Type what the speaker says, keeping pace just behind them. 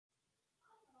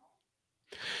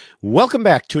Welcome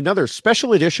back to another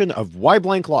special edition of Why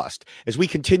Blank Lost as we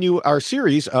continue our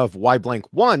series of Why Blank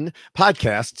Won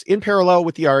podcasts in parallel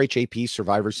with the RHAP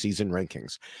Survivor Season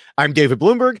rankings. I'm David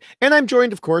Bloomberg, and I'm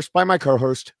joined, of course, by my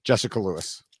co-host, Jessica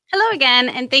Lewis. Hello again,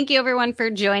 and thank you everyone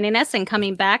for joining us and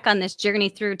coming back on this journey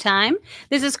through time.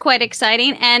 This is quite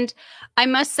exciting, and I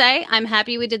must say I'm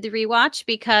happy we did the rewatch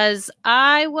because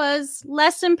I was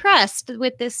less impressed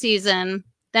with this season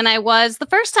than I was the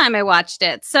first time I watched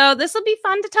it. So this will be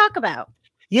fun to talk about.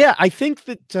 Yeah, I think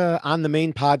that on the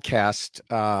main podcast,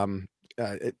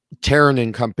 Taryn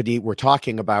and company were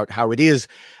talking about how it is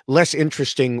less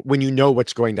interesting when you know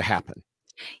what's going to happen.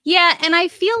 Yeah, and I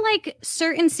feel like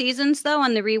certain seasons, though,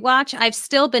 on the rewatch, I've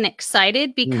still been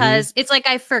excited because it's like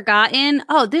I've forgotten,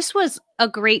 oh, this was a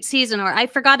great season, or I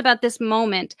forgot about this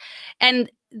moment.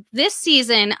 And this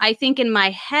season, I think in my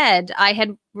head, I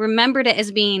had remembered it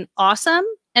as being awesome.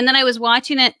 And then I was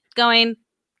watching it going,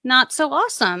 not so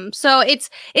awesome. So it's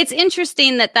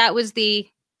interesting that was the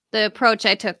approach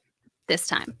I took this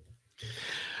time.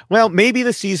 Well, maybe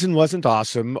the season wasn't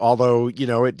awesome, although, you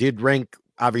know, it did rank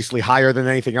obviously higher than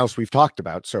anything else we've talked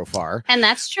about so far. And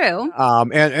that's true.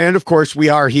 And of course, we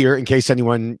are here, in case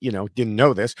anyone, you know, didn't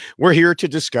know this, we're here to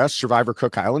discuss Survivor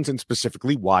Cook Islands and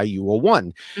specifically why Yul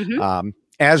won.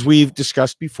 As we've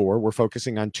discussed before, we're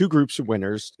focusing on two groups of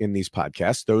winners in these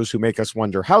podcasts, those who make us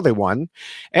wonder how they won,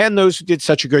 and those who did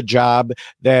such a good job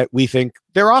that we think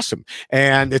they're awesome,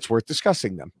 and it's worth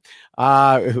discussing them.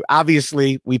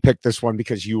 Obviously, we picked this one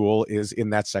because Yul is in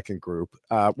that second group,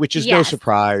 which is no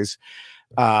surprise.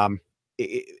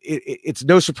 It's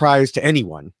no surprise to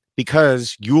anyone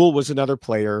because Yul was another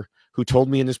player who told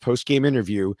me in his post-game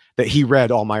interview that he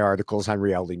read all my articles on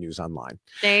Reality News Online.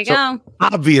 There you go.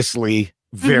 Obviously,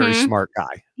 very smart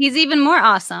guy. He's even more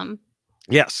awesome.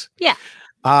 Yes. Yeah.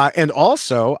 And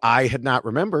also, I had not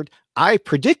remembered, I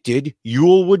predicted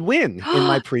Yul would win in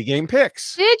my pregame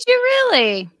picks. Did you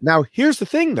really? Now, here's the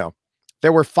thing, though.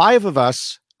 There were 5 of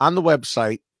us on the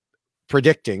website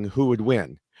predicting who would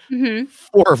win.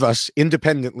 4 of us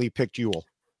independently picked Yul.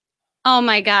 Oh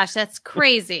my gosh, that's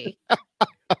crazy.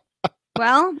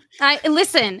 Well,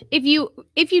 listen, if you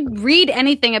read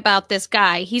anything about this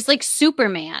guy, he's like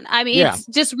Superman. I mean, it's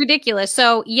just ridiculous.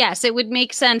 So yes, it would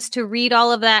make sense to read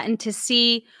all of that and to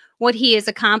see what he has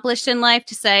accomplished in life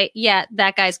to say, yeah,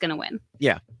 that guy's going to win.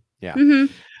 Yeah. Yeah.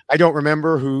 I don't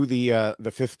remember who the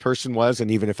 5th person was, and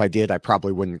even if I did, I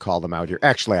probably wouldn't call them out here.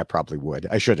 Actually, I probably would.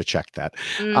 I should have checked that.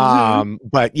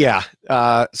 But yeah,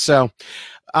 but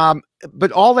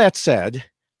all that said,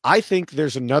 I think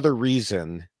there's another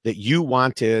reason that you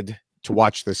wanted to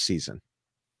watch this season,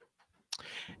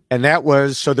 and that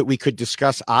was so that we could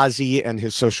discuss Ozzy and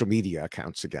his social media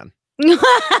accounts again.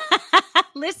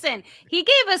 Listen, he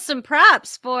gave us some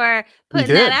props for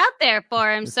putting that out there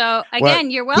for him. So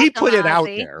again, you're welcome. He put it Ozzy. out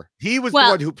there. He was the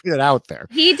one who put it out there.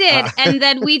 He did. And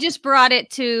then we just brought it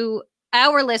to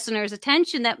our listeners'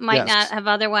 attention that might not have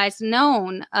otherwise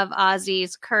known of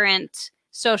Ozzy's current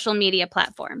social media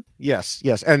platform. Yes.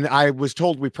 And I was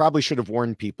told we probably should have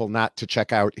warned people not to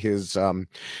check out his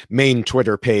main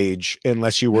Twitter page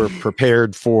unless you were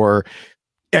prepared for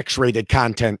X-rated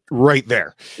content right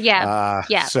there. Yeah.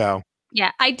 So.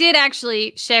 Yeah, I did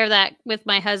actually share that with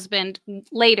my husband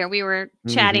later. We were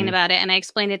chatting about it and I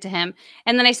explained it to him.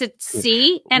 And then I said,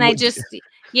 see? And I just,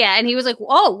 and he was like,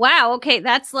 oh, wow. Okay.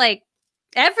 That's like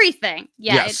everything.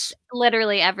 Yeah, it's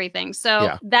literally everything.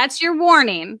 So that's your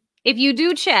warning. If you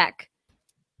do check,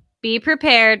 be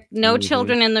prepared. No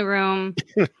children in the room.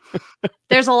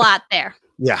 There's a lot there.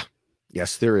 Yeah.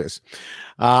 Yes, there is.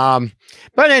 But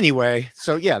anyway,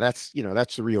 so yeah, that's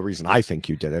the real reason I think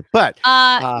you did it. But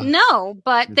no,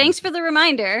 but thanks for the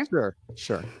reminder.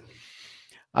 Sure.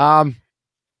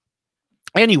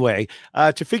 Anyway,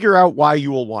 to figure out why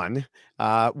Yul won,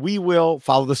 we will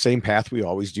follow the same path we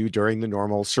always do during the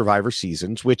normal Survivor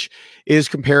seasons, which is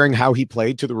comparing how he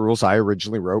played to the rules I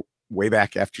originally wrote way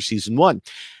back after season 1.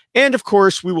 And of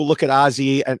course, we will look at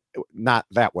Ozzy, and not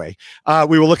that way.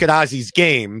 We will look at Ozzy's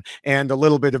game and a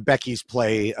little bit of Becky's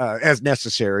play as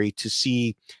necessary to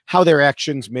see how their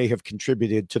actions may have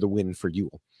contributed to the win for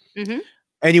Yul.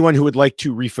 Anyone who would like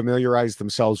to refamiliarize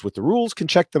themselves with the rules can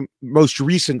check the most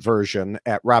recent version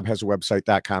at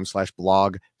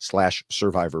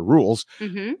robhasawebsite.com/blog/survivor rules.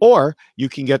 Or you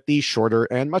can get the shorter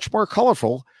and much more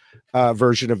colorful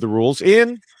version of the rules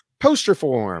in poster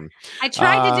form. I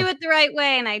tried to do it the right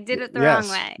way and I did it the wrong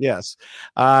way. Yes.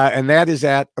 And that is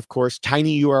at, of course,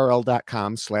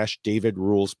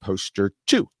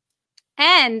 tinyurl.com/DavidRulesPoster2.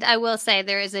 And I will say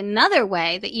there is another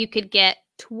way that you could get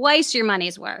twice your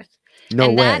money's worth. No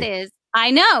way. That is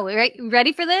I know, right?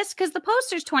 Ready for this? Because the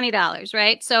poster's $20,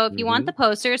 right? So if you want the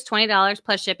poster, it's $20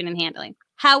 plus shipping and handling.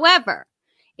 However,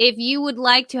 if you would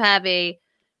like to have a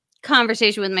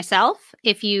conversation with myself,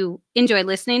 if you enjoy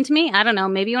listening to me, I don't know,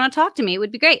 maybe you want to talk to me, it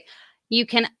would be great. You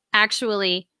can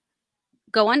actually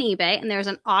go on eBay and there's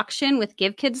an auction with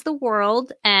Give Kids the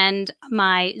World and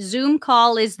my Zoom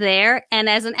call is there. And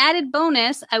as an added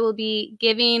bonus, I will be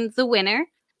giving the winner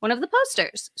one of the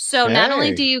posters. So not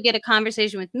only do you get a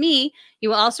conversation with me, you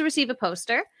will also receive a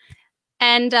poster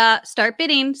and start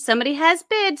bidding. Somebody has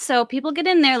bid, so people get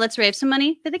in there. Let's raise some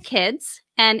money for the kids.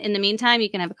 And in the meantime, you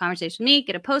can have a conversation with me,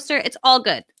 get a poster. It's all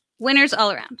good. Winners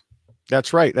all around.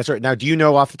 That's right. That's right. Now, do you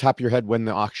know off the top of your head when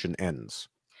the auction ends?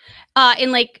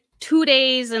 In like 2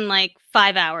 days and like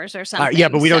 5 hours or something. Yeah,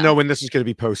 but we don't know when this is going to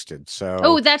be posted. So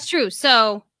oh, that's true.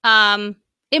 So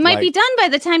it might be done by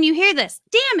the time you hear this.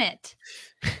 Damn it.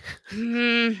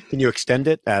 Can you extend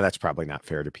it? That's probably not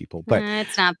fair to people, but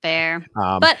it's not fair.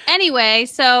 But anyway,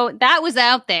 so that was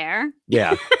out there.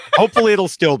 Yeah. Hopefully it'll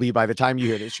still be by the time you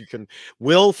hear this.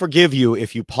 We'll forgive you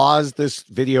if you pause this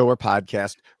video or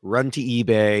podcast, run to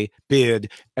eBay,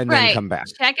 bid, and then come back.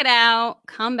 Check it out.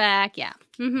 Come back. Yeah.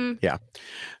 Yeah.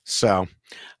 So,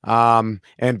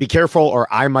 and be careful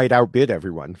or I might outbid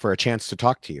everyone for a chance to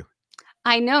talk to you.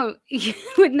 I know.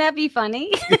 Wouldn't that be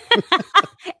funny?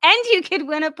 And you could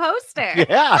win a poster.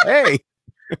 Yeah. Hey.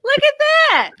 Look at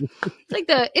that.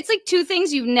 It's like two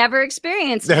things you've never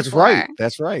experienced. That's before. Right.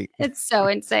 That's right. It's so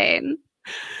insane.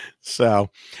 So,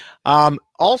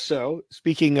 also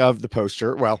speaking of the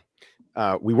poster,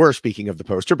 we were speaking of the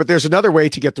poster, but there's another way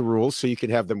to get the rules so you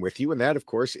can have them with you. And that, of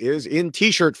course, is in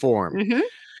t-shirt form.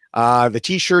 The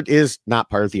t-shirt is not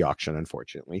part of the auction,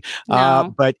 unfortunately,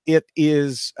 no. But it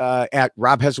is at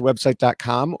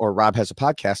robhasawebsite.com or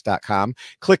robhasapodcast.com.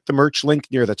 Click the merch link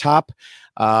near the top,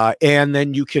 and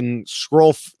then you can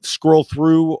scroll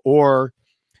through. Or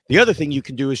the other thing you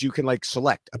can do is you can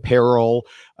select apparel,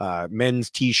 men's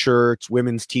t-shirts,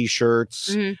 women's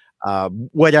t-shirts,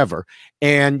 whatever,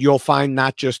 and you'll find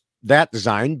not just that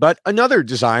design, but another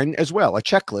design as well, a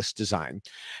checklist design,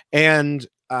 and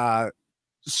then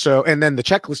the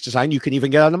checklist design, you can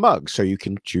even get on a mug. So you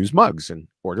can choose mugs and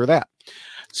order that.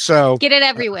 So get it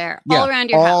everywhere, all around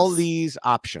your house. All these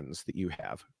options that you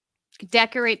have.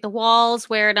 Decorate the walls,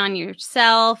 wear it on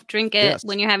yourself, drink it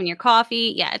when you're having your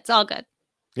coffee. Yeah, it's all good.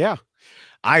 Yeah.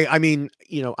 I mean,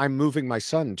 I'm moving my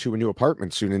son to a new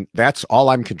apartment soon, and that's all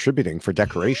I'm contributing for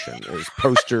decoration is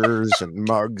posters and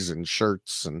mugs and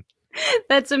shirts. And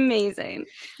that's amazing.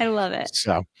 I love it.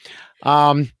 So,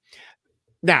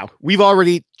 now, we've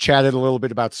already chatted a little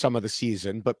bit about some of the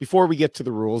season, but before we get to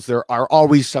the rules, there are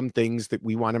always some things that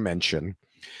we want to mention.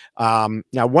 Now,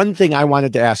 one thing I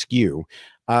wanted to ask you,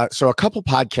 so a couple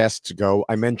podcasts ago,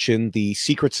 I mentioned the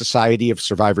Secret Society of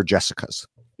Survivor Jessicas.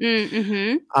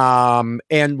 And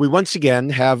we once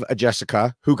again have a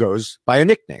Jessica who goes by a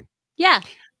nickname. Yeah.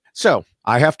 So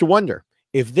I have to wonder,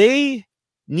 if they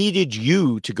needed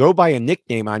you to go by a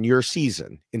nickname on your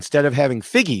season instead of having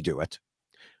Figgy do it,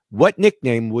 what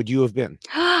nickname would you have been?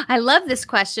 I love this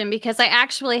question because I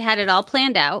actually had it all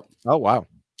planned out. Oh, wow.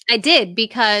 I did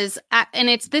because,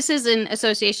 this is in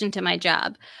association to my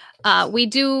job. We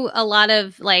do a lot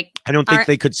of I don't think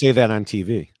they could say that on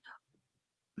TV.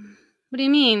 What do you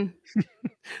mean?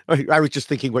 I was just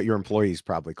thinking what your employees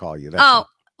probably call you. Well,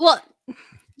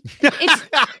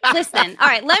 listen. All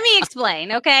right, let me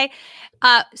explain. Okay.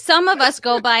 Some of us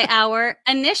go by our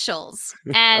initials.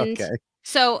 And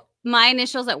so my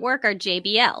initials at work are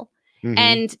JBL.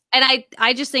 And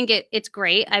I just think it's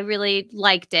great. I really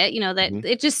liked it. That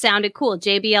it just sounded cool.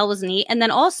 JBL was neat. And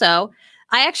then also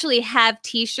I actually have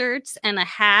t-shirts and a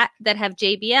hat that have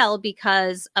JBL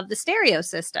because of the stereo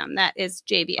system that is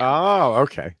JBL. Oh,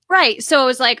 okay. Right. So it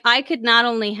was I could not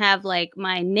only have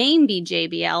my name be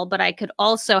JBL, but I could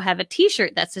also have a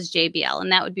t-shirt that says JBL,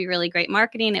 and that would be really great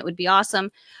marketing. It would be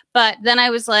awesome. But then I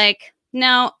was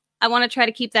no, I want to try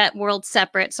to keep that world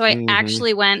separate. So I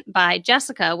actually went by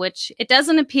Jessica, which it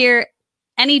doesn't appear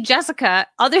any Jessica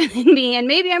other than me, and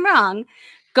maybe I'm wrong,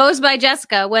 goes by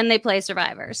Jessica when they play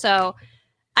Survivor. So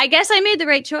I guess I made the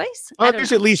right choice. Oh,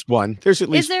 there's at least one. Is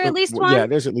there at least one? Yeah,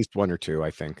 there's at least one or two,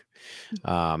 I think.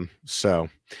 So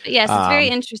yes, it's very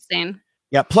interesting.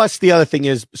 Yeah. Plus, the other thing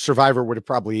is, Survivor would have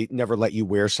probably never let you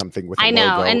wear something with a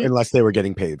logo unless they were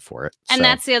getting paid for it. And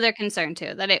that's the other concern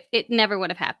too, that it never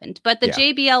would have happened. But the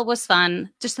JBL was fun.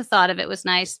 Just the thought of it was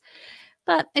nice,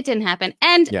 but it didn't happen.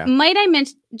 And might I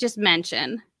just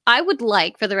mention, I would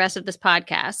like for the rest of this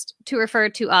podcast to refer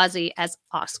to Ozzy as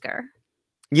Oscar.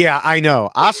 Yeah, I know.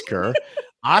 Oscar.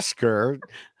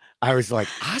 I was like,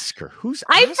 Oscar? Who's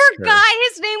I Oscar? forgot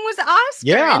his name was Oscar.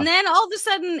 Yeah. And then all of a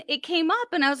sudden it came up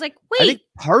and I was like, I wait. think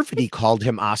Parvati called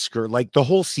him Oscar like the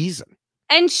whole season.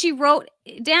 And she wrote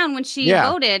down when she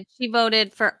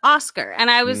voted for Oscar.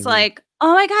 And I was Mhm. like,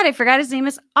 oh my God, I forgot his name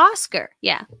is Oscar.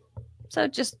 Yeah. So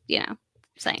just,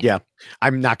 saying. Yeah.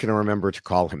 I'm not going to remember to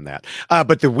call him that.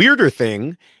 But the weirder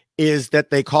thing is that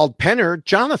they called Penner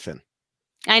Jonathan.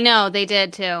 I know they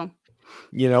did too.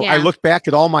 I looked back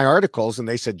at all my articles and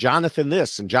they said Jonathan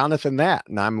this and Jonathan that.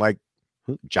 And I'm like,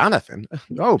 Jonathan?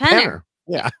 Oh, Penner.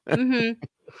 Yeah. Mm-hmm.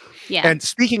 Yeah. And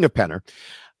speaking of Penner,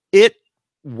 it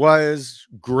was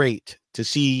great to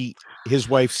see his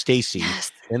wife Stacy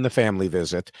in the family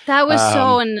visit. That was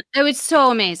it was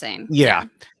so amazing. Yeah.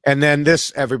 And then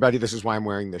this is why I'm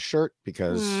wearing this shirt,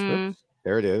 because oops,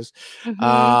 there it is.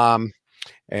 Mm-hmm.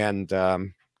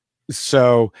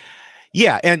 So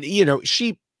yeah, and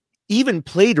she even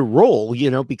played a role,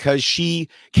 because she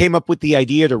came up with the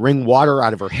idea to wring water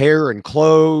out of her hair and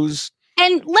clothes.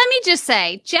 And let me just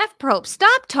say, Jeff Probst,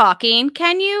 stop talking.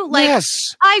 Can you?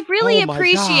 Yes. I really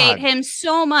appreciate him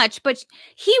so much, but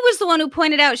he was the one who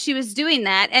pointed out she was doing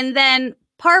that. And then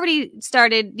Parvati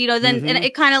started, and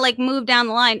it kind of moved down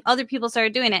the line. Other people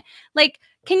started doing it.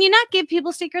 Can you not give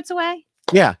people secrets away?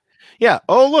 Yeah. Yeah.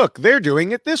 Oh, look, they're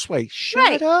doing it this way.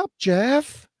 Shut up,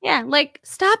 Jeff. Yeah.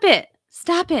 Stop it.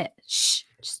 Stop it. Shh.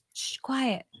 Just shh,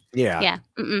 quiet. Yeah. Yeah.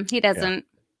 He doesn't. Yeah.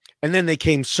 And then they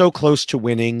came so close to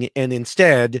winning, and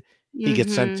instead he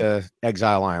gets sent to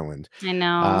Exile Island. I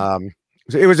know.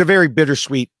 So it was a very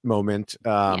bittersweet moment.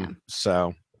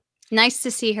 So nice to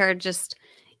see her just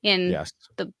in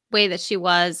the way that she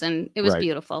was, and it was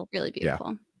beautiful, really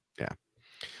beautiful.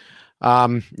 Yeah.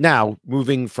 Now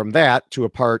moving from that to a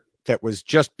part that was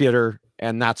just bitter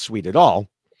and not sweet at all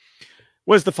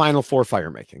was the final four fire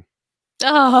making.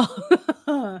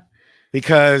 Oh,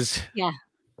 because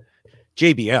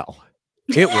JBL,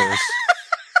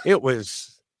 it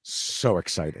was so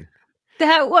exciting.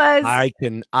 That was.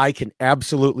 I can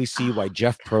absolutely see why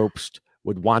Jeff Probst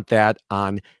would want that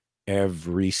on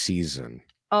every season.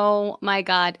 Oh my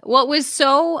God. What was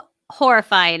so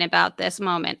horrifying about this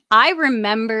moment, I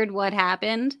remembered what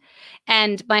happened,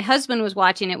 and my husband was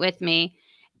watching it with me,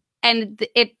 and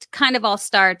it kind of all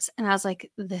starts, and I was like,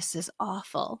 this is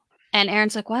awful. And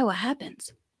Aaron's like, why? What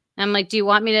happens? And I'm like, do you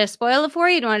want me to spoil it for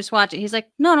you? Do you want to just watch it? He's like,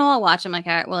 no, I'll watch it. I'm like,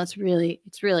 all right, well, it's really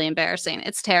embarrassing.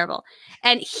 It's terrible.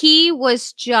 And he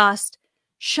was just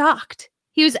shocked.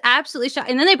 He was absolutely shocked.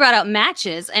 And then they brought out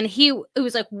matches, and it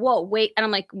was like, whoa, wait. And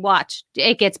I'm like, watch,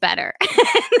 it gets better. And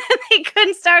then they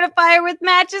couldn't start a fire with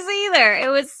matches either. It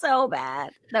was so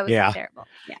bad. That was terrible.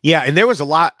 Yeah. And there was a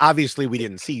lot, obviously, we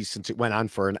didn't see, since it went on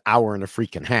for an hour and a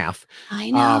freaking half.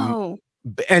 I know.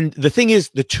 And the thing is,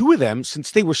 the two of them, since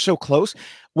they were so close,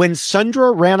 when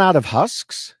Sundra ran out of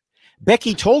husks,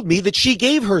 Becky told me that she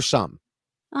gave her some.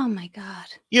 Oh my God.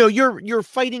 You're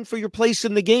fighting for your place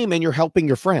in the game, and you're helping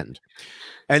your friend.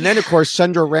 And then, of course,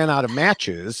 Sundra ran out of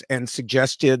matches and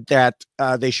suggested that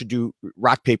they should do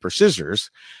rock, paper,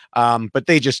 scissors. But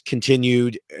they just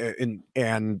continued,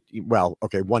 and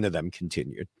one of them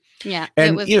continued. Yeah,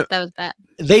 and that was bad.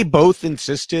 They both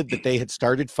insisted that they had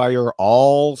started fire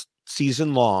all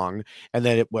season long, and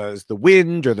that it was the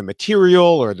wind or the material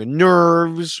or the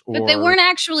nerves. But they weren't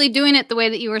actually doing it the way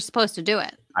that you were supposed to do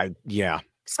it.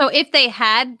 So if they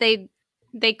had,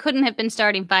 they couldn't have been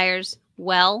starting fires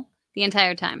well the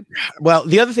entire time. Well,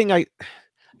 the other thing I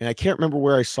can't remember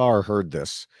where I saw or heard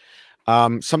this,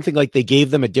 something like they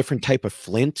gave them a different type of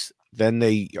flint than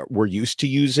they were used to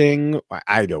using.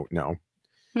 I don't know.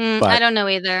 I don't know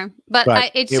either.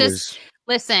 But it's just,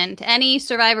 listen, to any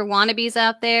Survivor wannabes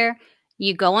out there,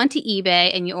 you go onto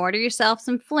eBay and you order yourself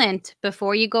some flint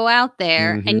before you go out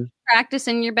there, and you practice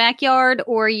in your backyard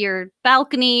or your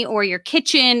balcony or your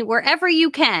kitchen, wherever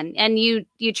you can. And you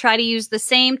try to use the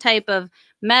same type of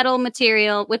metal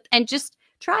material and just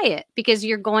try it, because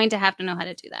you're going to have to know how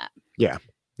to do that. Yeah.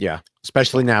 Yeah.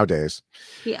 Especially nowadays.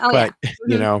 Yeah.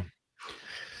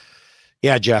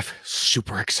 Yeah, Jeff,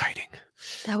 super exciting.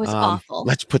 That was awful.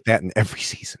 Let's put that in every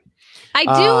season. I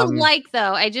do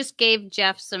though, I just gave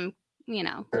Jeff some,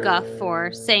 guff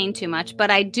for saying too much, but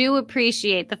I do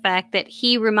appreciate the fact that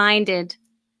he reminded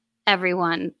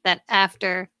everyone that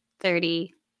after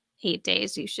 38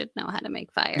 days, you should know how to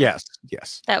make fire. Yes.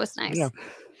 That was nice. Yeah.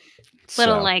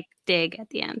 Little dig at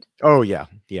the end. Oh, yeah.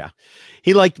 Yeah.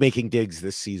 He liked making digs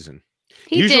this season.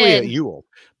 Usually at Yule,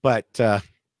 but...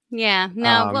 yeah.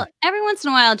 No, well, every once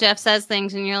in a while, Jeff says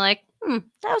things and you're like, that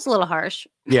was a little harsh.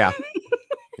 Yeah.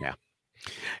 Yeah.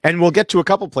 And we'll get to a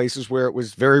couple places where it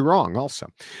was very wrong also.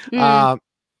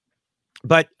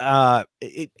 But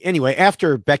anyway,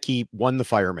 after Becky won the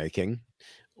fire making,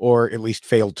 or at least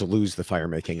failed to lose the fire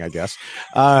making, I guess,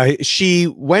 she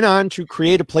went on to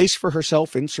create a place for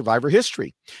herself in Survivor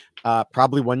history,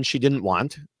 probably one she didn't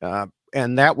want.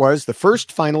 And that was the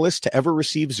first finalist to ever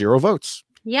receive 0 votes.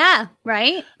 Yeah,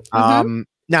 right.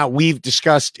 Now, we've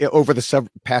discussed over the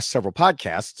past several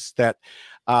podcasts that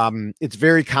it's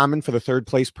very common for the third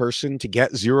place person to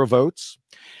get 0 votes.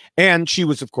 And she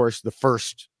was, of course, the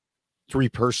first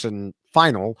 3-person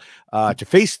final to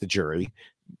face the jury,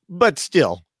 but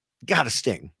still gotta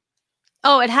sting.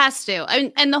 Oh, it has to.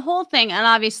 And the whole thing, and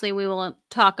obviously we will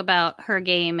talk about her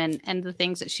game and the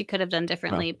things that she could have done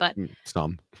differently, but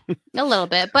some a little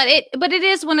bit. But it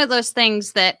is one of those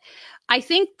things that I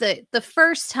think that the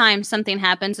first time something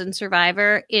happens in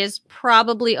Survivor is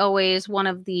probably always one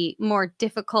of the more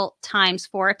difficult times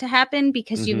for it to happen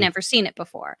because you've never seen it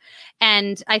before.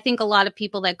 And I think a lot of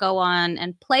people that go on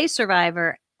and play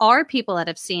Survivor are people that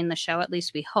have seen the show, at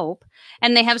least we hope,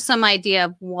 and they have some idea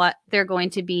of what they're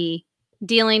going to be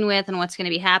dealing with and what's going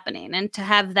to be happening. And to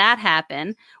have that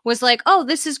happen was like, oh,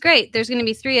 this is great. There's going to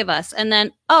be 3 of us. And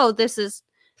then, oh, this is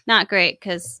not great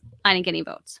because I didn't get any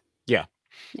votes.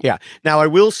 Yeah. Now, I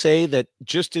will say that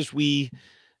just as we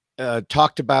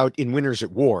talked about in Winners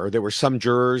at War, there were some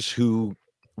jurors who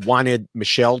wanted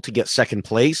Michelle to get second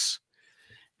place,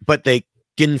 but they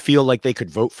didn't feel like they could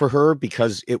vote for her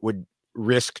because it would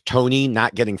risk Tony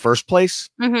not getting first place.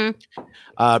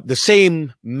 The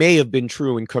same may have been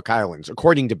true in Cook Islands.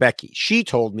 According to Becky, she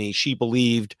told me she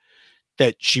believed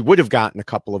that she would have gotten a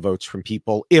couple of votes from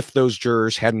people if those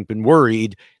jurors hadn't been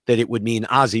worried that it would mean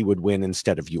Ozzy would win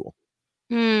instead of Yul.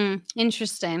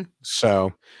 Interesting.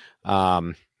 So,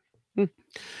 but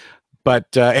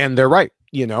and they're right.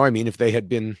 You know, I mean, if they had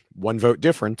been 1 vote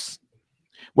difference,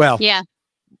 well, yeah.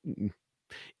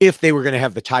 If they were going to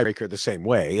have the tiebreaker the same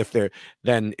way, if they're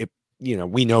then it, you know,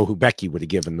 we know who Becky would have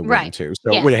given the win to,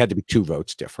 so it would have had to be 2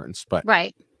 votes difference. But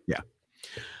yeah.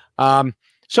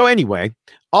 So anyway,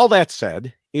 all that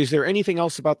said, is there anything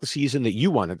else about the season that you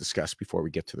want to discuss before we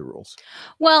get to the rules?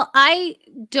 Well, I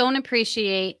don't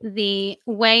appreciate the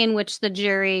way in which the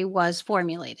jury was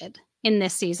formulated in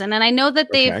this season. And I know that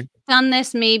they've done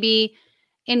this maybe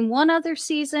in one other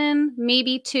season,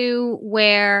 maybe 2,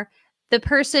 where the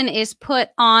person is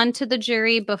put onto the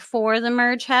jury before the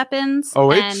merge happens.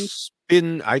 Oh,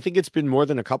 I think it's been more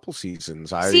than a couple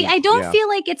seasons. I don't feel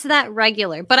like it's that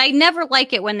regular, but I never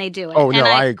like it when they do it. Oh, no,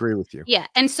 I agree with you. Yeah.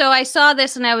 And so I saw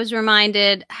this and I was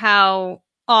reminded how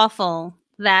awful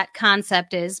that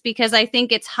concept is, because I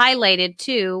think it's highlighted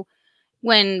too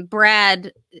when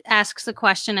Brad asks a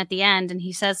question at the end and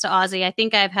he says to Ozzy, I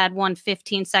think I've had one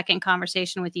 15-second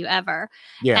conversation with you ever.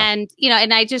 Yeah. And, you know,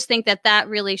 and I just think that that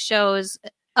really shows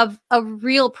a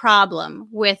real problem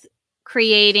with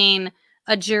creating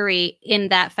a jury in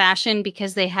that fashion,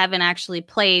 because they haven't actually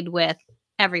played with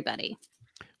everybody.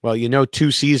 Well, you know, 2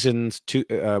 seasons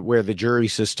where the jury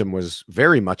system was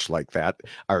very much like that.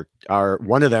 Our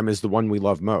one of them is the one we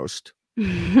love most.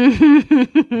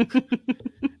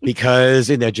 Because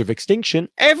in Edge of Extinction,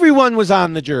 everyone was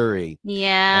on the jury.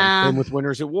 Yeah. And with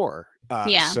Winners at War.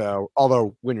 So,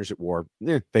 although Winners at War,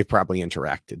 they probably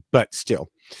interacted, but still.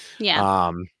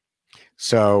 Yeah.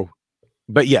 So,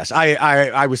 but yes,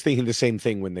 I was thinking the same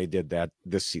thing when they did that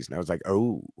this season. I was like,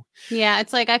 oh. Yeah,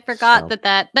 it's like I forgot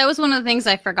that was one of the things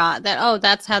I forgot, that, oh,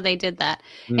 that's how they did that.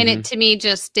 And it to me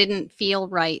just didn't feel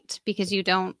right, because you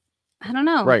don't, I don't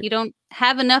know, you don't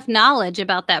have enough knowledge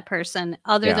about that person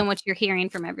other than what you're hearing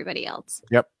from everybody else.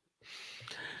 Yep.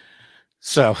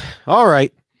 So, all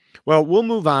right. Well, we'll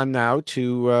move on now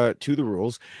to the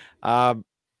rules. The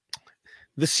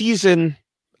season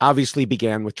obviously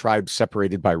began with tribes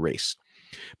separated by race.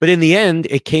 But in the end,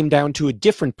 it came down to a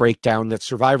different breakdown that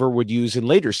Survivor would use in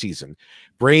later season.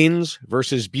 Brains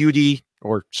versus beauty,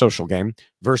 or social game,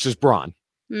 versus brawn.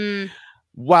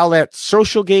 While that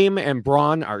social game and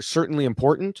brawn are certainly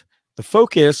important, the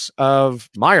focus of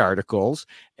my articles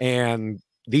and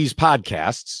these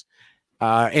podcasts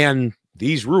and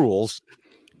these rules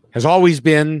has always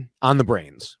been on the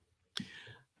brains.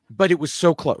 But it was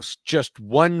so close. Just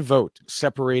 1 vote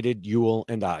separated Yul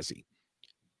and Ozzy.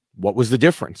 What was the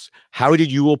difference? How did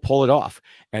Yul pull it off?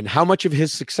 And how much of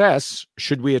his success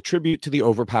should we attribute to the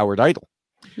overpowered idol?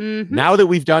 Now that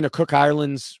we've done a Cook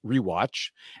Islands rewatch,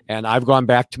 and I've gone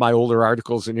back to my older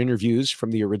articles and interviews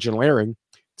from the original airing,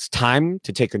 it's time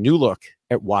to take a new look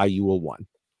at why Yul won.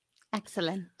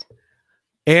 Excellent.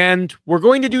 And we're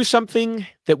going to do something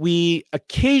that we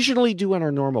occasionally do on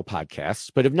our normal podcasts,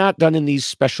 but have not done in these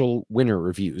special winner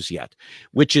reviews yet,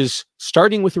 which is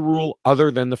starting with a rule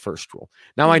other than the first rule.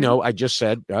 Now, I know I just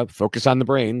said focus on the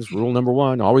brains, rule number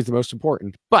 1, always the most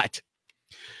important, but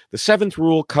the 7th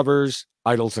rule covers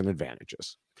idols and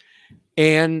advantages.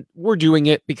 And we're doing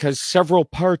it because several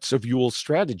parts of Yule's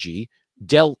strategy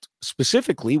dealt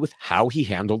specifically with how he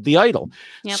handled the idol.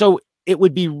 Yep. So it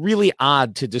would be really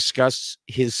odd to discuss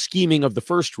his scheming of the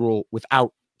first rule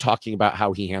without talking about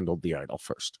how he handled the idol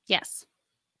first. Yes.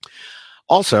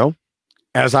 Also,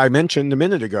 as I mentioned a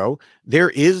minute ago, there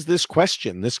is this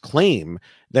question, this claim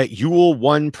that Yule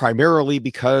won primarily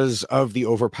because of the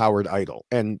overpowered idol.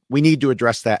 And we need to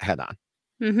address that head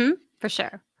on. For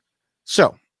sure.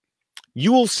 So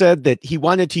Yule said that he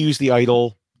wanted to use the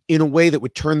idol in a way that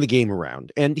would turn the game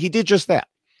around. And he did just that.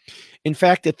 In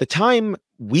fact, at the time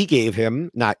we gave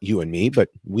him, not you and me, but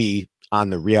we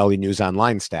on the Reality News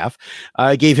Online staff,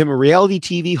 gave him a reality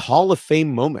TV Hall of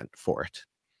Fame moment for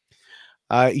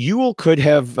it. Yule could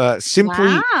have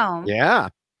simply, yeah,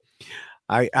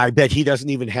 I bet he doesn't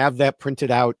even have that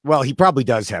printed out. Well, he probably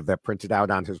does have that printed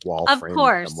out on his wall. Of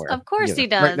course he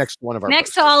does. Right next to one of our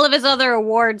next to all of his other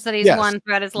awards that he's won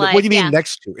throughout his life. What do you mean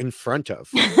next to? In front of.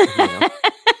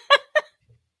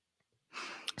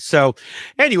 So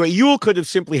anyway, Yule could have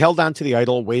simply held on to the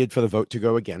idol, waited for the vote to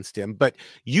go against him, but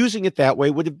using it that way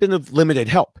would have been of limited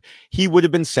help. He would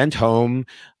have been sent home,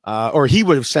 or he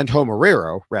would have sent home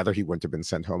Herrero. Rather, he wouldn't have been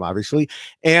sent home, obviously.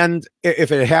 And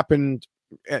if it happened,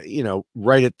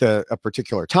 right at a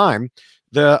particular time,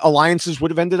 the alliances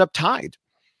would have ended up tied.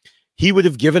 He would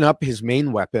have given up his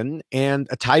main weapon, and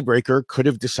a tiebreaker could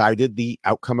have decided the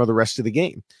outcome of the rest of the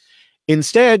game.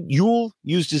 Instead, Yule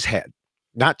used his head,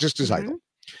 not just his idol.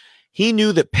 He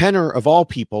knew that Penner, of all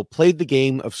people, played the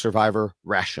game of Survivor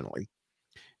rationally.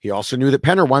 He also knew that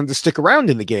Penner wanted to stick around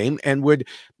in the game and would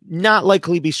not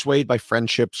likely be swayed by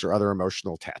friendships or other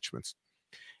emotional attachments.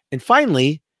 And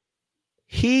finally,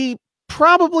 he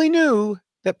probably knew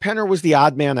that Penner was the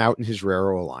odd man out in his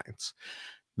Raro alliance.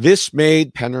 This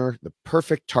made Penner the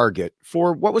perfect target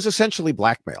for what was essentially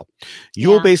blackmail.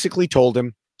 Yule basically told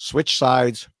him, switch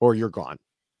sides or you're gone.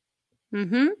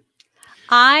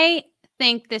 I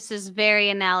think this is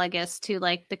very analogous to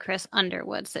like the Chris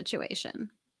Underwood situation,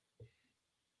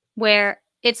 where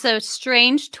it's a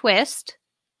strange twist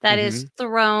that is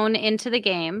thrown into the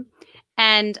game.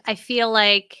 And I feel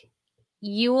like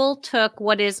Yule took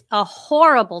what is a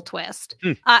horrible twist.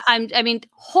 I mean,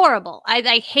 horrible.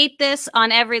 I hate this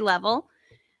on every level.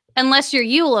 Unless you're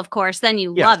Yule, of course, then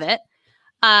you love it.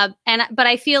 But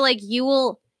I feel like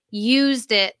Yule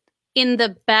used it in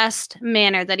the best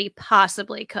manner that he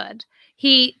possibly could.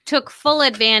 He took full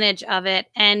advantage of it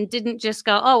and didn't just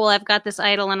go, oh, well, I've got this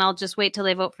idol and I'll just wait till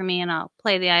they vote for me and I'll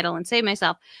play the idol and save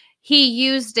myself. He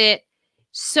used it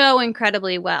so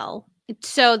incredibly well,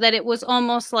 so that it was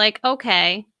almost like,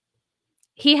 okay,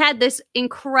 he had this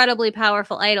incredibly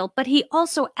powerful idol, but he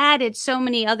also added so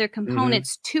many other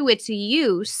components to its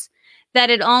use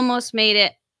that it almost made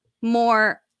it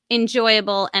more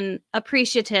enjoyable and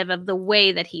appreciative of the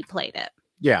way that he played it.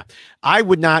 Yeah, I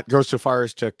would not go so far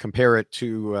as to compare it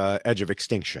to Edge of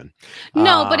Extinction.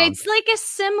 No, but it's like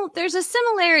there's a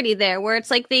similarity there where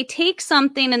it's like they take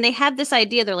something and they have this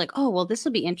idea. They're like, oh, well, this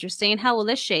will be interesting. How will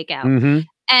this shake out?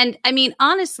 And I mean,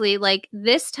 honestly, like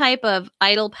this type of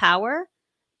idol power,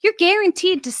 you're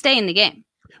guaranteed to stay in the game.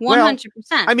 100%. Well,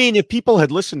 I mean, if people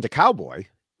had listened to Cowboy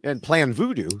and Plan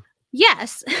Voodoo,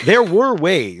 yes, there were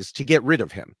ways to get rid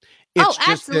of him. It's just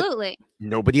absolutely.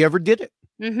 Nobody ever did it.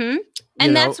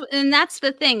 And that's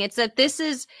the thing. It's that this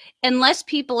is, unless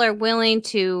people are willing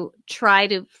to try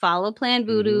to follow Plan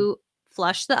Voodoo,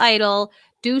 flush the idol,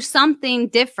 do something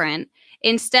different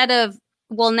instead of,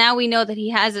 well, now we know that he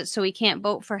has it, so we can't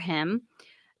vote for him.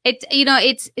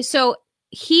 So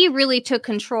he really took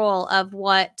control of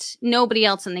what nobody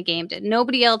else in the game did.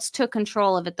 Nobody else took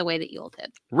control of it the way that Yule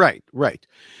did. Right.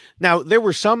 Now, there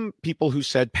were some people who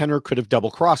said Penner could have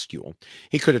double-crossed Yule.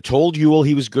 He could have told Yule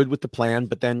he was good with the plan,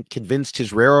 but then convinced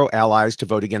his Raro allies to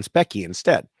vote against Becky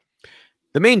instead.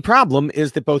 The main problem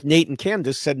is that both Nate and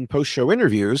Candace said in post-show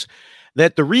interviews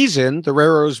that the reason the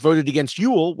Raros voted against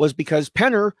Yule was because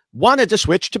Penner wanted to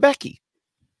switch to Becky.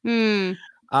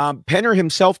 Penner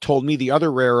himself told me the other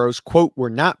Raros, quote, were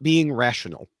not being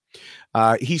rational.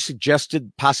 He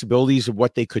suggested possibilities of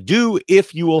what they could do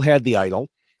if Yule had the idol,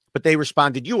 but they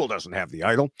responded, Yule doesn't have the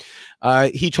idol.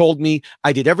 He told me,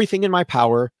 I did everything in my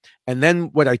power. And then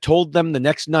when I told them the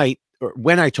next night, or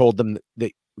when I told them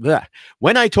the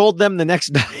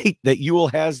next night that Yule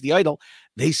has the idol,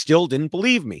 they still didn't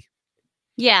believe me.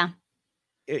 Yeah.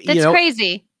 That's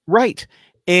crazy. Right.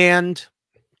 And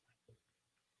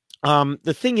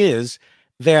the thing is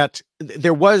that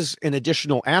there was an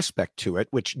additional aspect to it,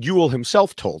 which Ewell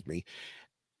himself told me.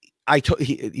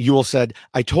 Ewell said,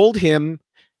 I told him,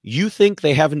 you think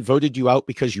they haven't voted you out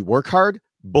because you work hard?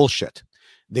 Bullshit.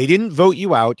 They didn't vote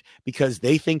you out because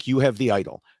they think you have the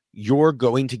idol. You're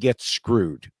going to get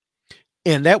screwed.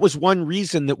 And that was one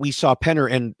reason that we saw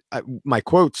Penner, and my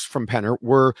quotes from Penner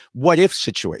were what if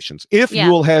situations. If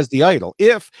Ewell has the idol,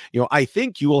 if, I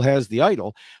think Ewell has the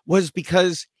idol, was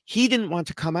because he didn't want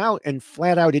to come out and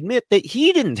flat out admit that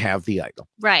he didn't have the idol.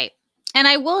 Right. And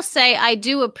I will say, I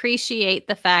do appreciate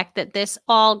the fact that this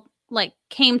all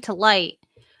came to light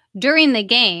during the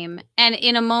game and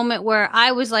in a moment where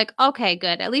I was like, okay,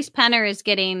 good. At least Penner is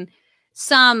getting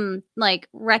some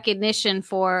recognition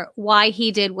for why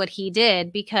he did what he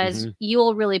did, because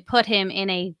Ewell really put him in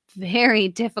a very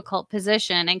difficult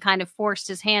position and kind of forced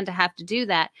his hand to have to do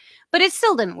that. But it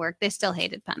still didn't work. They still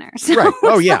hated Penner. So right.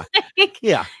 Oh, yeah.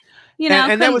 Yeah.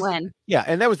 And that was win. Yeah.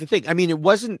 And that was the thing. I mean, it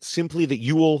wasn't simply that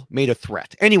Ewell made a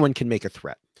threat. Anyone can make a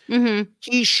threat.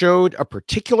 He showed a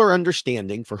particular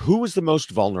understanding for who was the most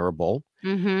vulnerable.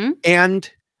 And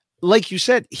like you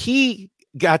said, he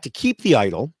got to keep the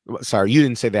idol. Sorry, you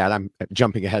didn't say that. I'm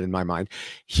jumping ahead in my mind.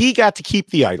 He got to keep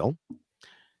the idol.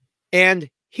 And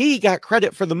he got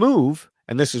credit for the move.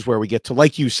 And this is where we get to,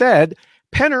 like you said,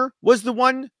 Penner was the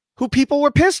one who people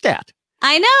were pissed at.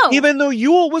 I know. Even though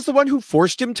Ewell was the one who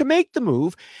forced him to make the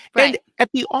move. Right. And at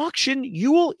the auction,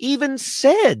 Ewell even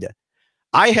said,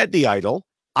 I had the idol.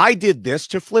 I did this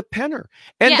to flip Penner.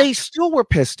 And they still were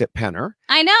pissed at Penner.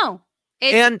 I know.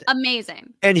 It's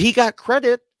amazing. And he got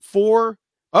credit for,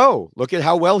 oh, look at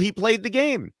how well he played the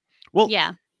game. Well,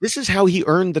 this is how he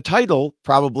earned the title,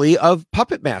 probably, of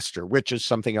Puppet Master, which is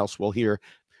something else we'll hear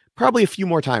probably a few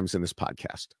more times in this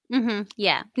podcast.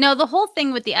 Yeah. No, the whole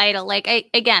thing with the idol,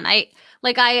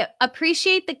 I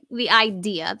appreciate the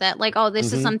idea that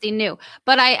this is something new,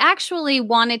 but I actually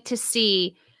wanted to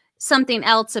see something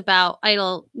else about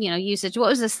idol, usage. What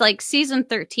was this, season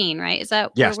 13, right? Is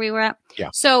that where we were at? Yeah.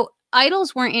 So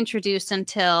idols weren't introduced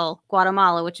until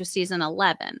Guatemala, which was season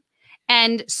 11.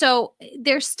 And so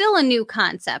there's still a new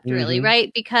concept, really,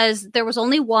 right? Because there was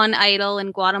only one idol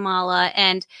in Guatemala,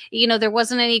 and there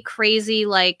wasn't any crazy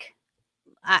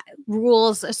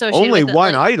rules associated only with it.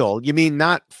 One idol? You mean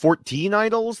not 14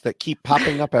 idols that keep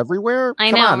popping up everywhere?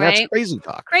 I Come know, on, right? That's crazy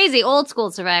talk. Crazy old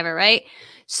school Survivor, right?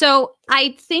 So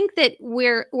I think that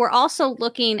we're also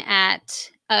looking at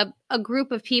a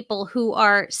group of people who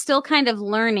are still kind of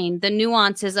learning the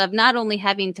nuances of not only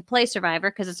having to play Survivor,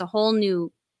 because it's a whole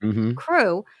new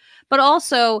crew, but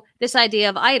also this idea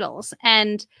of idols.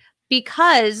 And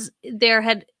because there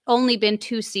had only been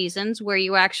 2 seasons where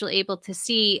you were actually able to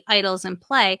see idols in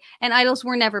play, and idols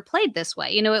were never played this way.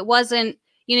 It wasn't,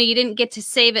 you didn't get to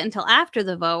save it until after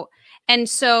the vote. And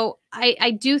so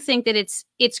I do think that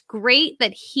it's great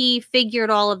that he figured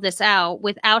all of this out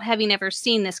without having ever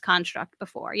seen this construct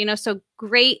before, so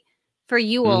great for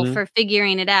Ewell for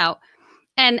figuring it out.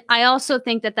 And I also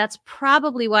think that that's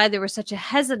probably why there was such a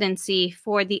hesitancy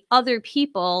for the other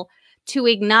people to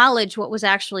acknowledge what was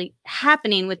actually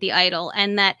happening with the idol,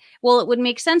 and that, well, it would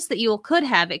make sense that Ewell could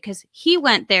have it because he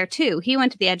went there too. He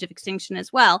went to the edge of extinction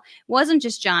as well. It wasn't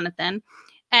just Jonathan.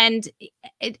 And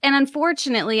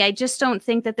unfortunately, I just don't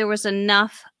think that there was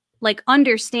enough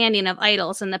understanding of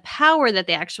idols and the power that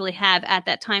they actually have at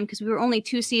that time, because we were only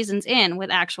 2 seasons in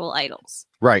with actual idols.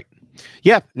 Right.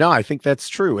 Yeah, no, I think that's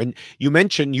true. And you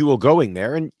mentioned Ewell going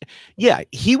there, and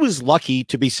he was lucky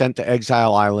to be sent to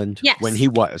Exile Island when he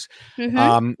was.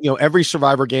 Every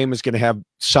Survivor game is going to have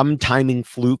some timing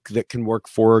fluke that can work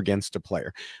for or against a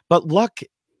player, but luck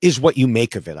is what you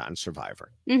make of it on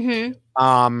Survivor.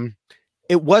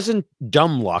 It wasn't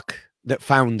dumb luck that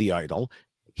found the idol.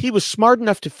 He was smart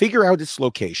enough to figure out its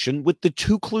location with the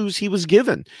 2 clues he was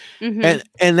given. And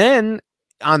then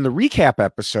on the recap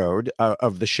episode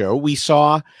of the show, we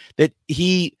saw that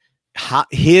he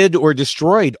hid or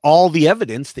destroyed all the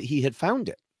evidence that he had found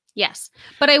it. Yes.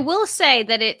 But I will say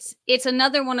that it's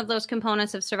another one of those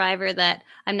components of Survivor that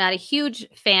I'm not a huge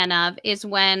fan of, is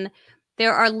when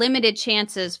there are limited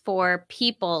chances for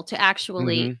people to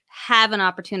actually have an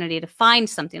opportunity to find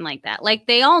something like that.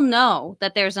 They all know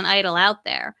that there's an idol out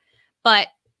there, but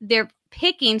they're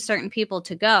picking certain people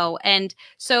to go. And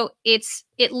so it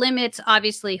limits,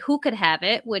 obviously, who could have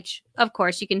it, which of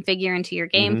course you can figure into your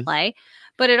gameplay,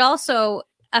 but it also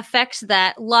affects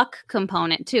that luck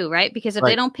component too, right? Because if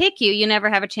they don't pick you, you never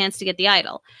have a chance to get the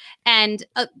idol. And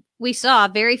we saw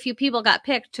very few people got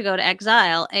picked to go to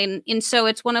exile. And so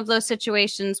it's one of those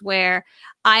situations where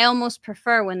I almost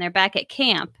prefer when they're back at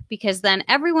camp, because then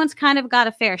everyone's kind of got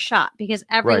a fair shot because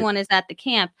everyone is at the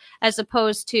camp, as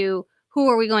opposed to who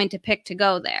are we going to pick to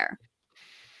go there?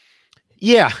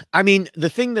 Yeah. I mean, the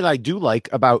thing that I do like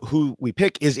about who we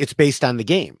pick is it's based on the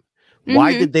game.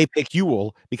 Why did they pick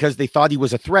Yul? Because they thought he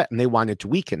was a threat and they wanted to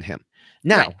weaken him.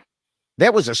 Now,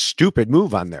 that was a stupid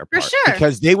move on their part. For sure.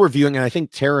 Because they were viewing, and I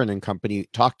think Taryn and company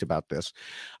talked about this,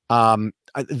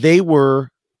 they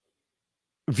were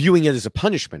viewing it as a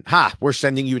punishment. We're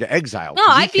sending you to exile. No,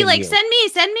 I'd be like, send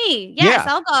me. Yes,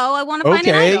 I'll go. I want to find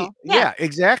an idol. Yeah,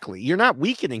 exactly. You're not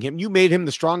weakening him. You made him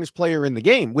the strongest player in the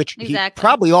game, which he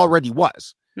probably already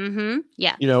was.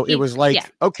 Yeah. It was like,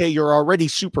 okay, you're already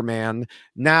Superman.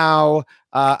 Now,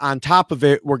 on top of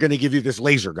it, we're going to give you this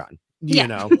laser gun, you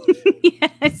know?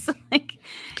 It's like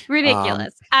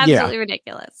ridiculous. Absolutely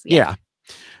ridiculous. Yeah.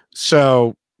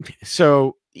 So,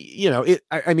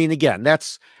 I mean, again,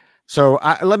 that's, so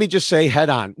let me just say head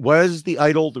on, was the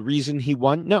idol the reason he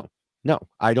won? No,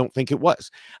 I don't think it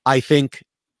was. I think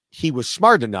he was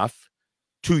smart enough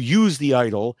to use the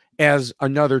idol as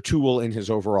another tool in his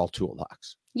overall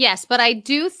toolbox. Yes, but I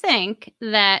do think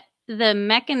that the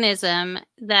mechanism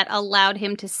that allowed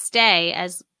him to stay,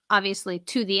 as obviously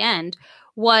to the end,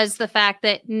 was the fact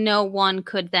that no one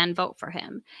could then vote for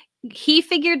him. He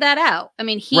figured that out. I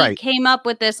mean, he came up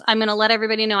with this, I'm going to let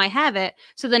everybody know I have it,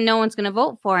 so then no one's going to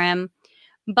vote for him.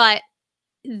 But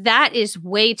that is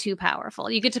way too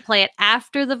powerful. You get to play it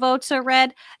after the votes are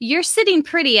read. You're sitting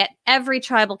pretty at every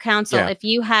tribal council if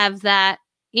you have that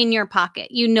in your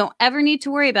pocket. You don't ever need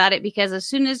to worry about it, because as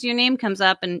soon as your name comes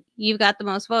up and you've got the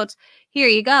most votes, here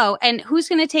you go. And who's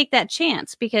going to take that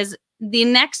chance? Because the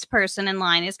next person in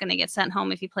line is going to get sent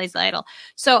home if he plays the idol.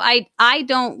 So I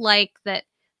don't like that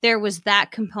there was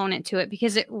that component to it,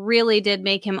 because it really did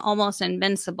make him almost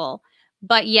invincible.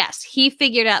 But yes, he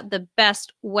figured out the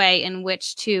best way in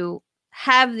which to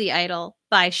have the idol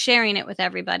by sharing it with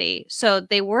everybody. So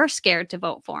they were scared to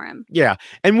vote for him. Yeah.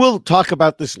 And we'll talk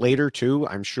about this later too,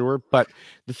 I'm sure. But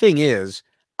the thing is,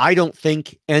 I don't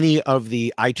think any of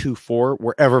the I-2-4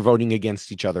 were ever voting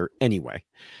against each other anyway,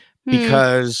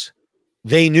 because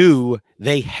they knew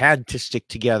they had to stick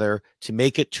together to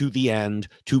make it to the end,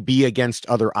 to be against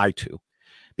other I-2,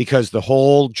 because the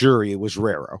whole jury was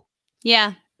Raro.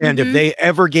 Yeah. And if they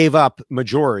ever gave up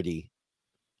majority,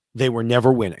 they were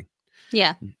never winning.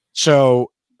 Yeah.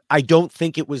 So I don't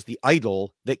think it was the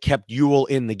idol that kept Yul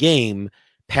in the game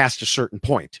past a certain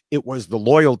point. It was the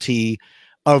loyalty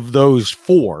of those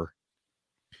four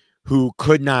who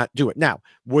could not do it. Now,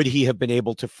 would he have been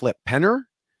able to flip Penner?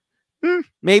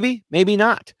 Maybe, maybe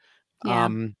not. Yeah.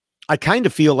 I kind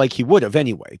of feel like he would have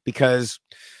anyway, because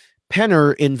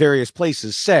Penner in various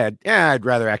places said, I'd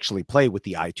rather actually play with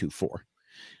the I-2-4.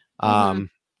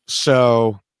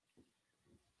 So,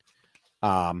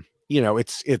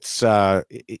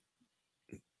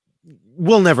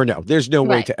 we'll never know. There's no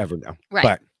way to ever know.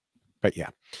 But yeah.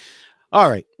 All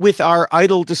right. With our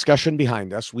idol discussion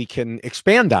behind us, we can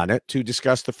expand on it to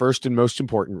discuss the first and most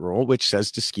important rule, which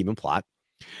says to scheme and plot.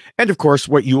 And of course,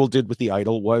 what Yul did with the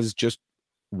idol was just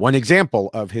one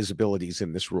example of his abilities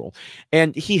in this rule.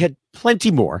 And he had plenty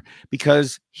more,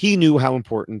 because he knew how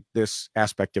important this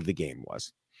aspect of the game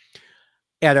was.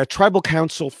 At a tribal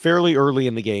council fairly early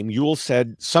in the game, Yul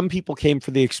said some people came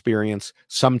for the experience,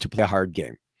 some to play a hard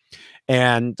game.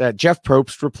 And Jeff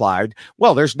Probst replied,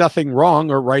 well, there's nothing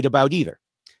wrong or right about either.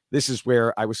 This is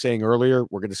where I was saying earlier,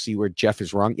 we're going to see where Jeff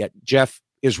is wrong. Yet Jeff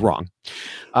is wrong.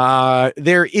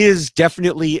 There is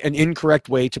definitely an incorrect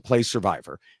way to play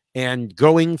Survivor. And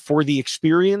going for the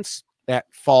experience, that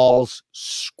falls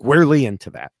squarely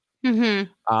into that.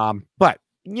 But,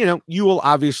 Yul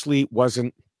obviously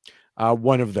wasn't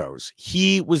one of those.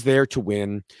 He was there to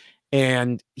win,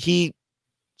 and he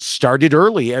started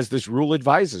early, as this rule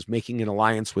advises, making an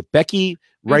alliance with Becky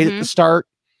right at the start,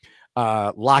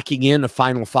 locking in a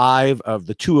final five of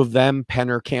the two of them,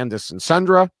 Penner, Candace, and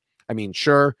Sundra. I mean,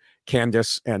 sure,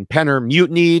 Candace and Penner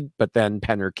mutinied, but then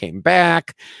Penner came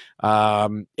back.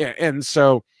 And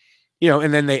so,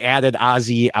 and then they added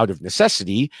Ozzy out of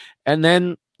necessity. And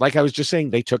then, like I was just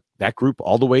saying, they took that group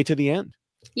all the way to the end.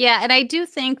 Yeah. And I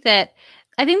think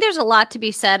there's a lot to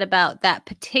be said about that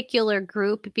particular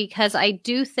group, because I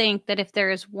do think that if there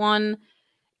is one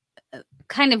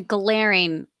kind of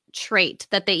glaring trait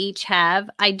that they each have,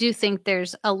 I do think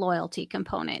there's a loyalty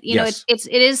component. You know, Yes.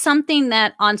 it is something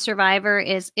that on Survivor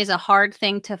is a hard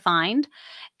thing to find.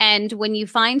 And when you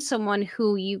find someone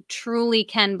who you truly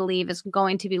can believe is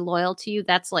going to be loyal to you,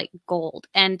 that's like gold.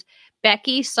 And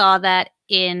Becky saw that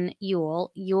in Yul.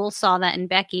 Yul saw that in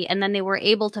Becky. And then they were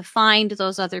able to find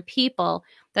those other people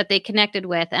that they connected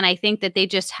with. And I think that they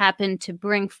just happened to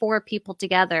bring 4 people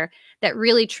together that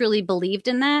really, truly believed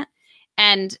in that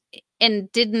and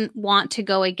didn't want to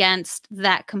go against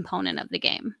that component of the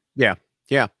game. Yeah.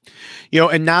 Yeah. You know,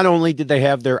 and not only did they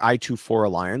have their I-2-4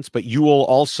 alliance, but Yul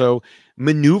also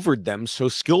maneuvered them so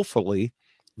skillfully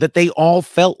that they all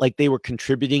felt like they were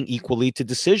contributing equally to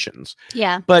decisions.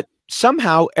 Yeah. But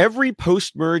somehow every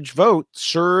post-merge vote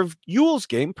served Yul's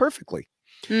game perfectly.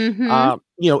 Mm-hmm.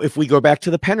 You know, if we go back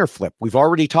to the Penner flip, we've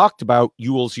already talked about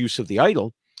Yul's use of the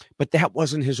idol, but that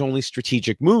wasn't his only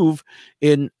strategic move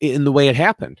in the way it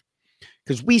happened.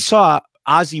 Because we saw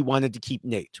Ozzy wanted to keep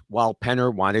Nate while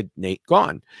Penner wanted Nate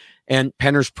gone. And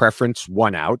Penner's preference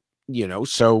won out, you know,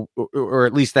 so, or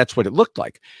at least that's what it looked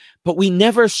like. But we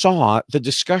never saw the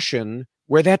discussion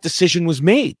where that decision was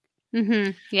made.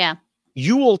 Mm-hmm. Yeah.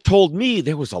 Yul told me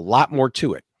there was a lot more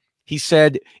to it. He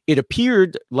said it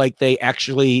appeared like they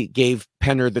actually gave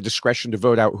Penner the discretion to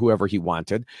vote out whoever he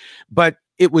wanted, but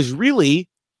it was really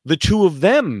the two of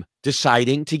them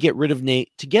deciding to get rid of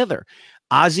Nate together.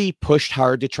 Ozzy pushed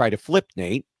hard to try to flip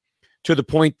Nate to the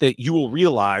point that Yul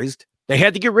realized they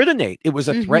had to get rid of Nate. It was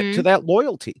a threat to that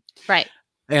loyalty. Right.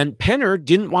 And Penner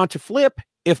didn't want to flip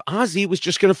if Ozzy was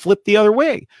just going to flip the other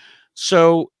way.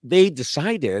 So they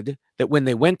decided that when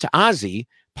they went to Ozzy,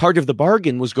 part of the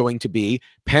bargain was going to be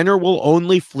Penner will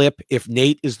only flip if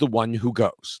Nate is the one who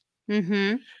goes.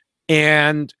 Mm-hmm.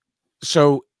 And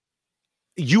so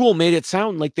Yul made it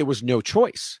sound like there was no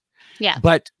choice. Yeah.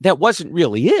 But that wasn't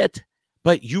really it.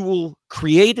 But Yul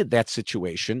created that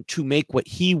situation to make what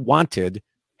he wanted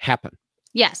happen.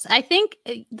 Yes, I think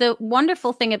the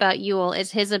wonderful thing about Yul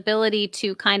is his ability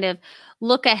to kind of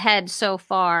look ahead so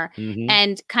far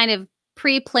and kind of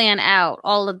pre-plan out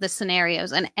all of the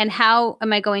scenarios and how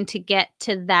am I going to get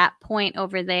to that point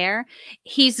over there.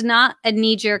 He's not a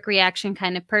knee-jerk reaction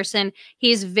kind of person.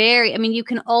 He's very, I mean, you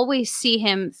can always see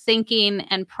him thinking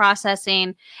and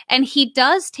processing, and he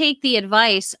does take the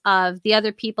advice of the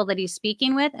other people that he's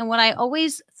speaking with. And what I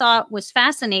always thought was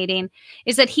fascinating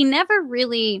is that he never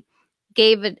really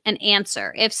gave an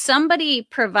answer. If somebody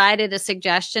provided a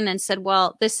suggestion and said,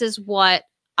 well, this is what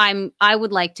I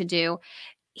would like to do,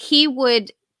 he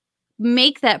would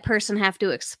make that person have to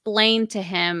explain to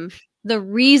him the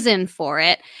reason for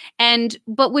it,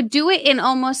 but would do it in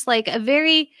almost like a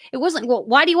very, it wasn't, well,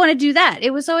 why do you want to do that?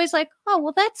 It was always like, oh,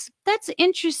 well, that's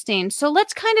interesting. So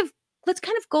let's kind of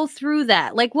go through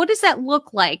that. Like, what does that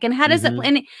look like? And how does it,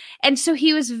 and so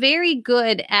he was very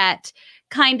good at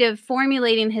kind of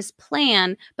formulating his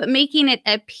plan, but making it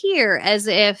appear as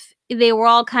if they were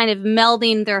all kind of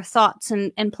melding their thoughts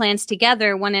and plans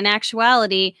together, when in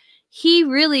actuality, he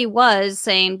really was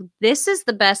saying, this is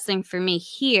the best thing for me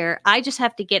here. I just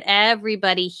have to get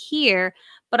everybody here,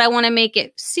 but I want to make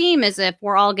it seem as if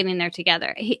we're all getting there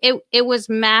together. It was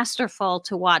masterful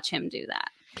to watch him do that.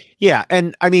 Yeah.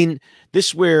 And I mean,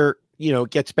 this where, you know,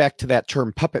 gets back to that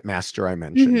term puppet master I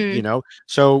mentioned, you know,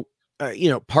 so, you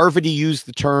know, Parvati used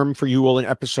the term for Yul in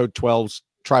episode 12's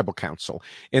Tribal Council.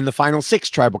 In the final 6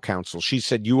 Tribal Council, she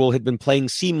said Yul had been playing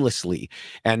seamlessly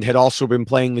and had also been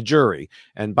playing the jury.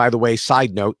 And by the way,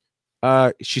 side note,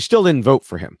 she still didn't vote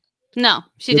for him. No,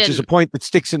 she didn't. Which is a point that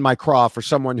sticks in my craw for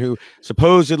someone who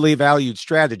supposedly valued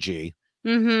strategy.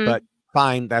 But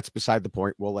fine, that's beside the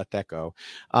point. We'll let that go.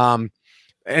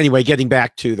 Anyway, getting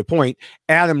back to the point,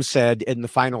 Adam said in the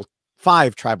final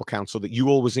 5 Tribal Council that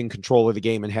Yul was in control of the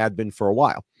game and had been for a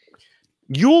while.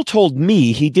 Yul told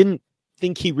me he didn't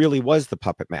think he really was the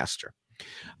puppet master.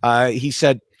 He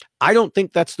said, I don't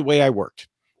think that's the way I worked.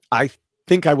 I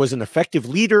think I was an effective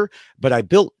leader, but I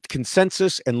built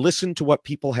consensus and listened to what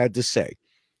people had to say.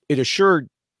 It assured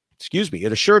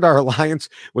our alliance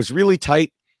was really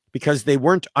tight because they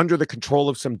weren't under the control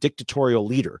of some dictatorial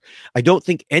leader. I don't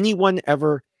think anyone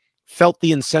ever felt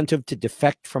the incentive to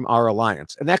defect from our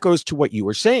alliance. And that goes to what you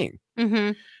were saying,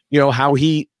 you know, how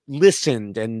he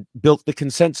listened and built the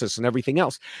consensus and everything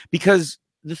else. Because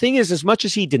the thing is, as much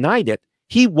as he denied it,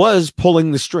 he was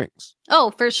pulling the strings.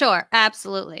 Oh, for sure.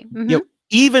 Absolutely. You know,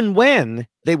 even when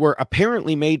they were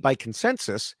apparently made by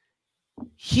consensus,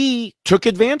 he took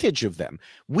advantage of them.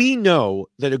 We know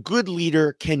that a good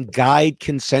leader can guide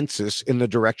consensus in the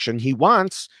direction he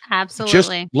wants. Absolutely.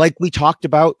 Just like we talked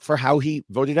about for how he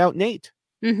voted out Nate.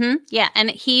 Yeah, and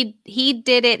he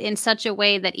did it in such a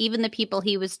way that even the people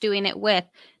he was doing it with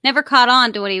never caught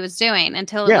on to what he was doing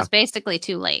until it was basically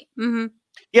too late.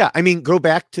 Yeah, I mean, go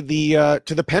back to the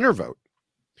Penner vote.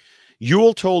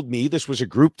 Ewell told me this was a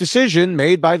group decision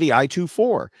made by the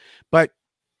I-24, but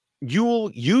Ewell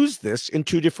used this in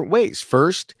two different ways.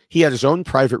 First, he had his own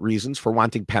private reasons for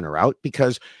wanting Penner out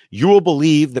because Ewell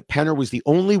believed that Penner was the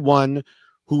only one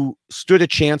who stood a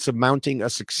chance of mounting a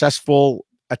successful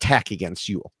attack against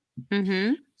Ewell.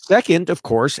 Second, of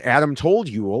course, Adam told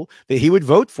Ewell that he would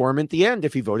vote for him at the end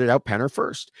if he voted out Penner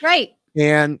first. Right.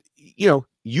 And,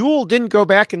 Ewell didn't go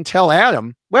back and tell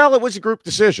Adam, well, it was a group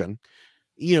decision.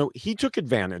 He took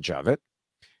advantage of it.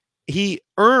 He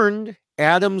earned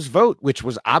Adam's vote, which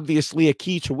was obviously a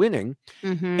key to winning.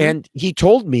 And he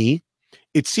told me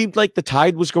it seemed like the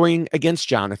tide was going against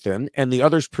Jonathan and the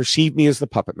others perceived me as the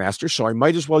puppet master, so I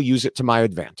might as well use it to my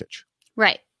advantage.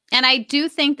 Right. And I do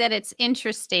think that it's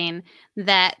interesting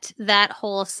that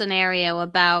whole scenario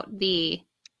about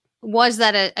was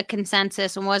that a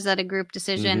consensus and was that a group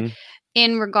decision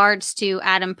in regards to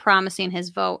Adam promising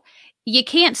his vote. You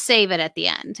can't save it at the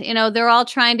end. They're all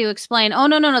trying to explain, oh,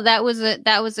 no, that was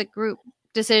a group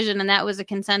decision and that was a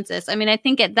consensus. I mean, I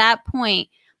think at that point,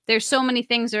 there's so many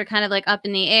things that are kind of like up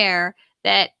in the air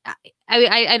that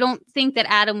I don't think that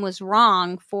Adam was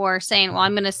wrong for saying, well,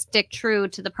 I'm going to stick true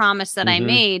to the promise that I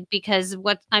made because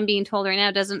what I'm being told right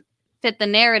now doesn't fit the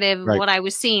narrative of what I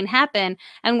was seeing happen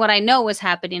and what I know was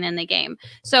happening in the game.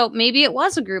 So maybe it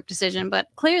was a group decision, but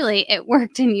clearly it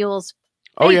worked in Ewell's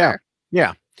favor. Oh, yeah.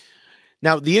 Yeah.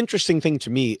 Now, the interesting thing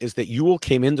to me is that Ewell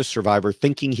came into Survivor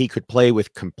thinking he could play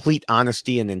with complete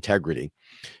honesty and integrity.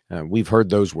 We've heard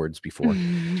those words before.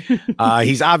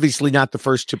 He's obviously not the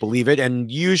first to believe it.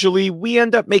 And usually we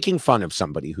end up making fun of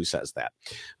somebody who says that.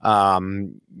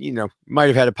 Might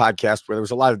have had a podcast where there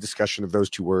was a lot of discussion of those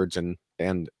two words and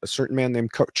a certain man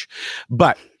named Coach.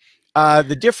 But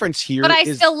the difference here But I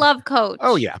still love Coach.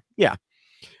 Oh, yeah. Yeah.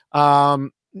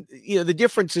 The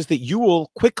difference is that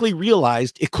Ewell quickly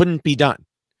realized it couldn't be done.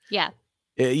 Yeah.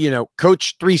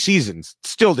 Coach 3 seasons,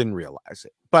 still didn't realize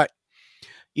it. But,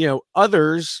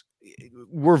 others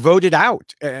were voted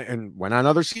out and went on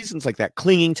other seasons like that,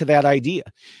 clinging to that idea.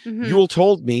 Ewell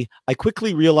told me, I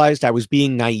quickly realized I was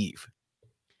being naive.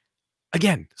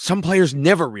 Again, some players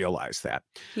never realize that.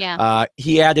 Yeah.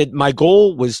 He added, my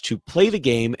goal was to play the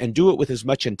game and do it with as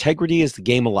much integrity as the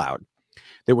game allowed.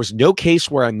 There was no case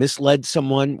where I misled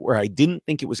someone where I didn't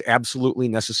think it was absolutely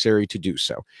necessary to do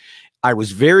so. I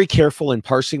was very careful in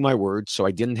parsing my words so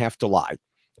I didn't have to lie.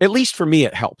 At least for me,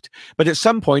 it helped. But at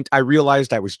some point, I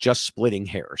realized I was just splitting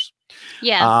hairs.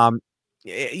 Yeah.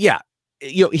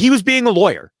 He was being a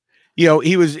lawyer.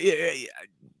 He was,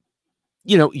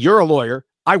 you're a lawyer.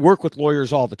 I work with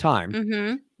lawyers all the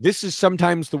time. This is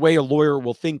sometimes the way a lawyer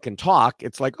will think and talk.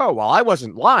 It's like, oh, well, I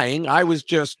wasn't lying. I was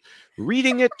just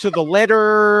reading it to the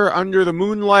letter under the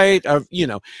moonlight of, It's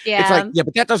like, yeah,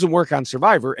 but that doesn't work on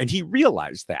Survivor. And he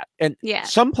realized that. And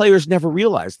some players never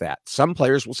realize that. Some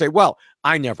players will say, well,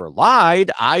 I never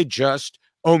lied. I just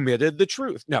omitted the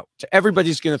truth. No,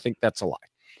 everybody's going to think that's a lie.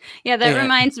 Yeah, that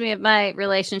reminds me of my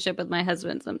relationship with my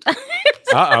husband sometimes.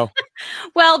 Uh-oh.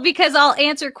 Well, because I'll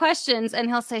answer questions and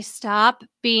he'll say, stop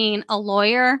being a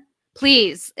lawyer,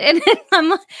 please. And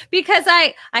because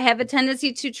I have a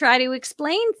tendency to try to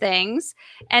explain things.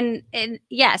 And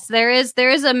yes, there is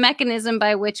a mechanism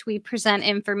by which we present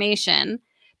information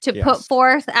to put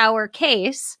forth our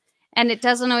case. And it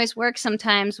doesn't always work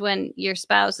sometimes when your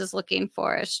spouse is looking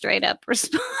for a straight up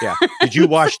response. Yeah. Did you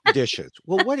wash the dishes?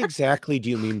 Well, what exactly do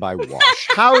you mean by wash?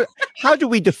 How do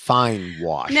we define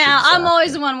wash? Now, exactly? I'm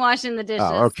always the one washing the dishes.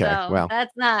 Oh, okay. So well,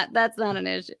 that's not an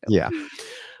issue. Yeah.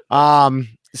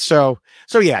 So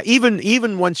yeah,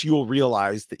 even once you'll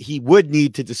realize that he would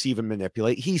need to deceive and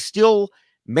manipulate, he still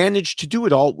managed to do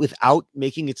it all without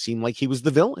making it seem like he was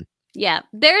the villain. Yeah,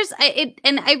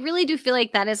 and I really do feel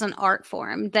like that is an art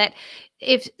form, that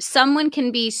if someone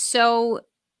can be so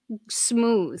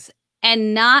smooth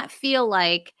and not feel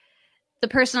like the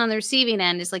person on the receiving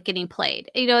end is like getting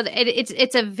played,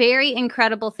 it's a very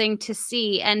incredible thing to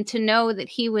see and to know that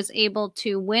he was able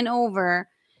to win over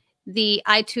the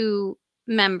I2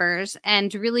 members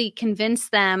and really convince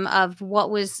them of what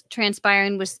was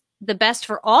transpiring was the best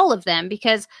for all of them,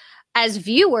 because as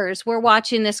viewers, we're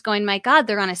watching this going, my God,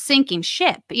 they're on a sinking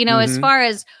ship. As far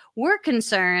as we're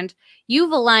concerned,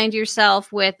 you've aligned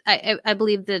yourself with, I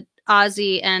believe that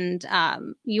Ozzy and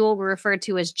Ewell were referred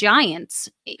to as giants,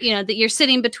 that you're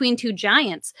sitting between two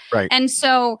giants. Right. And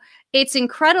so it's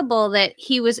incredible that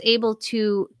he was able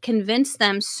to convince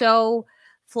them so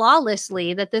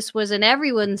flawlessly that this was in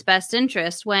everyone's best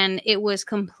interest when it was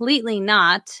completely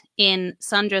not in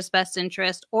Sandra's best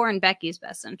interest or in Becky's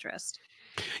best interest.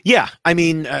 Yeah, I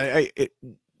mean,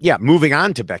 moving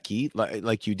on to Becky,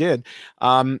 like you did,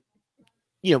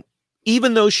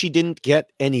 even though she didn't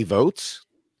get any votes,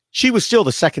 she was still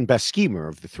the second best schemer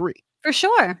of the three. For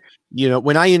sure.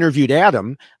 When I interviewed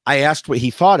Adam, I asked what he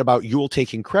thought about Yul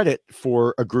taking credit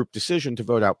for a group decision to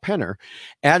vote out Penner.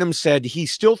 Adam said he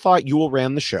still thought Yul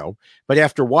ran the show, but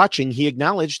after watching, he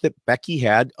acknowledged that Becky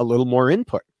had a little more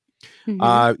input.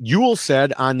 Yul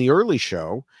said on the early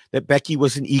show that Becky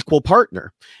was an equal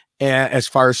partner as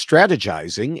far as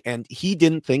strategizing, and he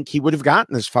didn't think he would have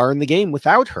gotten as far in the game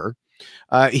without her.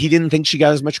 He didn't think she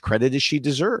got as much credit as she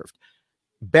deserved.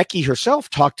 Becky herself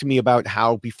talked to me about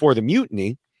how before the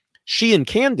mutiny, she and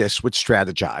Candace would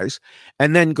strategize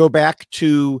and then go back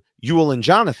to Yul and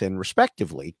Jonathan,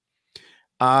 respectively,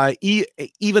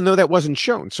 even though that wasn't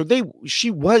shown. So she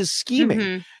was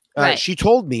scheming. Right. She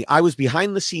told me I was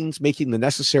behind the scenes making the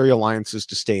necessary alliances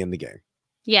to stay in the game.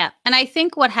 Yeah. And I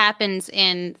think what happens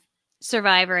in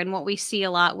Survivor and what we see a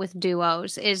lot with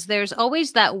duos is there's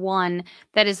always that one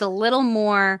that is a little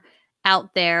more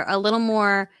out there, a little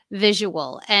more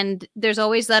visual, and there's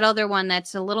always that other one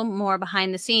that's a little more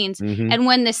behind the scenes. And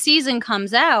when the season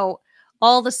comes out,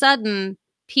 all of a sudden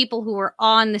people who were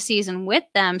on the season with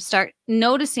them start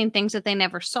noticing things that they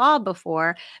never saw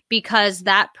before because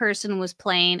that person was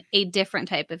playing a different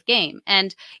type of game.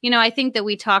 And I think that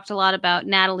we talked a lot about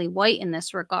Natalie White in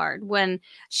this regard when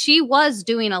she was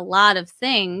doing a lot of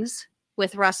things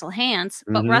with Russell Hantz,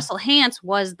 but Russell Hantz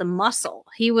was the muscle.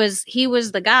 He was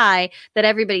the guy that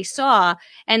everybody saw,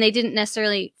 and they didn't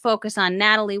necessarily focus on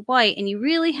Natalie White. And you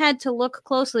really had to look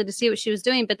closely to see what she was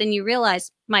doing. But then you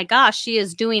realize, my gosh, she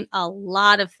is doing a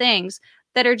lot of things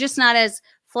that are just not as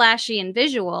flashy and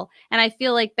visual. And I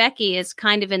feel like Becky is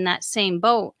kind of in that same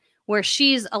boat where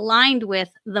she's aligned with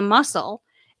the muscle.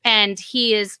 And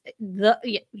he's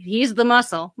the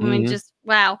muscle. I mean, just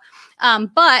wow.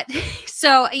 But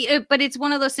it's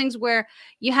one of those things where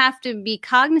you have to be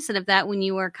cognizant of that when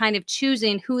you are kind of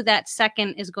choosing who that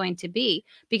second is going to be,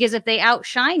 because if they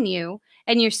outshine you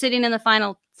and you're sitting in the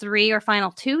final 3 or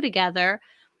final 2 together,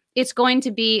 it's going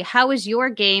to be, how is your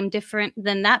game different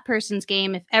than that person's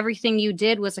game if everything you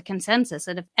did was a consensus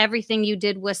and if everything you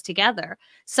did was together?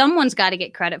 Someone's got to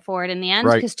get credit for it in the end,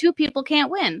 because 2 people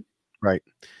can't win. Right.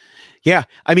 Yeah.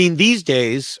 I mean, these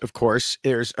days, of course,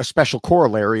 there's a special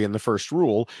corollary in the first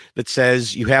rule that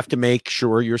says you have to make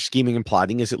sure your scheming and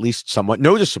plotting is at least somewhat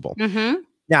noticeable.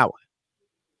 Now,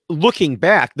 looking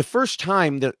back, the first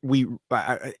time that we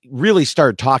really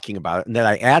started talking about it and that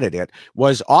I added it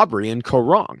was Aubrey and Co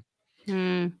Wrong.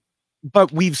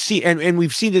 But we've seen, and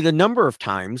we've seen it a number of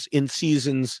times in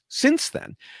seasons since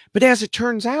then. But as it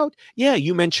turns out, yeah,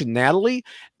 you mentioned Natalie.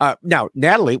 Now,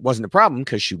 Natalie wasn't a problem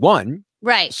because she won.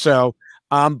 Right. So,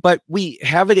 but we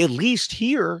have it at least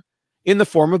here in the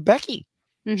form of Becky.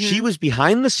 She was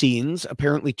behind the scenes,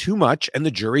 apparently too much, and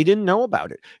the jury didn't know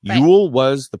about it. Right. Yul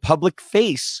was the public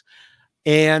face,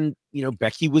 and,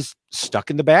 Becky was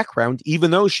stuck in the background, even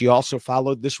though she also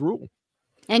followed this rule.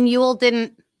 And Yul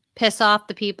didn't piss off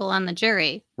the people on the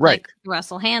jury, right? Like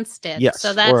Russell Hantz did. Yes,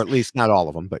 so that's, or at least not all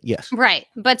of them, but yes, right.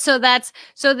 But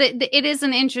it is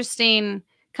an interesting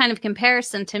kind of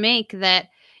comparison to make, that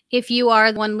if you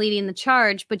are the one leading the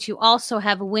charge, but you also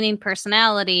have a winning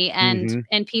personality and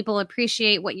people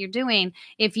appreciate what you're doing,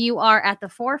 if you are at the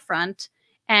forefront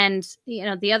and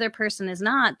the other person is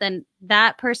not, then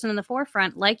that person in the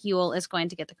forefront, like Yul, is going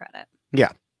to get the credit.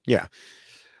 Yeah.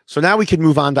 So now we can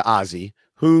move on to Ozzy,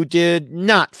 who did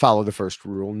not follow the first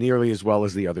rule nearly as well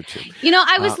as the other 2.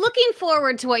 I was looking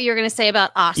forward to what you were going to say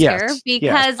about Oscar,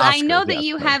 because Oscar, I know that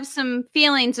you have some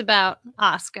feelings about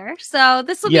Oscar. So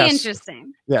this will be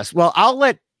interesting. Yes. Well, I'll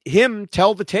let him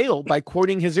tell the tale by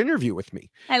quoting his interview with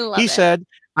me. He said,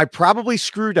 "I probably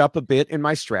screwed up a bit in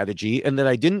my strategy and that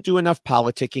I didn't do enough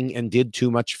politicking and did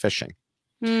too much fishing."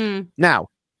 Now,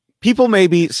 people may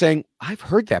be saying, I've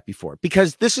heard that before,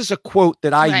 because this is a quote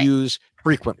that I use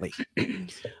frequently.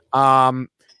 I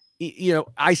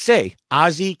say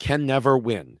Ozzy can never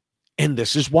win. And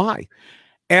this is why.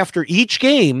 After each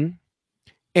game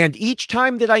and each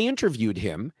time that I interviewed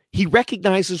him, he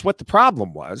recognizes what the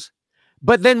problem was.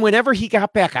 But then whenever he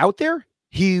got back out there,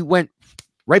 he went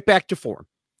right back to form.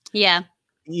 Yeah.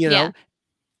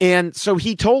 And so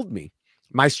he told me,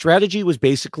 my strategy was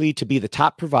basically to be the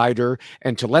top provider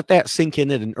and to let that sink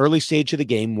in at an early stage of the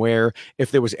game, where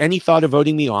if there was any thought of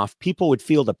voting me off, people would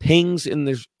feel the pings in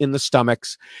the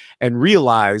stomachs and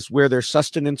realize where their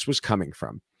sustenance was coming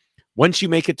from. Once you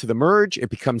make it to the merge, it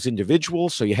becomes individual,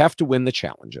 so you have to win the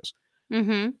challenges.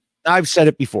 Mm-hmm. I've said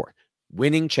it before.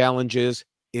 Winning challenges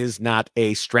is not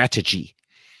a strategy.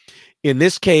 In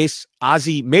this case,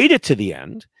 Ozzy made it to the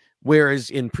end, whereas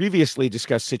in previously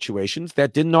discussed situations,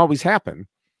 that didn't always happen.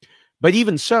 But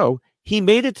even so, he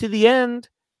made it to the end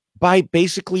by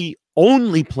basically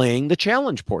only playing the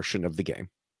challenge portion of the game.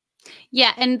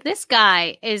 Yeah, and this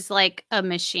guy is like a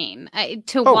machine.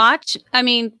 To Oh. watch, I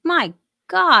mean, my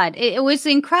God, it was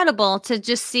incredible to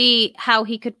just see how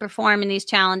he could perform in these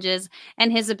challenges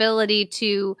and his ability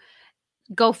to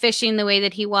go fishing the way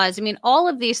that he was. I mean, all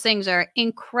of these things are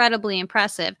incredibly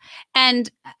impressive.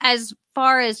 And as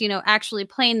far as, actually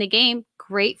playing the game,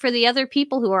 great for the other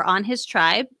people who are on his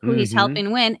tribe, who he's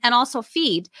helping win and also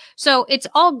feed. So it's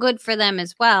all good for them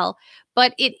as well.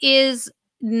 But it is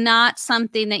not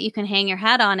something that you can hang your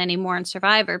hat on anymore in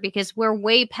Survivor, because we're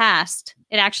way past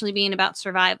it actually being about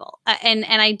survival. And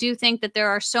I do think that there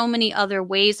are so many other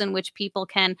ways in which people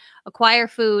can acquire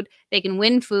food. They can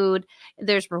win food.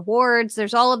 There's rewards.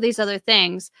 There's all of these other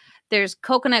things. There's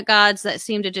coconut gods that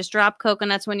seem to just drop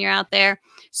coconuts when you're out there.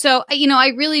 So,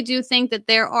 I really do think that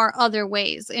there are other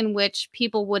ways in which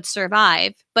people would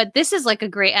survive. But this is like a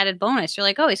great added bonus. You're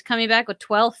like, oh, he's coming back with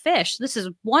 12 fish. This is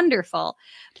wonderful.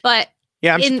 But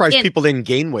yeah, I'm surprised people didn't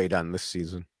gain weight on this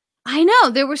season. I know.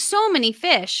 There were so many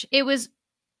fish. It was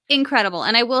incredible.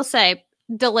 And I will say,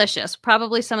 delicious.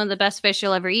 Probably some of the best fish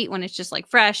you'll ever eat when it's just like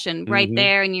fresh and right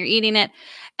there and you're eating it.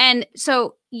 And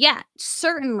so, yeah,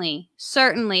 certainly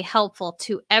helpful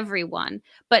to everyone,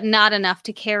 but not enough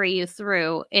to carry you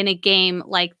through in a game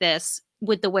like this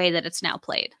with the way that it's now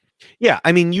played. Yeah,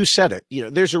 I mean, you said it.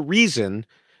 There's a reason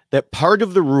that part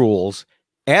of the rules,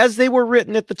 as they were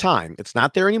written at the time, it's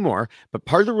not there anymore, but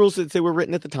part of the rules that they were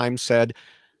written at the time said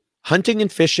hunting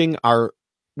and fishing are,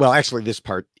 well, actually, this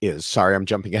part is, sorry, I'm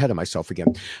jumping ahead of myself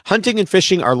again. Hunting and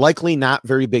fishing are likely not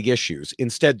very big issues.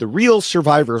 Instead, the real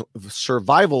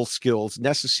survival skills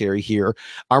necessary here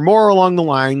are more along the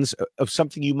lines of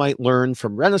something you might learn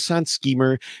from Renaissance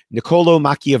schemer Niccolo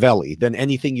Machiavelli than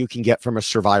anything you can get from a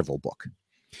survival book.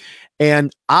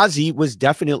 And Ozzy was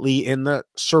definitely in the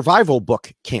survival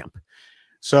book camp.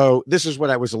 So this is what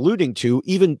I was alluding to.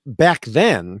 Even back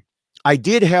then, I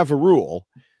did have a rule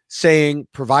saying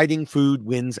providing food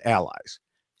wins allies.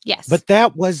 Yes. But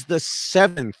that was the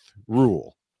 7th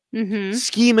rule.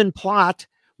 Scheme and plot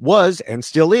was and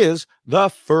still is the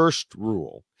first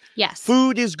rule. Yes.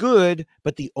 Food is good,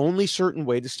 but the only certain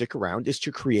way to stick around is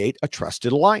to create a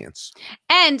trusted alliance.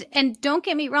 And don't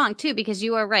get me wrong too, because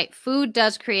you are right. Food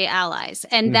does create allies.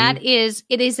 And it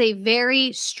is a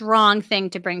very strong thing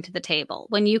to bring to the table.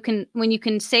 When you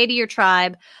can say to your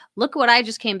tribe, look what I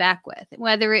just came back with,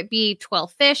 whether it be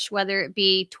 12 fish, whether it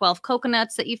be 12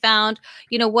 coconuts that you found,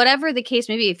 whatever the case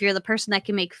may be, if you're the person that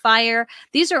can make fire,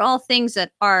 these are all things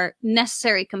that are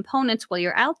necessary components while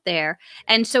you're out there.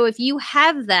 And so if you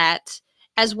have that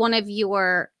as one of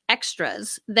your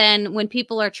extras, then when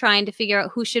people are trying to figure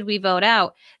out who should we vote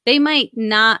out, they might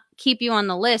not keep you on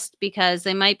the list because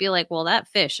they might be like, well, that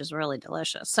fish is really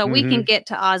delicious. So we can get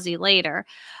to Ozzy later.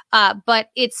 But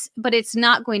it's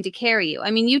not going to carry you.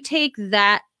 I mean, you take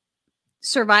that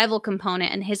survival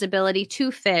component and his ability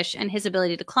to fish and his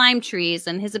ability to climb trees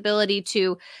and his ability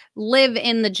to live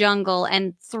in the jungle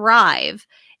and thrive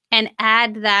and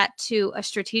add that to a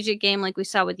strategic game like we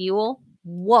saw with Yule.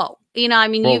 Whoa. I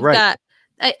mean, you've got,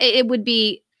 it would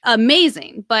be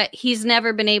amazing, but he's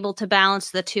never been able to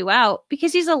balance the two out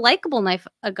because he's a likable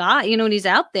a guy, when he's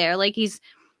out there,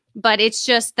 but it's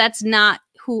just, that's not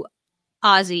who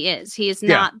Ozzy is. He is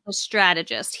not the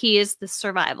strategist. He is the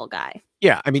survival guy.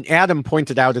 Yeah, I mean, Adam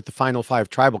pointed out at the Final Five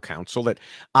Tribal Council that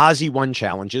Ozzy won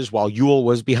challenges while Yule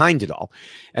was behind it all.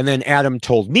 And then Adam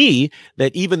told me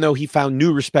that even though he found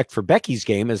new respect for Becky's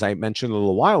game, as I mentioned a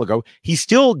little while ago, he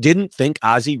still didn't think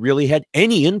Ozzy really had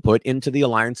any input into the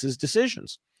Alliance's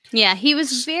decisions. Yeah, he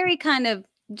was very kind of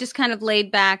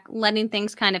laid back, letting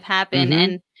things kind of happen.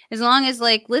 And as long as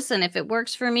listen, if it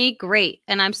works for me, great.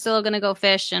 And I'm still going to go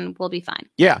fish and we'll be fine.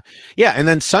 Yeah. Yeah. And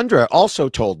then Sandra also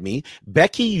told me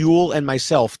Becky, Yule, and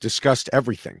myself discussed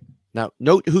everything. Now,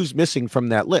 note who's missing from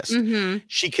that list.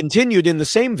 She continued in the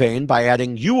same vein by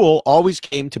adding Yule always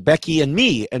came to Becky and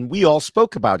me, and we all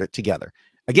spoke about it together.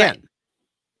 Again,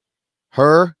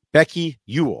 her, Becky,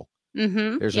 Yule.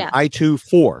 There's an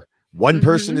I-2-4. One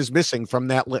person is missing from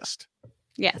that list.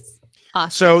 Yes.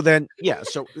 Awesome. So then,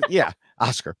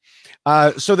 Oscar.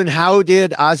 So then how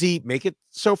did Ozzy make it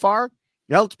so far?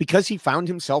 Well, it's because he found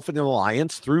himself in an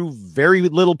alliance through very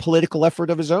little political effort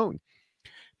of his own.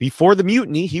 Before the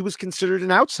mutiny, he was considered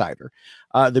an outsider.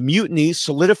 The mutiny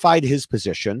solidified his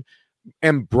position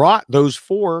and brought those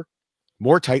four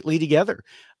more tightly together.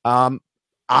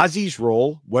 Ozzy's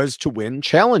role was to win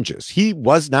challenges. He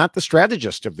was not the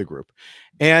strategist of the group.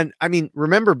 And I mean,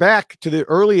 remember back to the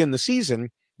early in the season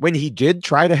when he did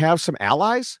try to have some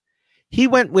allies, he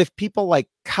went with people like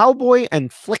Cowboy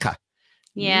and Flicka.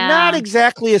 Yeah. Not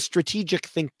exactly a strategic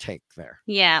think tank there.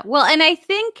 Yeah. Well, and I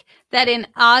think that in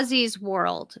Ozzy's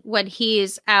world, when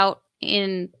he's out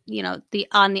in,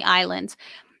 on the islands,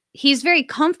 he's very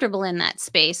comfortable in that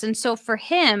space. And so for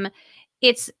him,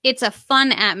 it's a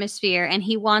fun atmosphere, and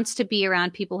he wants to be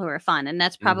around people who are fun. And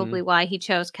that's probably why he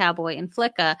chose Cowboy and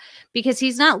Flicka, because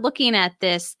he's not looking at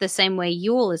this the same way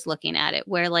Yule is looking at it,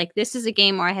 where like, this is a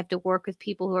game where I have to work with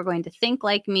people who are going to think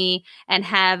like me and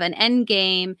have an end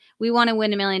game. We want to win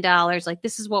 $1 million. Like,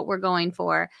 this is what we're going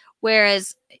for.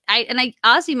 Whereas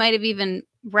Ozzy might have even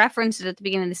referenced it at the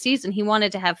beginning of the season. He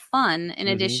wanted to have fun in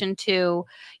addition to,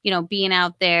 being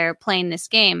out there playing this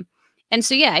game. And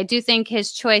so, yeah, I do think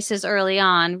his choices early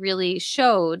on really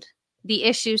showed the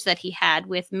issues that he had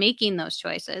with making those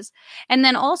choices. And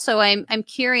then also, I'm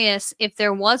curious if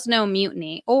there was no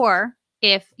mutiny, or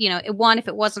if, one, if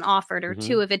it wasn't offered, or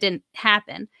two, if it didn't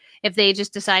happen, if they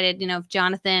just decided, if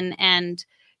Jonathan and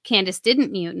Candace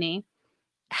didn't mutiny,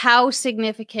 how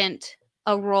significant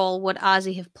a role would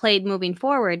Ozzy have played moving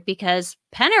forward? Because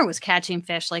Penner was catching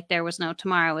fish like there was no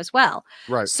tomorrow as well.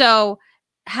 Right. So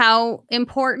how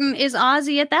important is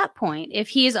Ozzy at that point? If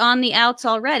he's on the outs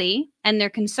already and they're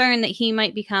concerned that he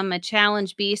might become a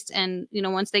challenge beast, and,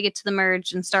 once they get to the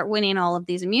merge and start winning all of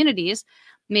these immunities,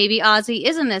 maybe Ozzy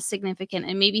isn't as significant,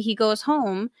 and maybe he goes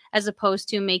home as opposed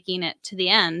to making it to the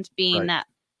end, being that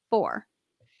 4.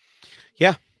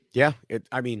 Yeah. Yeah.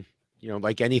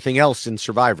 Like anything else in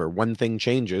Survivor, one thing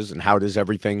changes, and how does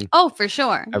everything? Oh, for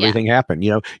sure. Everything happen.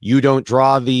 You don't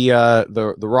draw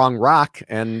the wrong rock,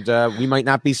 and we might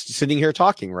not be sitting here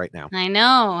talking right now. I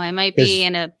know. I might be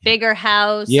in a bigger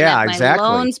house. Yeah, and exactly.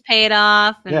 My loans paid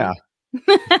off. And... Yeah.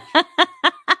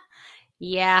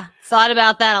 Yeah, thought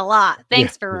about that a lot.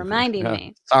 Thanks for reminding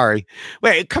me. Sorry.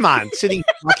 Wait, come on. Sitting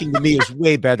talking to me is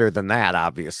way better than that,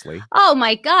 obviously. Oh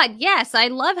my God, yes. I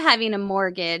love having a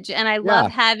mortgage, and I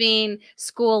love having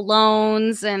school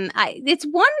loans, and it's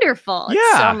wonderful.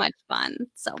 It's so much fun.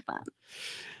 So fun.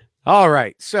 All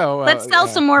right. So let's sell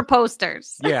some more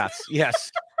posters. Yes.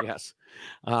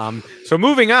 So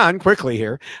moving on quickly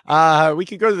here, we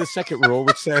can go to the second rule,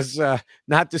 which says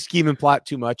not to scheme and plot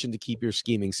too much and to keep your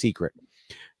scheming secret.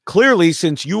 Clearly,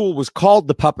 since Yule was called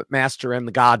the puppet master and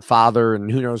the godfather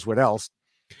and who knows what else,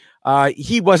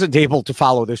 he wasn't able to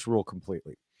follow this rule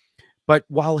completely. But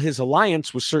while his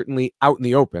alliance was certainly out in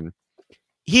the open,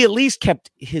 he at least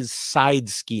kept his side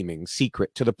scheming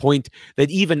secret, to the point that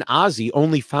even Ozzy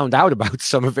only found out about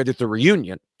some of it at the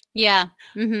reunion. Yeah.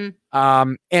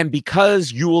 And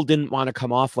because Yule didn't want to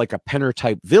come off like a Penner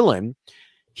type villain,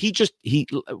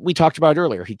 we talked about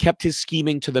earlier, he kept his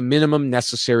scheming to the minimum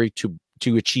necessary to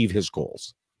achieve his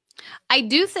goals. I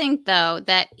do think, though,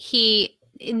 that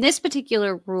in this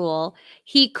particular rule,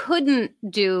 he couldn't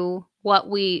do what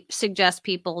we suggest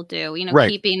people do,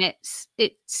 keeping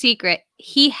it secret.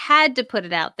 He had to put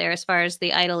it out there as far as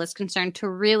the idol is concerned, to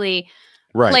really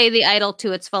play the idol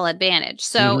to its full advantage.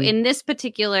 So in this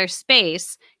particular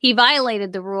space, he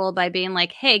violated the rule by being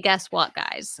like, hey, guess what,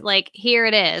 guys? Like, here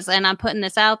it is. And I'm putting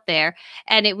this out there.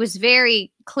 And it was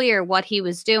very clear what he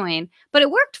was doing, but it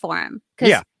worked for him.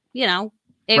 Because,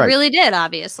 it really did,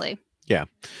 obviously. Yeah.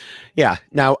 Yeah.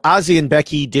 Now, Ozzy and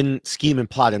Becky didn't scheme and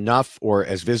plot enough, or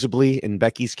as visibly in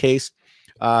Becky's case.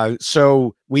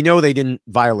 So we know they didn't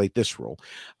violate this rule.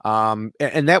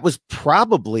 And that was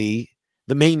probably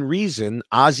the main reason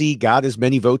Ozzy got as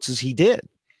many votes as he did.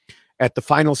 At the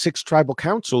final 6 tribal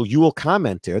council, Yule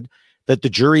commented that the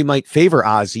jury might favor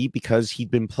Ozzy because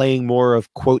he'd been playing more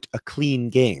of, quote, a clean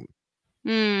game.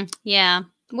 Yeah.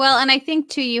 Well, and I think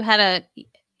too, you had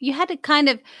to kind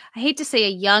of, I hate to say a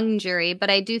young jury, but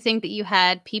I do think that you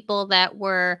had people that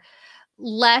were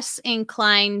less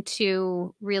inclined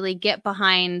to really get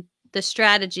behind the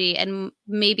strategy and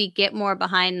maybe get more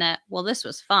behind this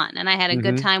was fun, and I had a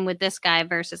good time with this guy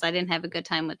versus I didn't have a good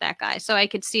time with that guy. So I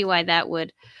could see why that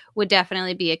would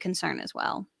definitely be a concern as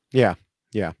well. Yeah.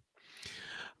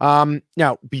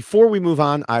 Now, before we move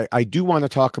on, I do want to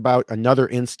talk about another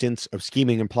instance of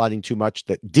scheming and plotting too much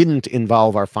that didn't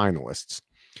involve our finalists,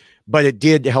 but it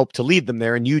did help to lead them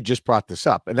there. And you just brought this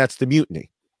up, and that's the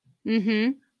mutiny.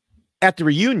 At the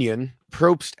reunion,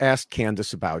 Probst asked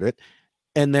Candace about it,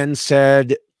 and then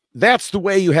said, that's the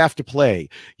way you have to play.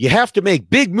 You have to make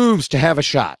big moves to have a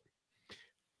shot.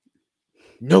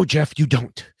 No, Jeff, you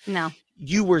don't. No.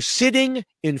 You were sitting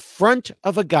in front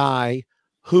of a guy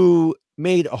who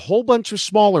made a whole bunch of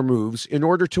smaller moves in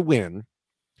order to win.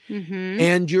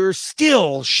 and you're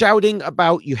still shouting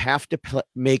about you have to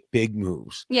make big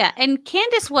moves. Yeah, and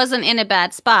Candace wasn't in a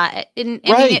bad spot.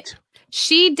 Right.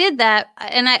 She did that,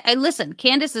 and I listen.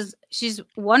 Candace she's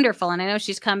wonderful, and I know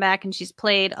she's come back and she's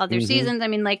played other seasons. I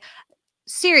mean, like,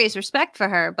 serious respect for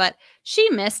her, but she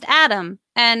missed Adam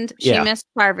and she missed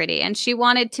Parvati, and she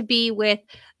wanted to be with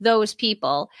those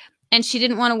people, and she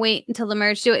didn't want to wait until the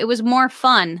merge too. It was more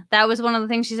fun. That was one of the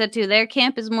things she said too. Their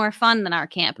camp is more fun than our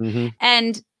camp,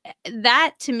 and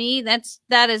that, to me,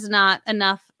 that is not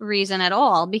enough reason at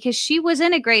all, because she was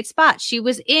in a great spot. She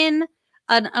was in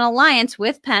an alliance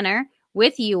with Penner,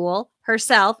 with Yul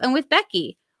herself, and with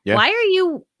Becky. Yeah. Why are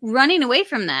you running away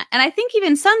from that? And I think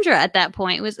even Sundra at that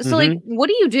point was so like, what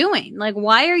are you doing? Like,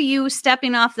 why are you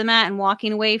stepping off the mat and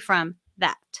walking away from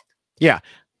that? Yeah.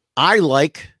 I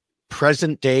like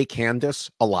present day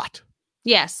Candace a lot.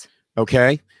 Yes.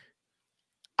 Okay.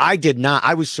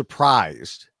 I was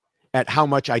surprised at how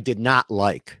much I did not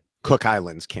like Cook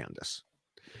Island's Candace.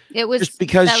 It was just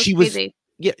because she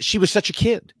was such a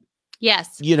kid.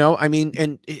 Yes. You know, I mean,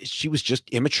 and she was just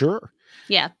immature.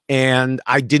 Yeah. And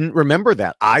I didn't remember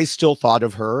that. I still thought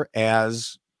of her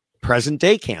as present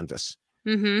day Candace.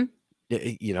 You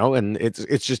know, and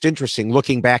it's just interesting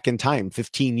looking back in time,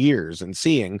 15 years, and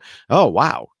seeing, oh,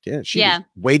 wow. Yeah, she was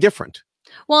way different.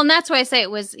 Well, and that's why I say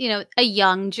it was, you know, a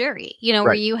young jury, you know,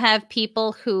 where you have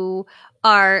people who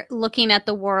are looking at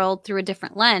the world through a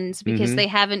different lens because they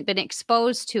haven't been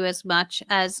exposed to as much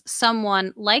as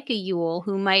someone like a Yul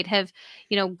who might have,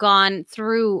 you know, gone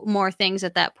through more things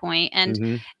at that point.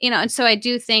 And, you know, and so I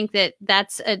do think that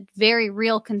that's a very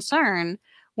real concern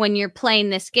when you're playing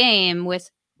this game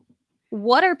with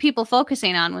what are people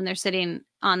focusing on when they're sitting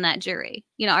on that jury?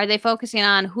 You know, are they focusing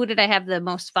on who did I have the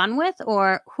most fun with,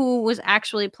 or who was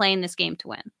actually playing this game to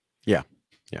win? Yeah.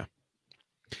 Yeah.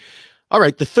 All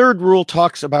right. The third rule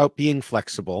talks about being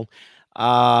flexible.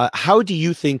 How do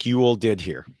you think Yul did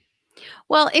here?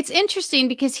 Well, it's interesting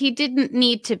because he didn't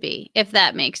need to be, if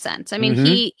that makes sense. I mean,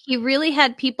 he really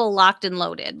had people locked and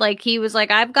loaded. Like, he was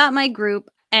like, I've got my group.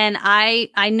 And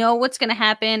I know what's going to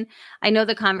happen. I know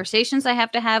the conversations I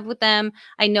have to have with them.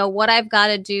 I know what I've got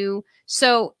to do.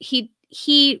 So he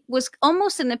was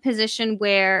almost in a position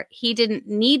where he didn't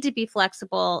need to be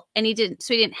flexible, and he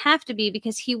didn't have to be,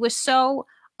 because he was so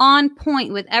on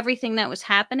point with everything that was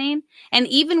happening. And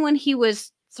even when he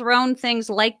was thrown things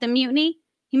like the mutiny,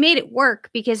 he made it work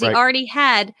because he already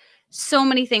had so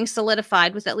many things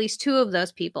solidified with at least two of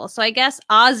those people. So I guess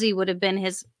Ozzy would have been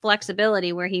his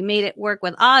flexibility, where he made it work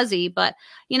with Ozzy. But,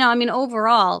 you know, I mean,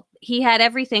 overall, he had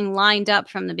everything lined up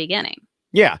from the beginning.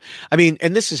 Yeah. I mean,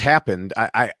 and this has happened.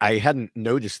 I hadn't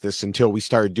noticed this until we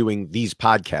started doing these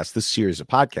podcasts, this series of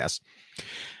podcasts.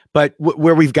 But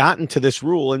where we've gotten to this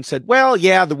rule and said, well,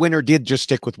 yeah, the winner did just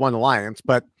stick with one alliance,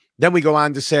 but then we go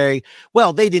on to say,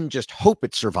 well, they didn't just hope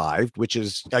it survived, which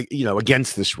is, you know,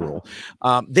 against this rule.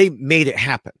 They made it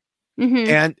happen.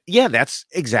 And yeah, that's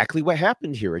exactly what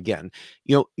happened here again.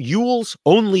 You know, Yul's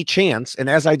only chance, and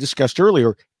as I discussed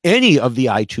earlier, any of the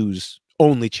I2's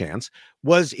only chance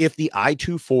was if the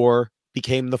I2-4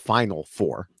 became the final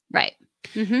 4. Right.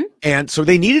 And so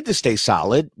they needed to stay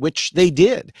solid, which they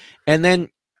did. And then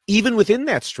even within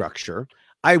that structure,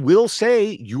 I will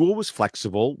say Yul was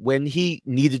flexible when he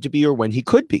needed to be or when he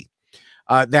could be.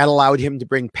 That allowed him to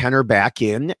bring Penner back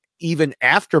in, even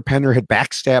after Penner had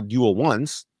backstabbed Yul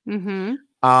once.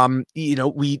 You know,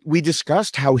 we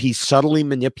discussed how he subtly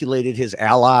manipulated his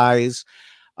allies,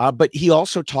 but he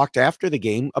also talked after the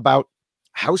game about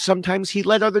how sometimes he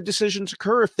let other decisions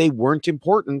occur if they weren't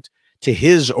important to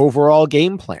his overall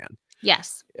game plan.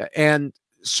 Yes. And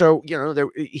so, you know,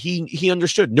 he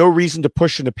understood no reason to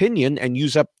push an opinion and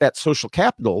use up that social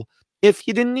capital if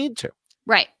you didn't need to.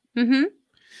 Right.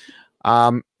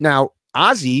 Now,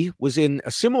 Ozzy was in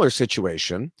a similar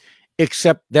situation,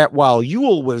 except that while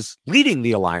Yul was leading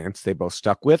the alliance they both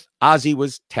stuck with, Ozzy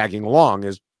was tagging along,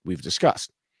 as we've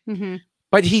discussed.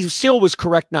 But he still was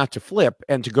correct not to flip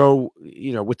and to go,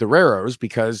 you know, with the Raros,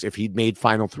 because if he'd made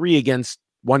final 3 against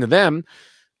one of them,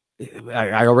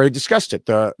 I already discussed it.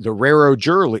 The Raro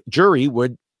jury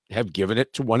would have given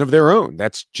it to one of their own.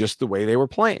 That's just the way they were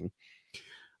playing.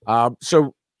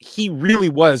 So he really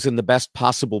was in the best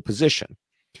possible position.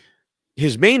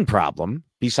 His main problem,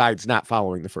 besides not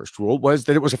following the first rule, was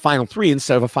that it was a final 3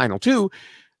 instead of a final 2.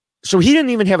 So he didn't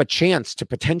even have a chance to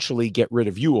potentially get rid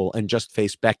of Yul and just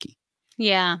face Becky.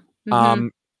 Yeah.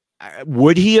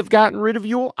 Would he have gotten rid of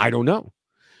Yul? I don't know.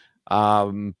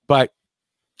 But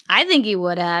I think he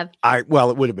would have. Well,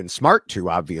 it would have been smart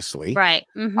to, obviously. Right.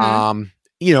 You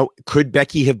know, could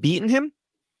Becky have beaten him?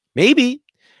 Maybe.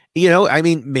 You know, I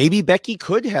mean, maybe Becky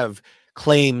could have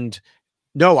claimed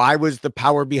No, I was the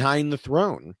power behind the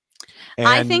throne. And,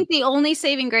 I think the only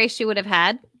saving grace she would have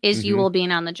had is Yul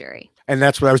being on the jury. And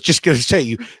that's what I was just going to say.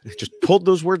 You just pulled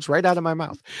those words right out of my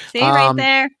mouth. See, right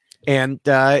there. And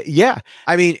yeah,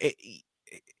 I mean,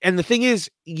 and the thing is,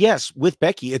 yes, with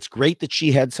Becky, it's great that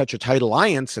she had such a tight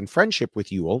alliance and friendship with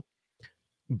Yul,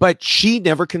 but she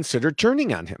never considered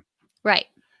turning on him. Right.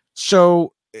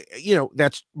 So, you know,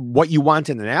 that's what you want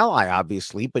in an ally,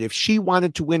 obviously. But if she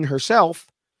wanted to win herself,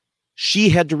 she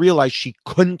had to realize she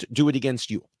couldn't do it against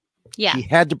Yul. Yeah. She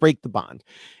had to break the bond.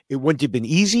 It wouldn't have been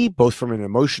easy, both from an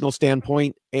emotional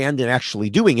standpoint and in actually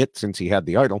doing it, since he had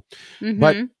the idol.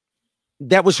 But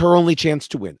that was her only chance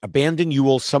to win. Abandon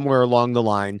Yul somewhere along the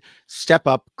line, step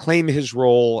up, claim his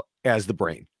role as the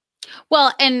brain.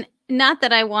 Well, and not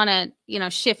that I want to, you know,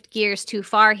 shift gears too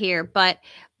far here, but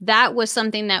that was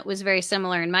something that was very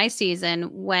similar in my season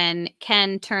when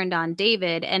Ken turned on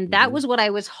David. And that was what I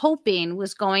was hoping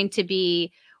was going to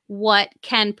be what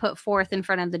Ken put forth in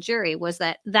front of the jury, was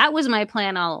that was my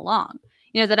plan all along.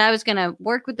 You know, that I was going to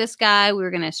work with this guy. We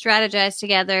were going to strategize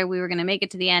together. We were going to make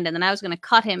it to the end. And then I was going to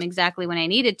cut him exactly when I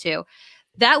needed to.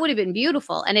 That would have been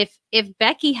beautiful. And if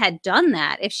Becky had done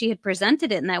that, if she had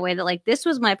presented it in that way, that like, this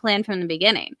was my plan from the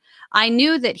beginning, I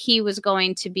knew that he was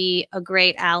going to be a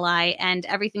great ally and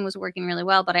everything was working really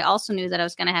well. But I also knew that I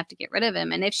was going to have to get rid of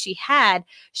him. And if she had,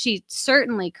 she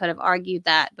certainly could have argued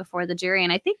that before the jury.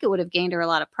 And I think it would have gained her a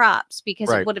lot of props, because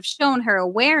it would have shown her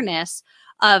awareness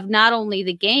of not only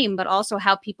the game, but also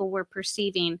how people were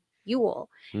perceiving Yul,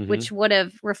 which would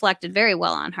have reflected very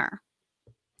well on her.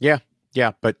 Yeah.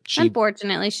 Yeah, but she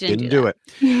unfortunately she didn't do it.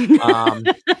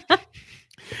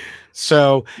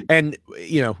 So, and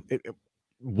you know,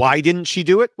 why didn't she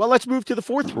do it? Well, let's move to the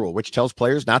fourth rule, which tells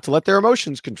players not to let their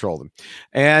emotions control them.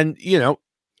 And you know,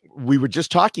 we were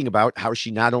just talking about how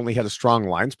she not only had a strong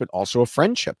alliance, but also a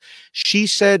friendship. She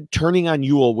said turning on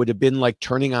Yul would have been like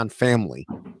turning on family.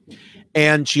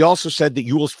 And she also said that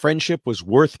Yul's friendship was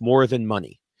worth more than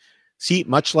money. See,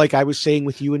 much like I was saying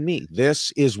with you and me,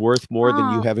 this is worth more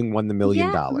than you having won the $1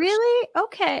 million. Really?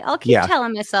 Okay. I'll keep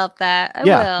telling myself that. I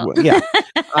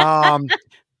will.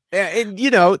 And,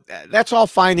 you know, that's all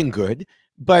fine and good.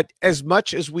 But as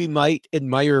much as we might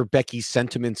admire Becky's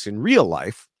sentiments in real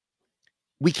life,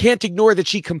 we can't ignore that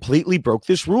she completely broke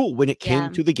this rule when it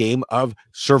came to the game of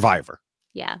Survivor.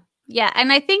 Yeah. Yeah.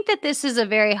 And I think that this is a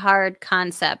very hard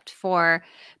concept for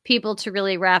people to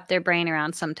really wrap their brain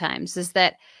around sometimes, is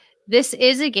that this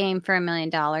is a game for $1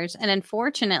 million. And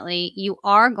unfortunately, you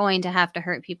are going to have to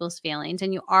hurt people's feelings,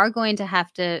 and you are going to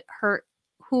have to hurt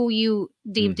who you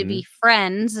deem to be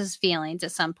friends' feelings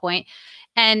at some point.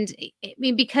 And I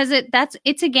mean, because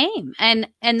it's a game, and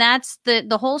that's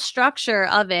the whole structure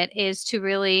of it, is to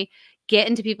really get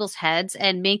into people's heads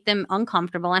and make them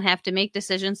uncomfortable and have to make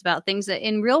decisions about things that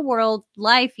in real world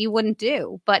life you wouldn't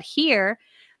do. But here,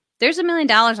 there's $1 million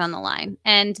on the line.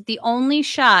 And the only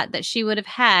shot that she would have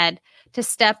had to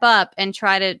step up and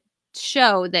try to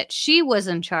show that she was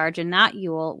in charge and not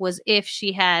Yul was if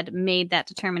she had made that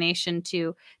determination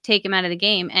to take him out of the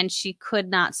game, and she could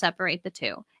not separate the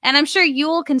two. And I'm sure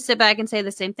Yul can sit back and say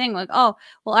the same thing, like, oh,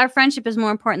 well, our friendship is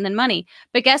more important than money.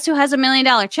 But guess who has $1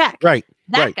 million check? Right.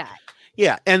 That guy.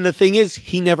 Yeah. And the thing is,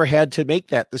 he never had to make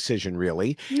that decision,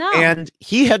 really. No. And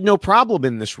he had no problem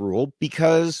in this rule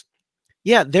because,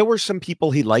 yeah, there were some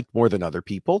people he liked more than other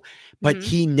people, but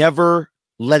he never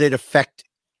let it affect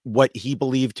what he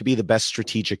believed to be the best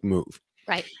strategic move.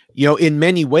 Right. You know, in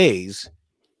many ways,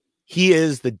 he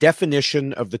is the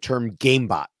definition of the term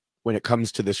gamebot when it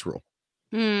comes to this rule.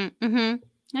 I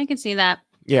can see that.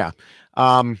 Yeah.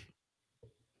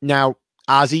 Now,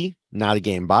 Ozzy, not a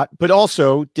gamebot, but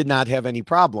also did not have any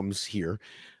problems here.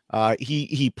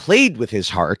 He played with his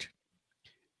heart,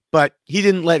 but he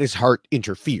didn't let his heart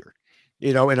interfere.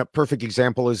 You know, and a perfect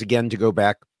example is, again, to go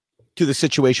back to the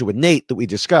situation with Nate that we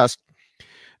discussed.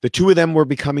 The two of them were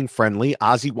becoming friendly.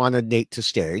 Ozzy wanted Nate to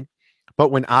stay. But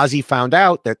when Ozzy found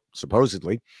out that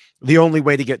supposedly the only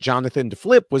way to get Jonathan to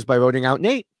flip was by voting out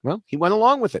Nate, well, he went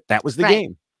along with it. That was the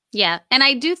game. Yeah. And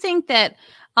I do think that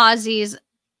Ozzy's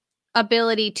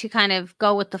ability to kind of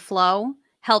go with the flow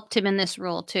helped him in this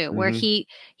role too, where he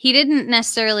didn't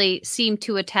necessarily seem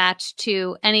too attached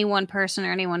to any one person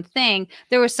or any one thing.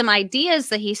 There were some ideas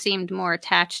that he seemed more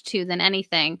attached to than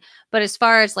anything. But as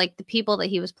far as like the people that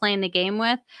he was playing the game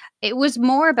with, it was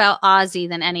more about Ozzy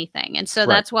than anything. And so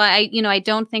that's why I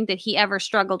don't think that he ever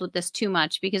struggled with this too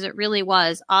much, because it really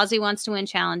was Ozzy wants to win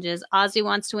challenges. Ozzy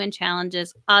wants to win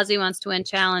challenges. Ozzy wants to win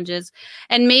challenges,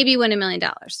 and maybe win $1 million.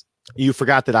 You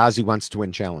forgot that Ozzy wants to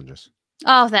win challenges.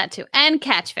 Oh, that too. And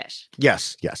catch fish.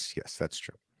 Yes, that's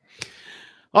true.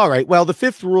 All right. Well, the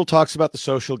fifth rule talks about the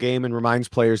social game and reminds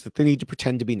players that they need to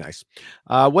pretend to be nice.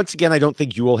 Once again, I don't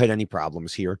think Yule had any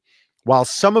problems here. While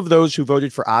some of those who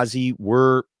voted for Ozzy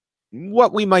were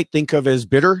what we might think of as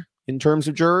bitter in terms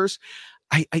of jurors,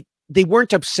 they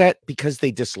weren't upset because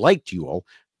they disliked Yule.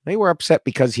 They were upset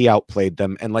because he outplayed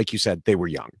them. And like you said, they were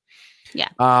young. Yeah.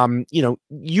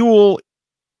 Yule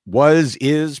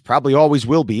is, probably always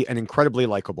will be an incredibly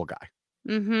likable guy.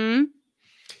 Mm-hmm.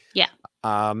 Yeah.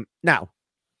 Now,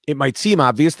 it might seem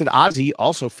obvious that Ozzy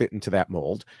also fit into that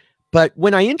mold, but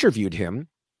when I interviewed him,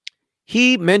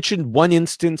 he mentioned one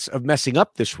instance of messing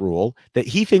up this rule that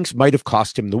he thinks might have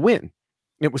cost him the win.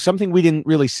 It was something we didn't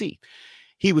really see.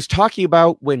 He was talking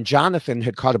about when Jonathan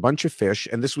had caught a bunch of fish,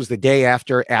 and this was the day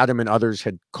after Adam and others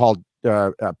had called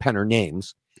Penner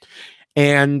names,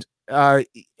 and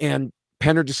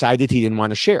Penner decided he didn't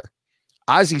want to share.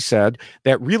 Ozzy said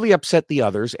that really upset the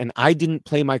others, and I didn't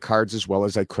play my cards as well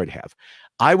as I could have.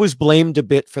 I was blamed a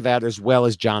bit for that as well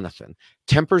as Jonathan.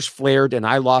 Tempers flared, and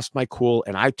I lost my cool,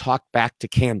 and I talked back to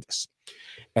Candace.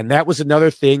 And that was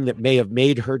another thing that may have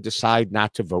made her decide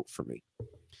not to vote for me.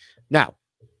 Now,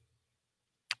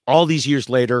 all these years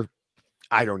later,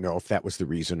 I don't know if that was the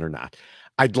reason or not.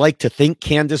 I'd like to think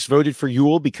Candace voted for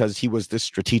Yule because he was this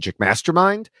strategic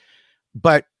mastermind.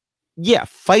 But yeah,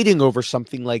 fighting over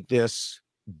something like this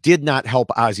did not help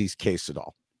Ozzy's case at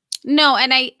all. No,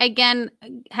 and I, again,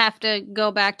 have to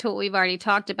go back to what we've already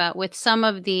talked about with some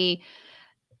of the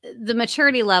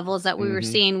maturity levels that we were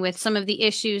seeing with some of the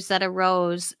issues that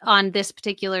arose on this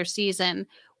particular season,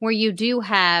 where you do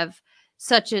have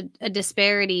such a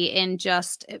disparity in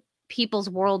just people's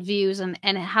worldviews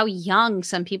and how young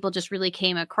some people just really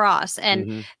came across.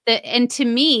 And and to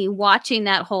me, watching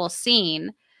that whole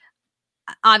scene,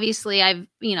 obviously I'm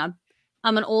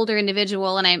an older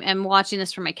individual and I'm watching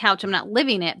this from my couch. I'm not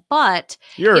living it, but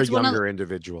you're a younger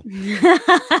individual.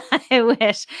 I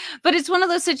wish, but it's one of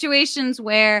those situations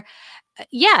where,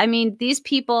 yeah, I mean, these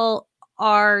people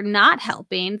are not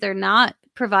helping. They're not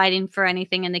providing for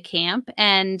anything in the camp.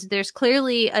 And there's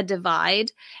clearly a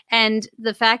divide. And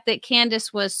the fact that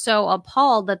Candace was so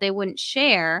appalled that they wouldn't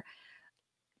share,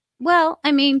 well,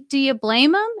 I mean, do you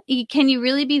blame him? Can you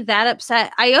really be that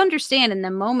upset? I understand in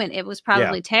the moment it was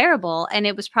probably terrible, and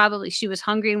it was probably she was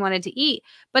hungry and wanted to eat,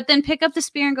 but then pick up the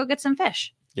spear and go get some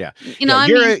fish. Yeah.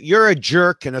 You're a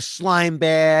jerk and a slime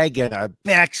bag and a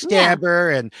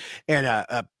backstabber and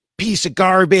a piece of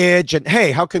garbage. And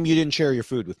hey, how come you didn't share your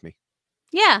food with me?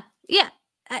 Yeah. Yeah.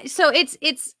 So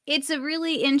it's a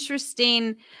really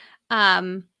interesting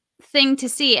thing to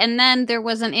see. And then there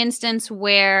was an instance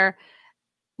where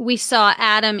we saw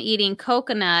Adam eating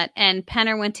coconut and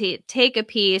Penner went to take a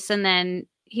piece and then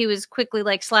he was quickly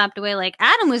like slapped away. Like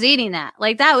Adam was eating that,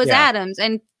 like that was Adam's.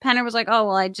 And Penner was like, oh,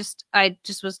 well, I just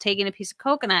was taking a piece of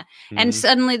coconut. And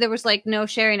suddenly there was like no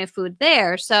sharing of food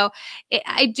there. So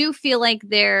I do feel like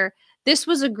this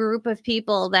was a group of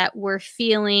people that were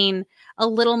feeling a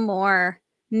little more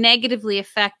negatively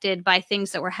affected by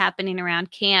things that were happening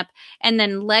around camp, and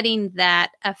then letting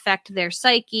that affect their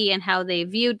psyche and how they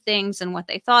viewed things and what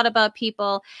they thought about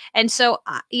people. And so,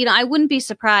 I wouldn't be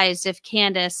surprised if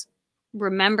Candace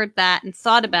remembered that and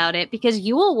thought about it, because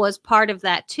Yule was part of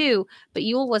that too, but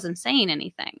Yule wasn't saying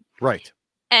anything. Right.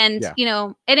 And,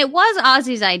 and it was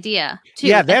Ozzy's idea too.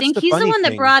 Yeah, I think he's the one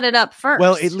that brought it up first.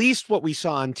 Well, at least what we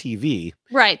saw on TV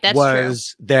that's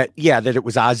was true. that it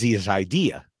was Ozzy's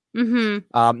idea.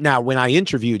 Now, when I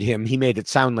interviewed him, he made it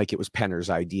sound like it was Penner's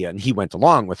idea and he went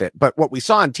along with it. But what we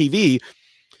saw on TV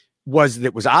was that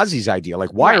it was Ozzy's idea.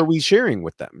 Like, why are we sharing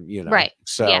with them? Right.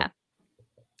 So, yeah.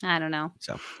 I don't know.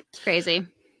 So it's crazy.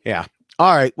 Yeah.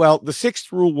 All right. Well, the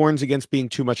sixth rule warns against being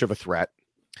too much of a threat.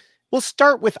 We'll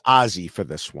start with Ozzy for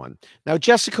this one. Now,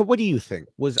 Jessica, what do you think?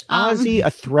 Was Ozzy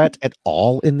a threat at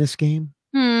all in this game?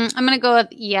 I'm going to go with,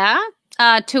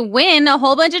 to win a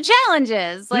whole bunch of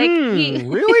challenges. Like,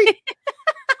 really?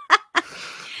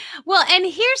 Well, and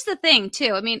here's the thing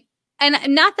too. I mean, and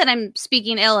not that I'm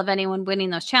speaking ill of anyone winning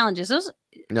those challenges. Those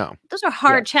are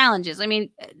hard challenges. I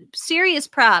mean, serious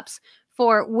props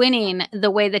for winning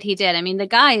the way that he did. I mean, the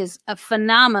guy is a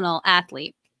phenomenal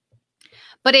athlete.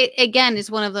 But it, again, is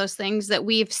one of those things that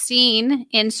we've seen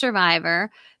in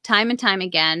Survivor time and time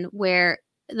again, where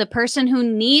the person who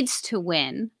needs to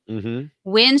win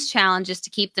wins challenges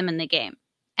to keep them in the game.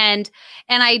 And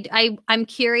I'm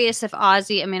curious if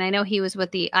Ozzy, I mean, I know he was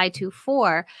with the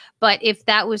I-24, but if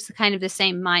that was kind of the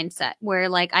same mindset where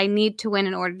like, I need to win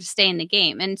in order to stay in the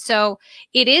game. And so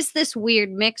it is this weird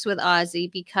mix with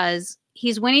Ozzy because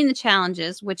he's winning the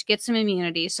challenges, which gets him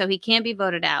immunity, so he can't be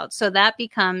voted out. So that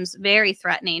becomes very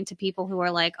threatening to people who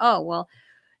are like, oh, well,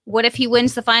 what if he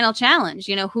wins the final challenge?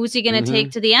 You know, who's he going to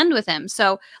take to the end with him?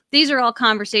 So these are all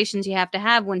conversations you have to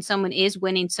have when someone is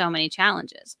winning so many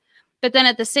challenges. But then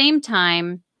at the same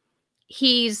time,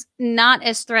 he's not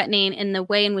as threatening in the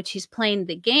way in which he's playing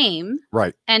the game.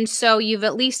 Right. And so you've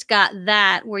at least got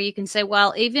that where you can say,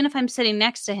 well, even if I'm sitting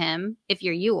next to him, if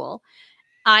you're Yul,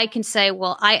 I can say,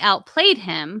 well, I outplayed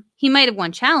him. He might have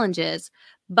won challenges,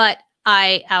 but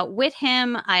I outwit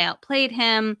him. I outplayed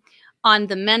him on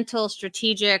the mental,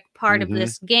 strategic part of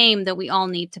this game that we all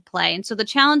need to play. And so the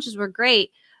challenges were great,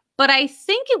 but I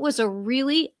think it was a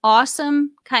really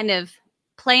awesome kind of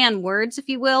play on words, if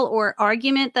you will, or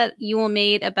argument that Yul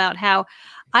made about how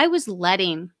I was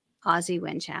letting Ozzy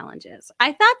win challenges.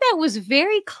 I thought that was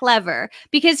very clever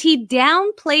because he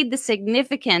downplayed the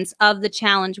significance of the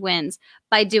challenge wins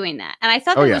by doing that. And I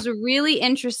thought that was really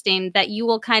interesting that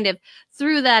Yul kind of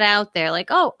threw that out there. Like,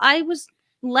 oh, I was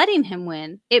letting him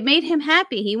win. It made him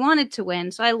happy. He wanted to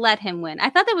win, so I let him win. I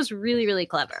thought that was really, really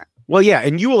clever. Well, yeah,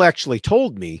 and Yul actually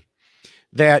told me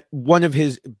that one of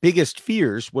his biggest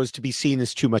fears was to be seen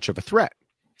as too much of a threat.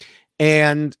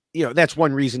 And, you know, that's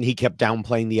one reason he kept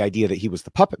downplaying the idea that he was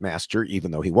the puppet master,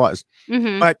 even though he was.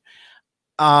 But,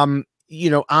 you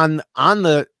know, on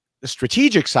the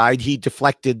strategic side, he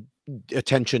deflected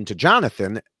attention to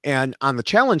Jonathan. And on the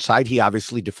challenge side, he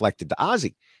obviously deflected to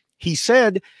Ozzy. He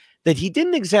said that he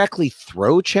didn't exactly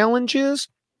throw challenges,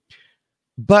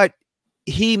 but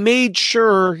he made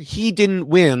sure he didn't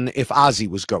win if Ozzy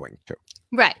was going to.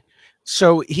 Right.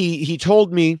 So he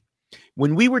told me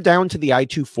when we were down to the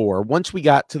I-24, once we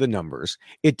got to the numbers,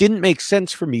 it didn't make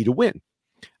sense for me to win.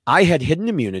 I had hidden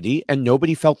immunity and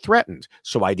nobody felt threatened,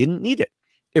 so I didn't need it.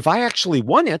 If I actually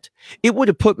won it, it would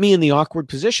have put me in the awkward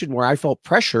position where I felt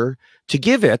pressure to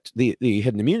give it, the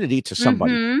hidden immunity, to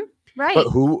somebody. Right. But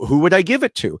who would I give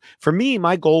it to? For me,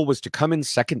 my goal was to come in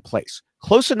second place,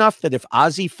 close enough that if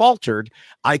Ozzy faltered,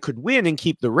 I could win and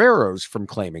keep the Raros from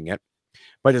claiming it.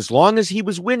 But as long as he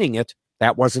was winning it,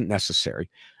 that wasn't necessary.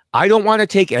 I don't want to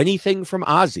take anything from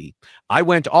Ozzy. I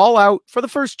went all out for the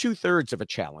first 2/3 of a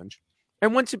challenge.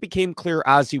 And once it became clear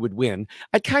Ozzy would win,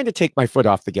 I'd kind of take my foot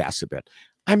off the gas a bit.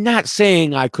 I'm not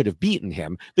saying I could have beaten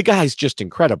him. The guy's just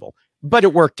incredible, but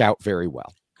it worked out very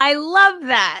well. I love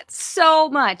that so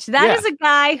much. That is a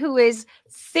guy who is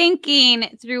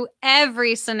thinking through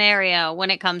every scenario when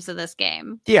it comes to this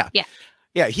game. Yeah.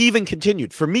 He even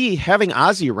continued. For me, having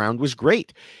Ozzy around was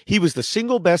great. He was the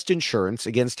single best insurance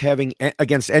against any of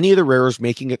the Raros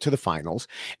making it to the finals,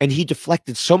 and he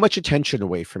deflected so much attention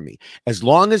away from me. As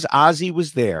long as Ozzy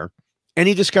was there,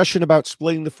 any discussion about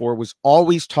splitting the four was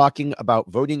always talking about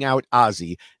voting out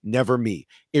Ozzy, never me.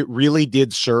 It really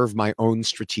did serve my own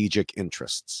strategic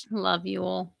interests. Love you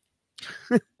all.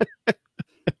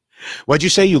 What'd you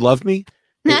say? You love me?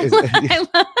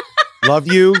 Love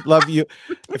you.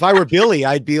 If I were Billy,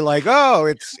 I'd be like, oh,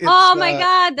 it's oh my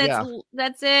God,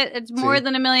 that's it. It's more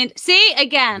than $1 million. See,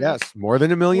 again. Yes, more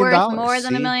than $1 million. Worth more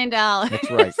than $1 million.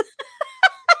 That's right.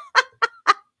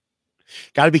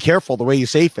 Got to be careful the way you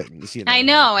say things. You know? I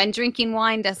know, and drinking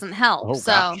wine doesn't help. Oh,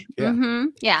 so, gosh.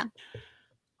 yeah.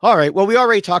 All right. Well, we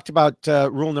already talked about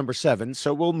rule number 7,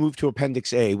 so we'll move to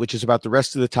Appendix A, which is about the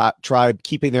rest of the tribe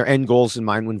keeping their end goals in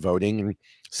mind when voting, and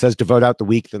says to vote out the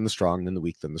weak, then the strong, then the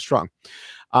weak, then the strong.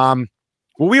 Well,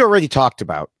 we already talked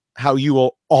about how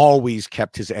Yul always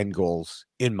kept his end goals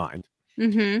in mind,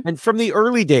 and from the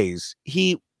early days,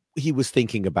 he was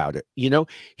thinking about it. You know,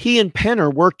 he and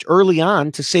Penner worked early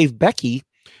on to save Becky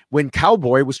when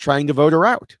Cowboy was trying to vote her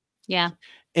out. Yeah.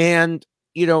 And,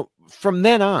 you know, from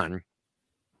then on,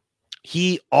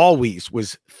 he always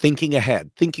was thinking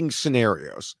ahead, thinking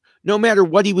scenarios, no matter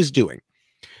what he was doing.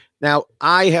 Now,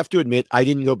 I have to admit, I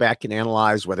didn't go back and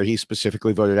analyze whether he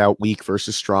specifically voted out weak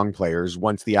versus strong players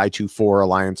once the I-24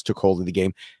 alliance took hold of the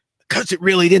game, because it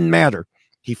really didn't matter.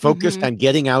 He focused on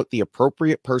getting out the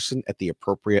appropriate person at the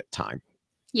appropriate time.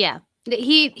 Yeah.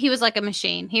 He was like a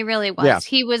machine. He really was. Yeah.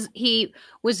 He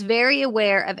was very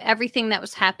aware of everything that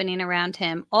was happening around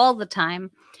him all the time,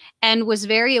 and was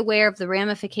very aware of the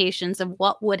ramifications of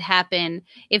what would happen.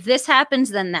 If this happens,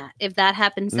 then that. If that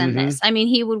happens, then this. I mean,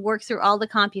 he would work through all the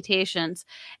computations,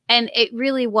 and it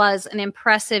really was an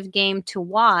impressive game to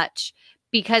watch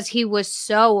because he was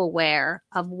so aware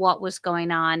of what was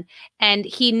going on, and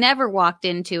he never walked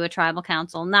into a tribal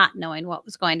council not knowing what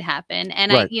was going to happen.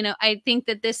 And right. I think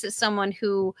that this is someone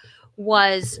who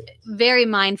was very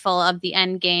mindful of the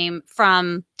end game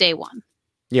from day one.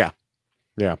 Yeah.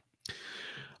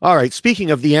 All right.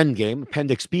 Speaking of the end game,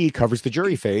 Appendix B covers the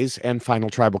jury phase and final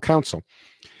tribal council.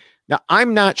 Now,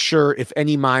 I'm not sure if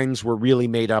any minds were really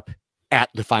made up at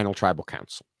the final tribal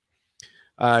council.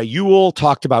 Yul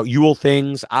talked about Yul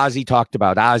things. Ozzy talked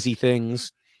about Ozzy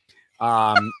things.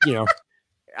 You know,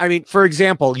 I mean, for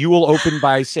example, Yul opened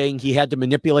by saying he had to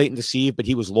manipulate and deceive, but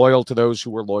he was loyal to those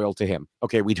who were loyal to him.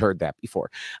 Okay, we'd heard that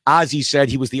before. Ozzy said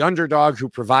he was the underdog who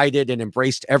provided and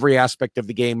embraced every aspect of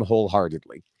the game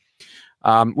wholeheartedly.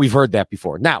 We've heard that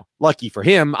before. Now, lucky for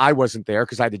him, I wasn't there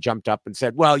because I'd have jumped up and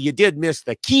said, well, you did miss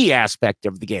the key aspect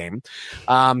of the game.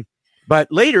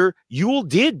 But later, Yul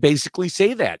did basically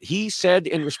say that. He said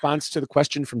in response to the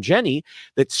question from Jenny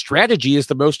that strategy is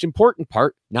the most important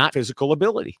part, not physical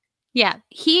ability. Yeah,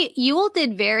 Yul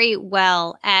did very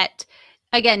well at,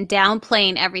 again,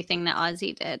 downplaying everything that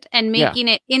Ozzy did and making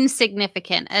it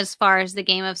insignificant as far as the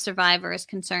game of Survivor is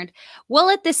concerned. Well,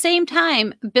 at the same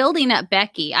time, building up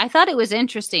Becky, I thought it was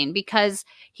interesting because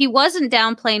he wasn't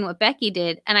downplaying what Becky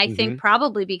did. And I think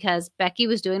probably because Becky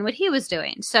was doing what he was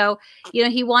doing. So, you know,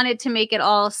 he wanted to make it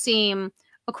all seem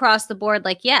across the board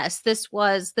like, yes, this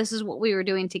is what we were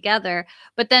doing together.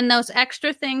 But then those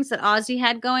extra things that Ozzy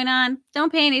had going on,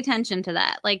 don't pay any attention to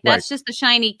that. Like, that's just the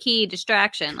shiny key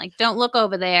distraction. Like, don't look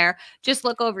over there, just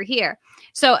look over here.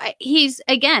 So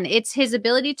it's his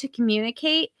ability to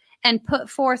communicate and put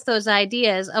forth those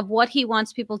ideas of what he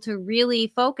wants people to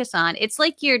really focus on. It's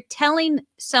like you're telling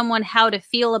someone how to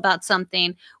feel about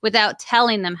something without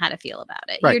telling them how to feel about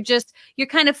it. Right. You're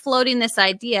kind of floating this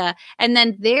idea, and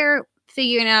then they're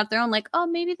figuring out their own, like, oh,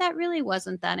 maybe that really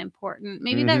wasn't that important.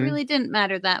 Maybe that really didn't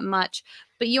matter that much.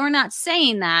 But you're not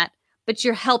saying that, but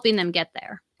you're helping them get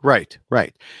there. Right,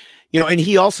 right. You know, and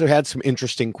he also had some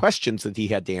interesting questions that he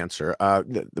had to answer.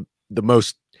 The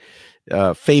most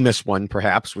famous one,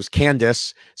 perhaps, was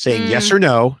Candace saying yes or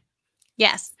no.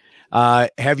 Yes.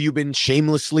 Have you been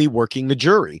shamelessly working the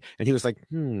jury? And he was like,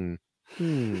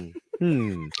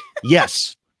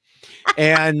 yes.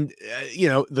 And, you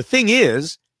know, the thing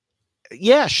is,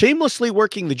 yeah, shamelessly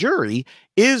working the jury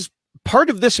is part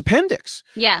of this appendix.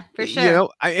 Yeah, for sure. You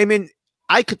know, I mean,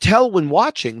 I could tell when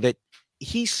watching that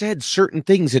he said certain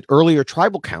things at earlier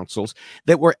tribal councils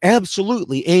that were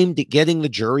absolutely aimed at getting the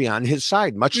jury on his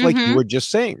side, much like you were just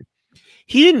saying.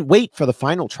 He didn't wait for the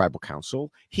final tribal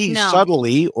council. He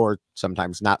subtly, or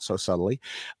sometimes not so subtly,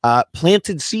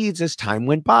 planted seeds as time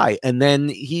went by. And then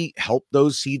he helped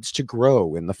those seeds to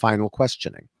grow in the final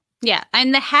questioning. Yeah.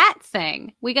 And the hat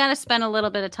thing, we got to spend a little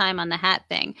bit of time on the hat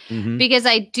thing, because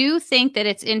I do think that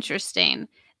it's interesting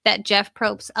that Jeff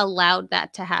Probst allowed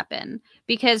that to happen,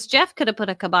 because Jeff could have put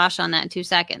a kibosh on that in 2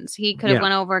 seconds. He could have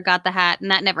went over, got the hat,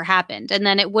 and that never happened. And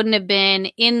then it wouldn't have been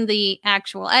in the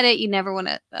actual edit. You never would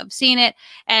have seen it.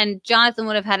 And Jonathan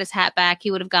would have had his hat back. He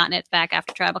would have gotten it back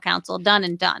after tribal council, done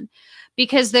and done,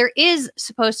 because there is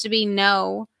supposed to be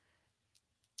no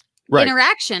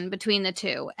interaction between the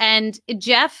two. And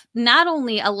Jeff not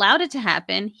only allowed it to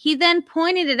happen, he then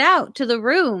pointed it out to the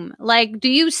room. Like, do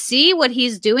you see what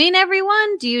he's doing,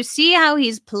 everyone? Do you see how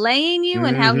he's playing you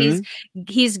and how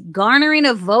he's garnering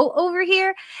a vote over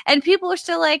here? And people are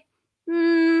still like,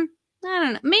 I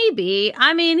don't know, maybe.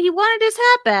 I mean, he wanted his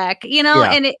hat back, you know,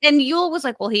 and Yul was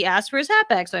like, well, he asked for his hat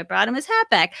back, so I brought him his hat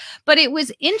back. But it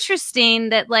was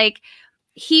interesting that, like,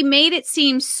 he made it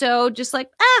seem so just like,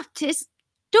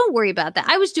 don't worry about that.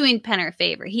 I was doing Penner a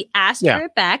favor. He asked for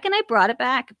it back and I brought it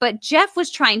back. But Jeff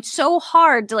was trying so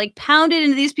hard to, like, pound it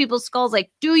into these people's skulls.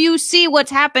 Like, do you see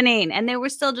what's happening? And they were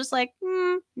still just like,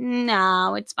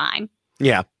 no, it's fine.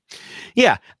 Yeah.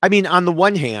 Yeah. I mean, on the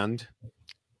one hand,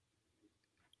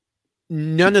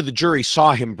 none of the jury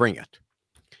saw him bring it.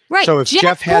 Right. So if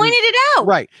Jeff pointed it out.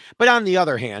 Right. But on the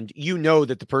other hand, you know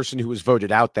that the person who was voted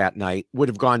out that night would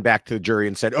have gone back to the jury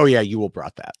and said, oh, yeah, Yul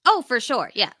brought that. Oh, for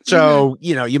sure. Yeah. So,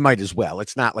 you know, you might as well.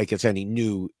 It's not like it's any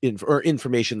new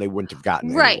information they wouldn't have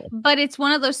gotten. Right. Anyway. But it's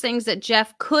one of those things that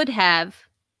Jeff could have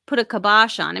put a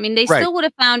kibosh on. I mean, they still would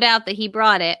have found out that he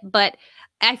brought it, but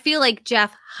I feel like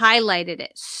Jeff highlighted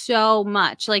it so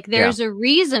much. Like, there's a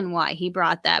reason why he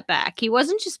brought that back. He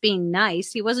wasn't just being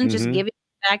nice. He wasn't just giving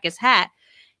back his hat.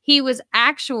 He was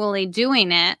actually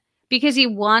doing it because he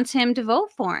wants him to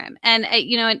vote for him. And,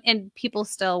 you know, and people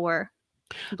still were.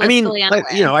 I mean,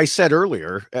 you know, I said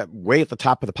earlier, way at the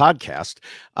top of the podcast,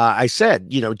 I said,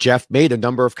 you know, Jeff made a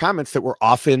number of comments that were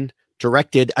often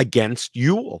directed against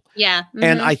Yul. Yeah.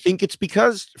 And I think it's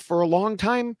because for a long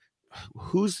time,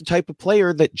 who's the type of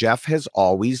player that Jeff has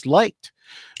always liked?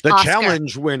 The Oscar.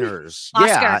 challenge winners.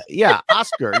 Oscar. Yeah.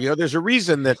 Oscar. You know, there's a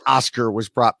reason that Oscar was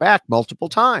brought back multiple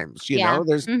times, you know,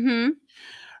 there's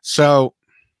so,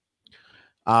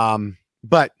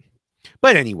 but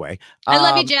anyway, I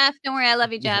love you, Jeff. Don't worry. I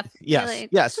love you, Jeff. Yes. Really.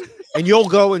 Yes. And you'll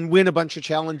go and win a bunch of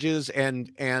challenges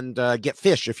and get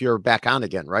fish if you're back on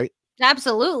again, right?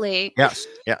 Absolutely. Yes.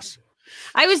 Yes.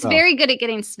 I was very good at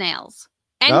getting snails.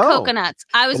 And coconuts.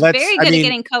 I was very good at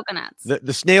getting coconuts.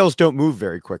 The snails don't move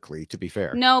very quickly, to be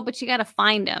fair. No, but you got to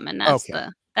find them, and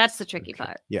that's the tricky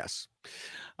part. Yes.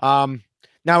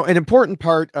 Now, an important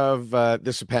part of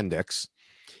this appendix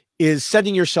is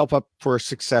setting yourself up for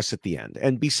success at the end.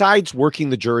 And besides working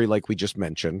the jury, like we just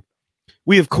mentioned,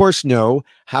 we of course know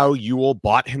how Yul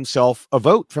bought himself a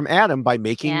vote from Adam by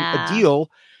making a deal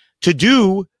to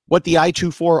do what the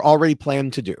I-24 already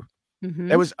planned to do.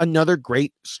 That was another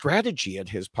great strategy at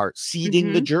his part,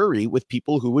 seeding the jury with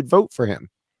people who would vote for him.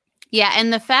 Yeah,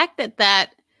 and the fact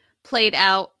that played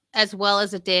out as well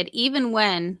as it did, even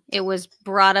when it was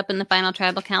brought up in the final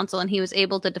tribal council and he was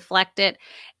able to deflect it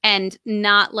and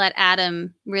not let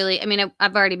Adam really, I mean,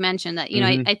 I've already mentioned that, you know,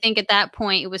 I think at that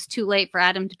point it was too late for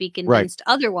Adam to be convinced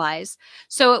otherwise.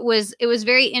 So it was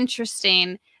very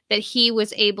interesting that he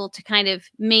was able to kind of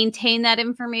maintain that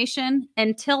information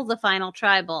until the final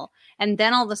tribal. And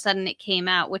then all of a sudden it came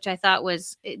out, which I thought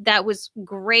was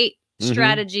great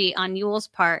strategy on Yul's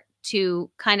part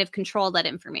to kind of control that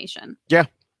information. Yeah.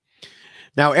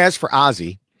 Now, as for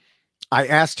Ozzy, I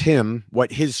asked him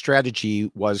what his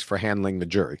strategy was for handling the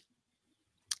jury.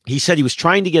 He said he was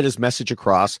trying to get his message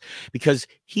across because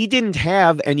he didn't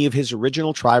have any of his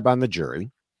original tribe on the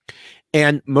jury.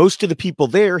 And most of the people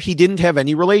there, he didn't have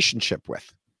any relationship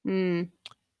with. Now,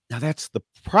 that's the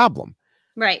problem.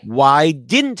 Right. Why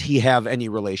didn't he have any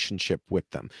relationship with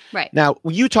them? Right. Now,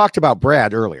 you talked about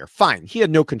Brad earlier. Fine. He had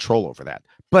no control over that.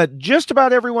 But just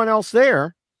about everyone else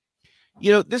there,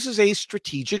 you know, this is a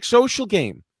strategic social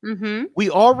game. We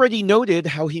already noted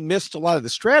how he missed a lot of the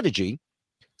strategy.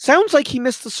 Sounds like he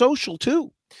missed the social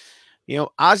too. You know,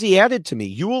 Ozzy added to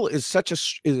me, Yul is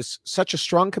such a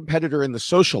strong competitor in the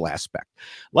social aspect.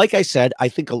 Like I said, I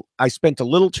think I spent a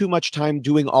little too much time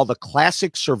doing all the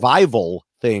classic survival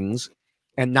things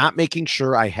and not making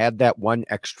sure I had that one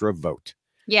extra vote.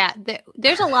 Yeah,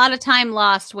 there's a lot of time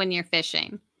lost when you're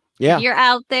fishing. Yeah. If you're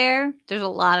out there, there's a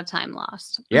lot of time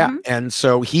lost. Yeah. And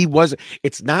so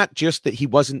it's not just that he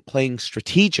wasn't playing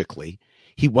strategically,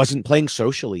 he wasn't playing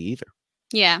socially either.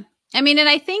 Yeah. I mean, and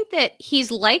I think that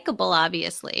he's likable,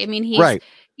 obviously. I mean,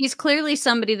 he's clearly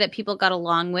somebody that people got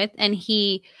along with, and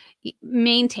he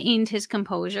maintained his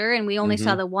composure. And we only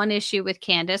saw the one issue with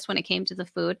Candace when it came to the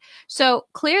food. So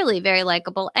clearly very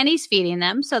likable, and he's feeding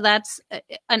them. So that's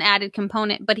an added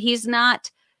component, but he's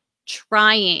not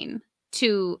trying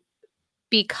to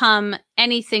become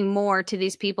anything more to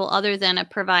these people other than a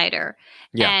provider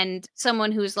and someone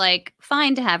who's like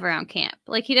fine to have around camp.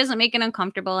 Like, he doesn't make it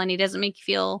uncomfortable, and he doesn't make you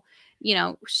feel, you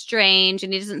know, strange,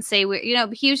 and he doesn't say weird, you know,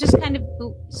 he was just kind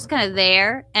of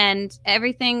there, and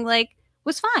everything like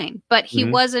was fine, but he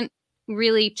wasn't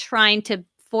really trying to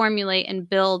formulate and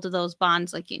build those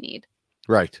bonds like you need.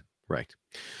 Right.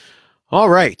 All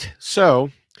right. So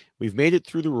we've made it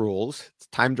through the rules. It's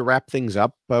time to wrap things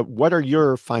up. But what are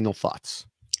your final thoughts?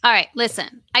 All right,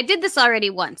 listen, I did this already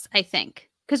once, I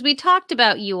think, because we talked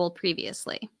about Yul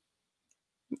previously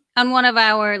on one of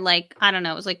our, like, I don't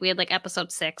know, it was like we had like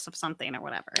episode 6 of something or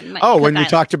whatever. When we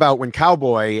talked about when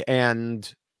Cowboy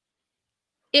and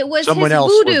it was someone his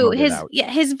else voodoo, his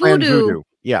voodoo.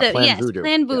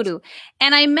 Plan voodoo. Yes.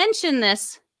 And I mentioned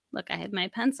this. Look, I had my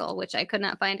pencil, which I could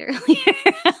not find earlier.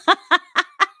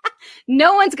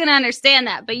 No one's going to understand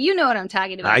that, but you know what I'm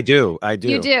talking about. I do.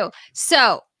 You do.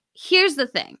 So here's the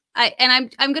thing.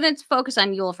 I'm going to focus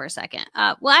on Yul for a second.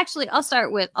 Well, actually, I'll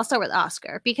start with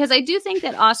Oscar, because I do think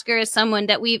that Oscar is someone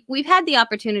that we've had the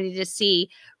opportunity to see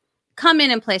come in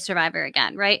and play Survivor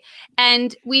again, right?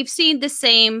 And we've seen the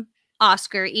same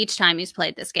Oscar each time he's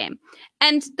played this game,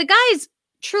 and the guy's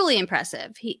truly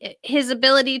impressive. His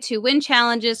ability to win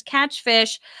challenges, catch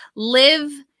fish,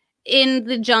 live in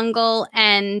the jungle,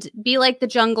 and be like the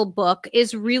Jungle Book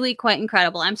is really quite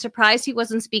incredible. I'm surprised he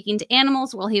wasn't speaking to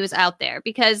animals while he was out there,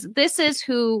 because this is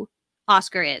who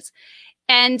Oscar is.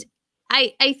 And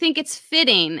I think it's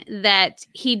fitting that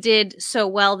he did so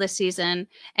well this season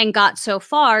and got so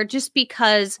far, just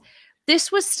because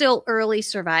this was still early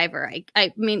Survivor.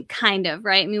 I mean, kind of,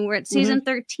 right? I mean, we're at season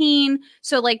 13.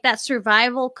 So like that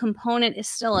survival component is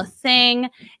still a thing.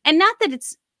 And not that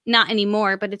it's not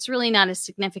anymore, but it's really not as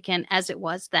significant as it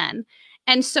was then.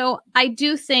 And so I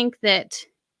do think that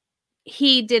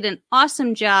he did an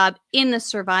awesome job in the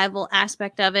survival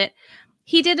aspect of it.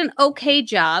 He did an okay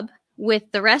job with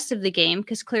the rest of the game,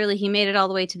 because clearly he made it all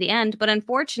the way to the end. But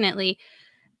unfortunately,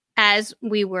 as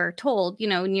we were told, you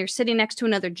know, when you're sitting next to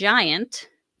another giant,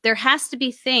 there has to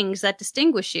be things that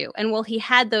distinguish you. And while he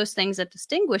had those things that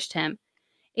distinguished him,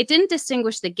 it didn't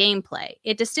distinguish the gameplay.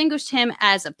 It distinguished him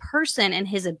as a person and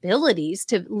his abilities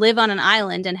to live on an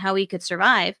island and how he could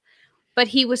survive. But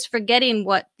he was forgetting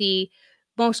what the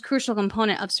most crucial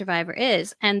component of Survivor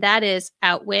is, and that is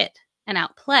outwit and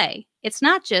outplay. It's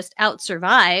not just out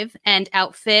survive and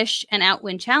outfish and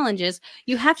outwin challenges.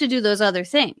 You have to do those other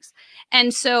things.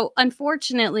 And so,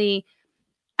 unfortunately,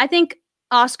 I think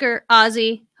Oscar,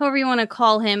 Ozzy, however you want to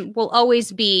call him, will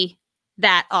always be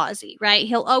that Ozzy, right?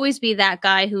 He'll always be that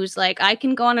guy who's like, I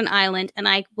can go on an island and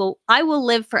I will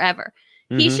live forever.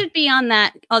 He should be on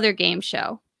that other game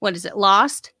show. What is it?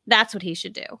 Lost? That's what he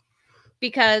should do.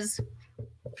 Because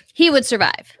he would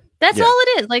survive. That's all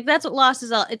it is. Like, that's what Lost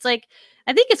is all. It's like,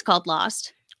 I think it's called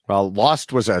Lost. Well,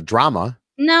 Lost was a drama.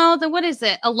 No, what is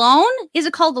it? Alone? Is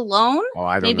it called Alone? Oh,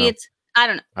 I don't know. Maybe it's, I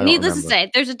don't know. Needless to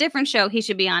say, there's a different show he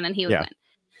should be on and he would win.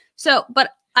 So,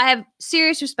 but I have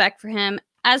serious respect for him.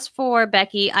 As for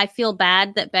Becky, I feel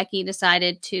bad that Becky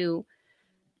decided to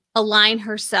align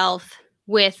herself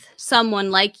with someone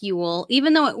like Yul,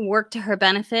 even though it worked to her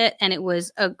benefit and it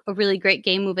was a really great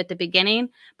game move at the beginning.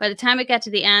 By the time it got to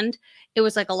the end, it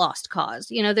was like a lost cause.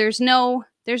 You know, there's no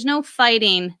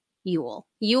fighting Yul.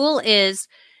 Yul is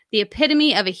the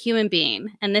epitome of a human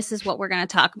being, and this is what we're going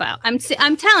to talk about. I'm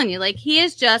telling you, like, he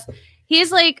is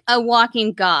like a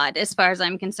walking god as far as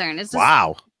I'm concerned. It's just,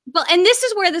 wow. Well, and this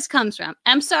is where this comes from.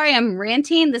 I'm sorry, I'm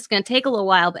ranting. This is going to take a little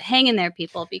while, but hang in there,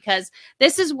 people, because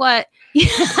this is what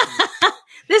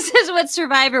this is what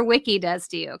Survivor Wiki does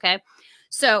to you. Okay,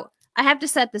 so I have to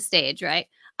set the stage, right?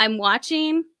 I'm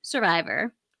watching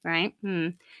Survivor, right?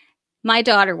 My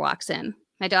daughter walks in.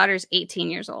 My daughter's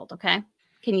 18 years old. Okay,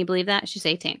 can you believe that? She's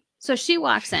 18. So she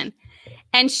walks in,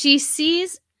 and she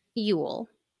sees Yul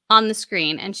on the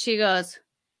screen, and she goes,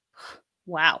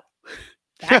 "Wow."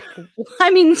 I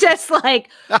mean, just like,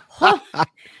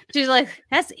 she's like,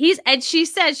 and she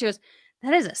said, she goes,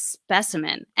 "That is a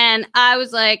specimen." And I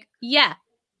was like, "Yeah,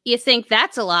 you think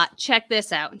that's a lot? Check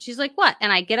this out." And she's like, "What?"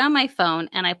 And I get on my phone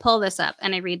and I pull this up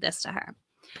and I read this to her.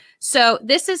 So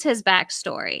this is his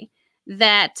backstory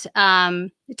that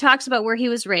it talks about where he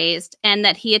was raised and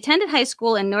that he attended high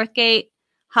school in Northgate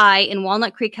High in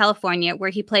Walnut Creek, California, where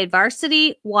he played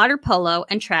varsity, water polo,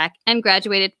 and track and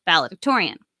graduated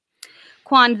valedictorian.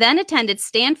 Kwon then attended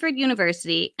Stanford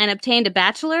University and obtained a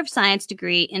Bachelor of Science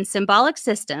degree in Symbolic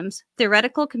Systems,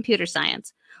 Theoretical Computer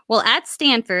Science. While at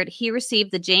Stanford, he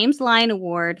received the James Lyon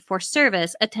Award for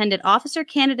Service, attended Officer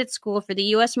Candidate School for the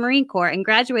U.S. Marine Corps, and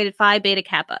graduated Phi Beta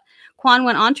Kappa. Kwon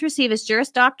went on to receive his Juris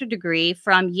Doctor degree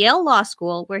from Yale Law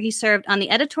School, where he served on the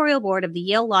editorial board of the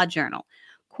Yale Law Journal.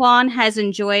 Kwon has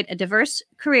enjoyed a diverse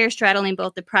career straddling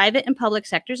both the private and public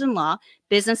sectors in law,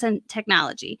 business, and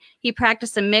technology. He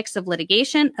practiced a mix of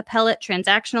litigation, appellate,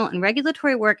 transactional, and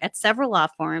regulatory work at several law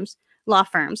firms.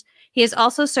 He has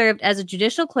also served as a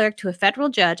judicial clerk to a federal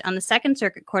judge on the Second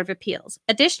Circuit Court of Appeals.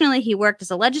 Additionally, he worked as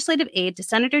a legislative aide to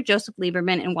Senator Joseph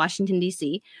Lieberman in Washington,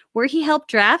 D.C., where he helped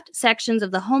draft sections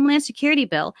of the Homeland Security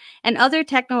Bill and other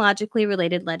technologically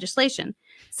related legislation.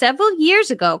 Several years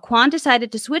ago, Kwon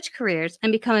decided to switch careers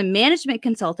and become a management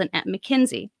consultant at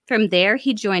McKinsey. From there,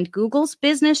 he joined Google's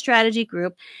business strategy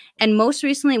group and most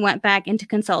recently went back into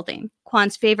consulting.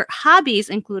 Kwon's favorite hobbies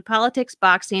include politics,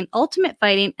 boxing, ultimate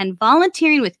fighting, and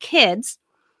volunteering with kids.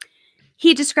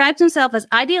 He describes himself as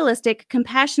idealistic,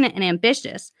 compassionate, and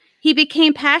ambitious. He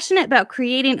became passionate about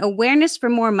creating awareness for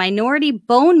more minority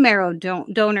bone marrow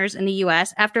donors in the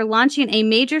U.S. after launching a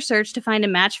major search to find a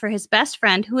match for his best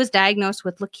friend who was diagnosed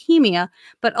with leukemia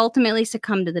but ultimately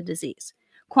succumbed to the disease.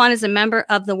 Kwon is a member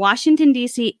of the Washington,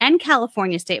 D.C. and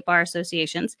California State Bar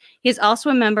Associations. He is also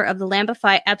a member of the Lambda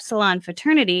Phi Epsilon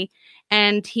fraternity,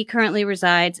 and he currently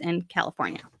resides in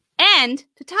California. And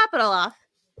to top it all off,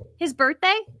 his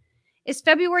birthday is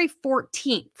February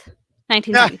 14th,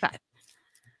 1975.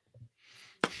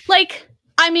 Like,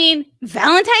 I mean,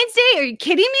 Valentine's Day? Are you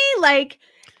kidding me? Like,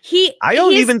 I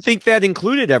don't even think that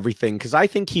included everything, because I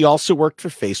think he also worked for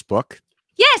Facebook.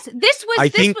 Yes,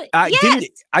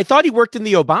 I thought he worked in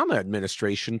the Obama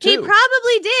administration too. He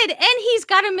probably did, and he's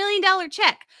got $1 million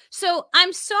check. So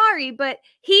I'm sorry, but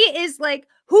he is like,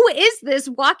 who is this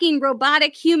walking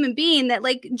robotic human being that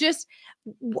like just?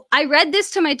 I read this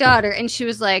to my daughter, and she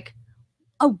was like,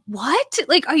 "Oh, what?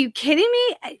 Like, are you kidding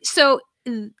me?" So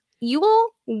Yul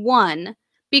won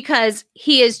because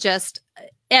he is just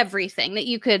everything that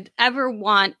you could ever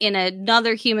want in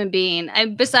another human being.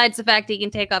 And besides the fact that he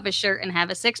can take off his shirt and have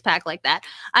a six-pack like that.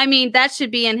 I mean, that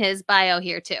should be in his bio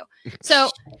here too. So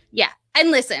yeah.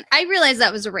 And listen, I realize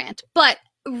that was a rant, but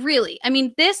really, I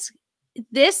mean, this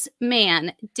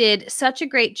man did such a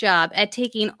great job at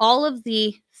taking all of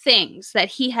the things that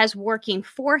he has working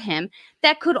for him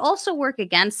that could also work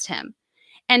against him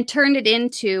and turned it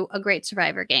into a great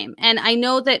Survivor game. And I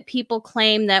know that people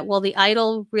claim that, well, the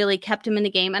idol really kept him in the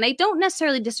game. And I don't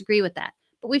necessarily disagree with that.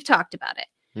 but we've talked about it.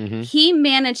 Mm-hmm. He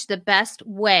managed the best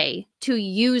way to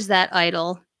use that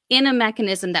idol in a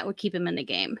mechanism that would keep him in the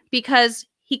game, because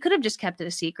he could have just kept it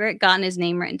a secret, gotten his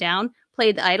name written down,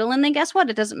 played the idol, and then guess what?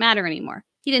 It doesn't matter anymore.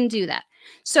 He didn't do that.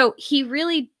 So he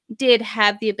really did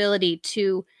have the ability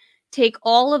to take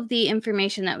all of the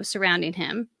information that was surrounding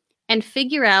him and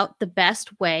figure out the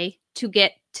best way to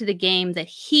get to the game that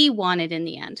he wanted in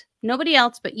the end. Nobody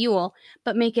else but Yul,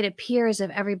 but make it appear as if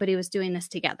everybody was doing this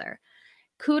together.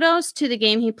 Kudos to the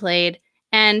game he played,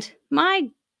 and my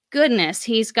goodness,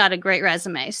 he's got a great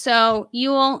resume. So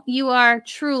Yul, you are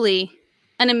truly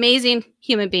an amazing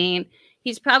human being.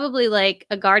 He's probably like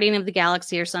a guardian of the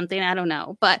galaxy or something. I don't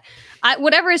know. But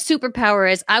whatever his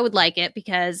superpower is, I would like it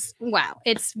because, wow,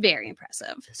 it's very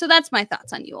impressive. So that's my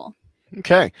thoughts on Yul.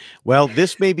 Okay. Well,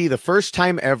 this may be the first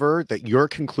time ever that your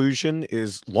conclusion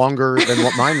is longer than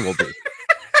what mine will be.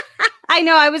 I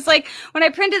know. I was like, when I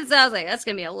printed this, I was like, that's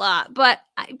going to be a lot. But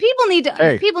people need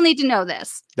to know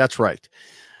this. That's right.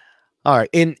 All right.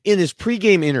 In his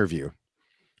pregame interview,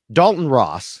 Dalton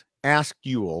Ross asked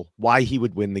Yul why he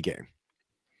would win the game.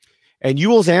 And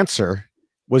Yul's answer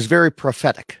was very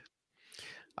prophetic.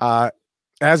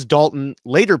 As Dalton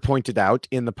later pointed out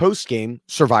in the post-game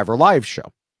Survivor Live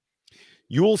show,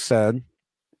 Yul said,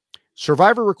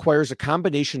 Survivor requires a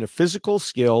combination of physical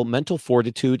skill, mental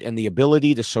fortitude, and the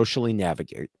ability to socially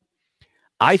navigate.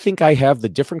 I think I have the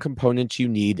different components you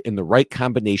need in the right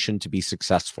combination to be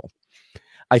successful.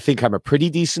 I think I'm a pretty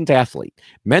decent athlete.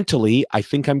 Mentally, I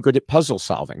think I'm good at puzzle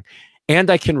solving. And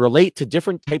I can relate to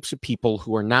different types of people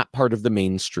who are not part of the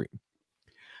mainstream.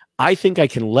 I think I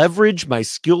can leverage my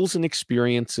skills and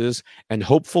experiences and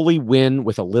hopefully win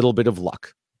with a little bit of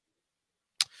luck.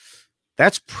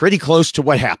 That's pretty close to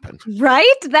what happened.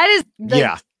 Right? That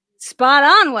is spot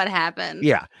on what happened.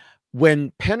 Yeah.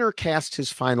 When Penner cast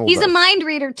his final He's vote, a mind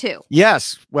reader too.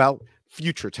 Yes. Well,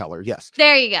 future teller. Yes.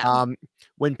 There you go.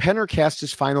 When Penner cast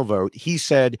his final vote, he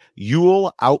said,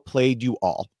 Yul outplayed you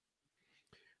all.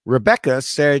 Rebecca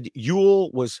said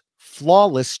Yul was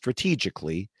flawless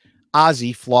strategically,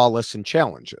 Ozzy flawless in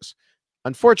challenges.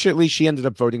 Unfortunately, she ended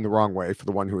up voting the wrong way for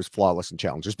the one who was flawless in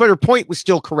challenges, but her point was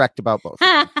still correct about both.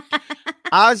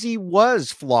 Ozzy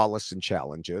was flawless in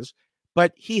challenges,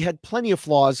 but he had plenty of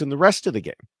flaws in the rest of the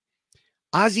game.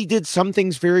 Ozzy did some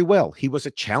things very well. He was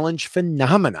a challenge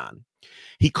phenomenon.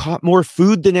 He caught more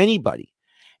food than anybody,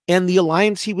 and the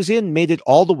alliance he was in made it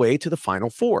all the way to the final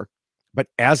four. But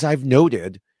as I've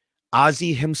noted,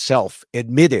 Ozzy himself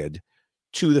admitted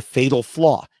to the fatal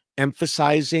flaw,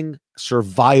 emphasizing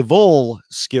survival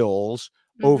skills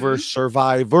over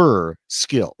survivor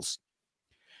skills.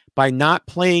 By not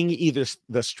playing either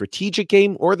the strategic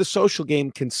game or the social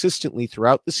game consistently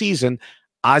throughout the season,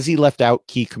 Ozzy left out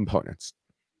key components.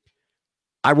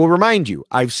 I will remind you,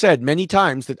 I've said many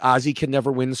times that Ozzy can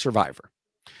never win Survivor.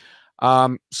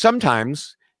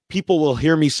 Sometimes people will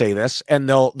hear me say this and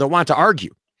they'll want to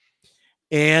argue.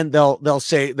 And they'll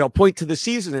point to the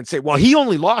season and say, well, he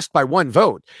only lost by one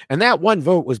vote. And that one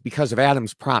vote was because of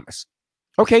Adam's promise.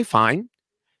 Okay, fine.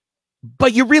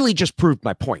 But you really just proved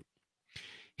my point.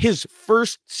 His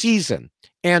first season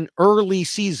and early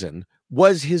season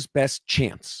was his best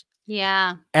chance.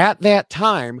 Yeah. At that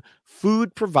time,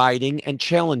 food providing and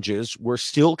challenges were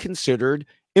still considered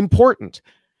important.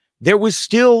 There was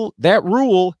still that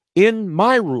rule in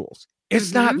my rules.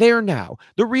 It's not there now.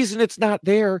 The reason it's not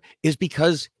there is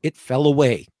because it fell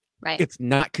away. Right. It's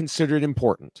not considered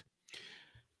important.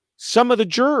 Some of the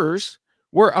jurors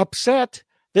were upset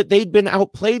that they'd been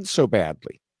outplayed so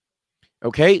badly.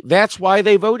 Okay, that's why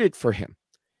they voted for him.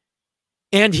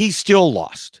 And he still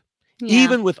lost,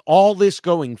 even with all this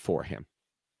going for him.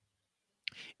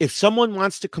 If someone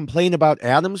wants to complain about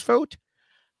Adam's vote,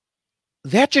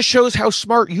 that just shows how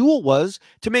smart Yul was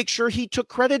to make sure he took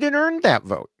credit and earned that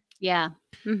vote. Yeah.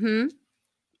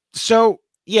 So,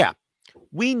 yeah,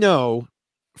 we know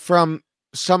from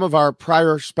some of our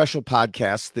prior special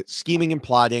podcasts that scheming and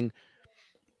plotting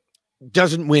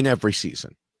doesn't win every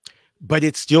season, but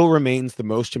it still remains the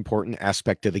most important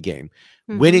aspect of the game.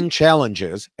 Winning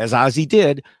challenges, as Ozzy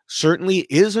did, certainly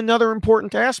is another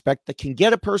important aspect that can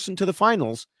get a person to the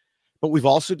finals, but we've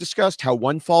also discussed how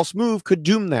one false move could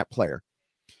doom that player.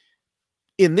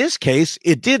 In this case,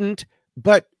 it didn't,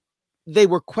 but they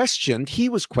were questioned. He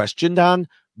was questioned on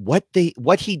what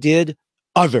he did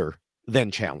other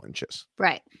than challenges.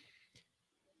 Right.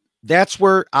 That's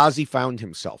where Ozzy found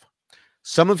himself.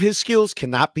 Some of his skills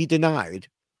cannot be denied,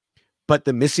 but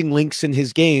the missing links in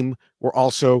his game were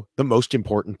also the most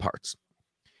important parts.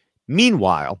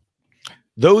 Meanwhile,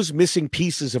 those missing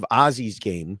pieces of Ozzy's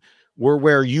game were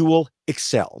where Yul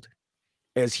excelled.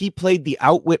 as he played the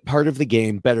outwit part of the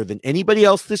game better than anybody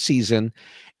else this season.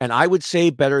 And I would say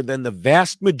better than the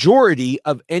vast majority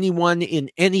of anyone in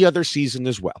any other season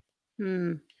as well.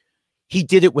 He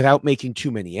did it without making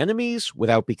too many enemies,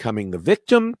 without becoming the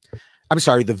victim. I'm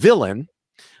sorry, the villain,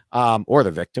 or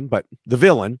the victim, but the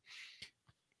villain.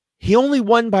 He only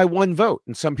won by 1 vote.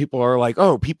 And some people are like,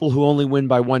 oh, people who only win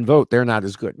by 1 vote, they're not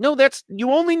as good. No,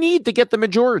 you only need to get the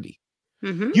majority.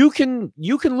 You can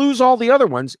lose all the other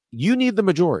ones. You need the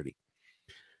majority.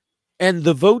 And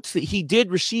the votes that he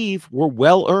did receive were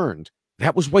well earned.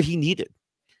 That was what he needed.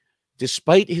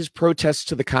 Despite his protests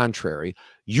to the contrary,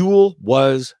 Yul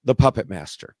was the puppet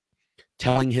master,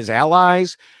 telling his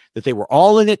allies that they were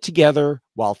all in it together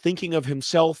while thinking of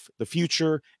himself, the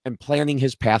future, and planning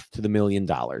his path to the $1 million.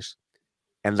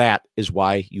 And that is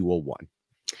why Yul won.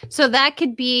 So that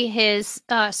could be his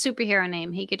superhero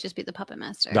name. He could just be the puppet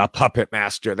master. The puppet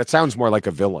master. That sounds more like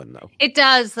a villain, though. It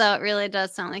does, though. It really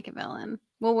does sound like a villain.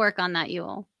 We'll work on that,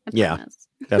 Yul. Yeah,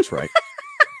 that's right.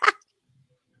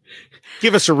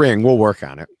 Give us a ring. We'll work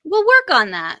on it. We'll work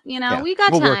on that. We got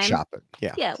time. We'll workshop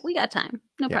it. Yeah, we got time.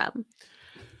 No problem.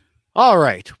 All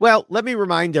right. Well, let me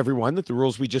remind everyone that the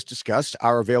rules we just discussed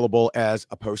are available as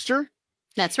a poster.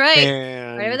 That's right.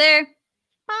 And right over there.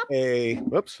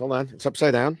 Whoops, hold on. It's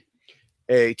upside down.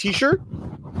 A t-shirt.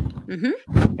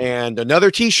 And another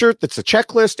t-shirt that's a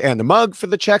checklist and a mug for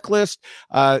the checklist.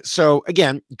 So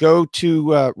again, go to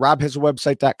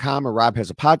robhasawebsite.com or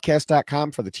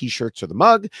robhasapodcast.com for the t-shirts or the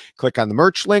mug. Click on the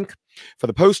merch link. For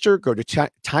the poster, go to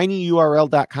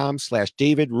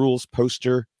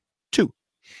tinyurl.com/DavidRulesPoster2.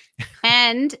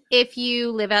 And if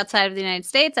you live outside of the United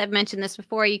States, I've mentioned this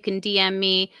before, you can DM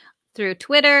me through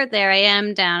Twitter. There I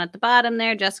am down at the bottom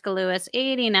there, Jessica Lewis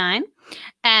 89,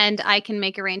 and I can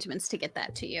make arrangements to get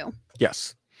that to you.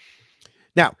 Yes.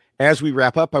 Now, as we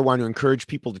wrap up, I want to encourage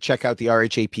people to check out the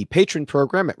RHAP patron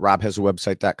program at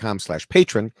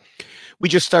robhasawebsite.com/patron. We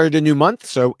just started a new month,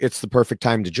 so it's the perfect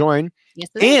time to join. Yes,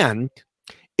 and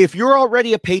if you're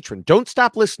already a patron, don't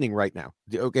stop listening right now.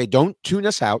 Okay, don't tune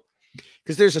us out,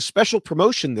 because there's a special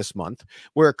promotion this month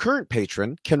where a current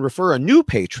patron can refer a new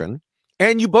patron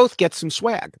and you both get some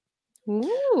swag.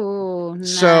 Ooh,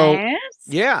 so, nice.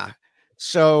 Yeah.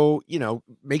 So,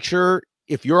 make sure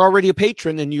if you're already a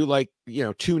patron and you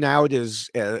tune out as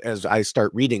I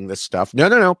start reading this stuff.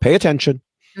 No, pay attention.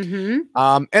 And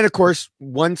of course,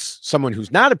 once someone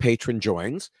who's not a patron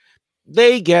joins,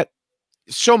 they get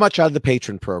so much out of the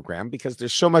patron program because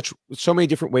there's so many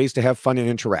different ways to have fun and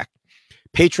interact.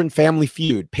 Patron Family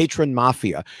Feud, Patron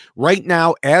Mafia. Right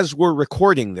now, as we're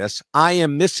recording this, I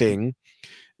am missing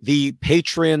the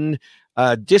patron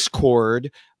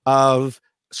Discord of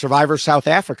Survivor South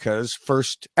Africa's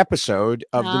first episode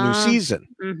of the new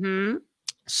season.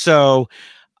 So,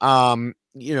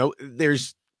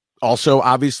 there's also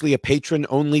obviously a patron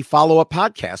only follow-up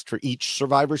podcast for each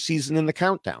Survivor season in the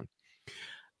countdown.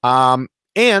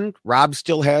 And Rob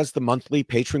still has the monthly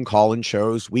patron call-in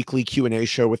shows, weekly Q&A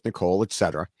show with Nicole,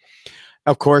 etc.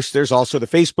 Of course, there's also the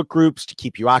Facebook groups to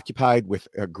keep you occupied with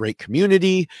a great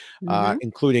community,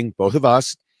 including both of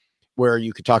us, where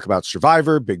you could talk about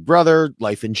Survivor, Big Brother,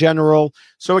 life in general.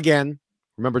 So again,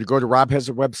 remember to go to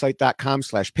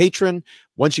robhasawebsite.com/patron.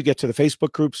 Once you get to the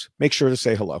Facebook groups, make sure to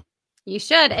say hello. You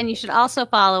should. And you should also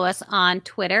follow us on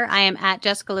Twitter. I am at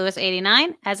Jessica Lewis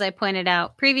 89. As I pointed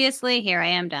out previously, here I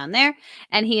am down there.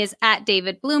 And he is at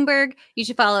David Bloomberg. You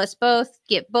should follow us both.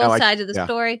 Get both sides of the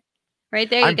story. Right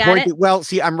there, you got it. Well,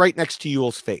 see, I'm right next to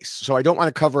Yul's face, so I don't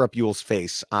want to cover up Yul's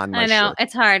face on my shirt.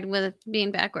 It's hard with it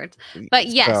being backwards. But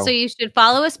yes, so you should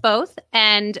follow us both.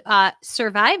 And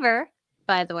Survivor,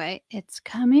 by the way, it's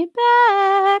coming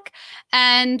back.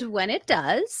 And when it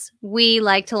does, we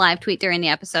like to live tweet during the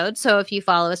episode. So if you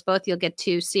follow us both, you'll get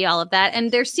to see all of that.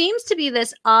 And there seems to be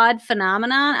this odd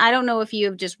phenomenon. I don't know if you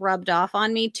have just rubbed off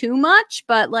on me too much,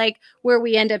 but where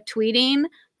we end up tweeting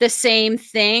the same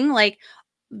thing,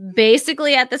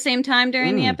 basically at the same time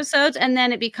during the episodes, and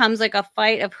then it becomes a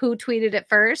fight of who tweeted it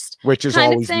first, which is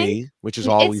always me.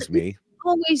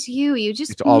 Always you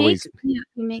just you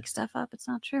make stuff up. It's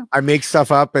not true. I make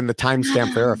stuff up and the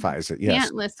timestamp verifies it. Yes. Yeah,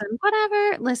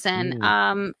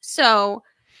 listen. So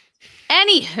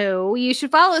anywho, you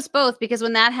should follow us both, because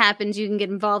when that happens, you can get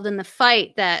involved in the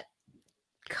fight that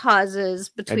causes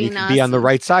between us. Be on the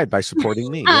right side by supporting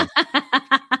me. Yeah.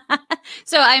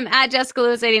 So I'm at Jessica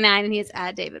Lewis 89 and he's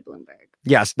at David Bloomberg.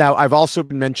 Yes. Now, I've also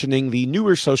been mentioning the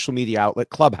newer social media outlet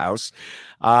Clubhouse,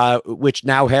 which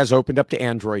now has opened up to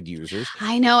Android users.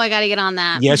 I know. I got to get on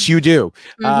that. Yes, you do.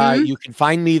 You can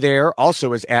find me there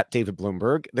also as at David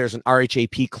Bloomberg. There's an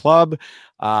RHAP club.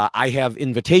 I have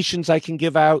invitations I can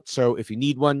give out. So if you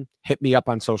need one, hit me up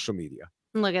on social media.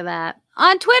 Look at that.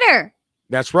 On Twitter.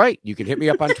 That's right. You can hit me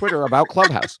up on Twitter about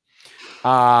Clubhouse.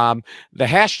 The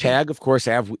hashtag, of course,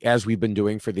 as we've been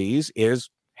doing for these, is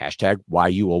hashtag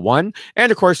YUL1.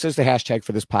 And of course, there's the hashtag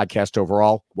for this podcast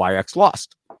overall, YXLost.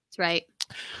 That's right.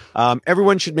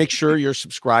 Everyone should make sure you're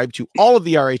subscribed to all of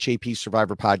the RHAP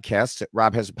Survivor podcasts at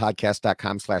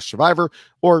robhasapodcast.com/survivor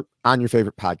or on your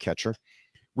favorite podcatcher.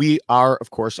 We are, of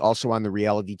course, also on the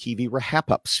reality TV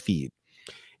Rehap-Ups feed.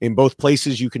 In both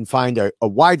places, you can find a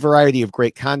wide variety of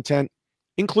great content,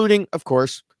 including, of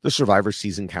course, the Survivor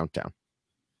Season Countdown.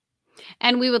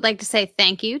 And we would like to say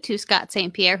thank you to Scott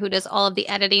St. Pierre, who does all of the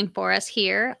editing for us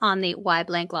here on the Why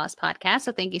Blank Lost podcast.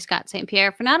 So thank you, Scott St.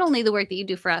 Pierre, for not only the work that you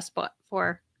do for us, but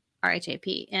for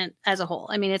RHAP and as a whole.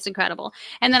 I mean, it's incredible.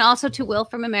 And then also to Will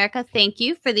from America, thank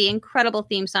you for the incredible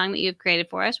theme song that you've created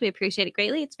for us. We appreciate it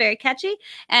greatly. It's very catchy.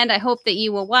 And I hope that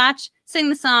you will watch, sing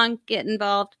the song, get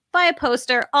involved, buy a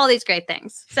poster, all these great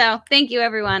things. So thank you,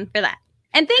 everyone, for that.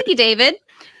 And thank you, David,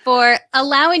 for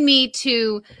allowing me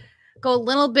to go a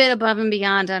little bit above and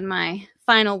beyond on my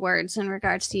final words in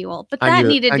regards to Yule. But that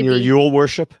needed to be... your Yule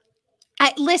worship?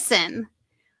 Listen,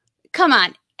 come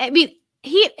on. I mean,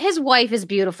 his wife is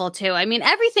beautiful too. I mean,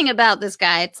 everything about this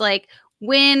guy, it's like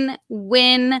win,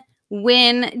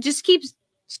 just keeps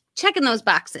checking those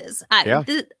boxes.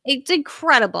 It's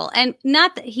incredible. And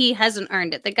not that he hasn't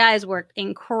earned it. The guy's worked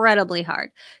incredibly hard.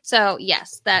 So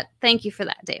yes, thank you for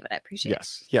that, David. I appreciate it.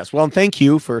 Yes. Well, and thank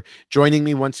you for joining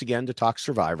me once again to talk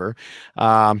Survivor.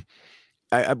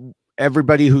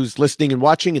 Everybody who's listening and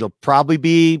watching, it'll probably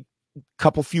be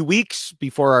few weeks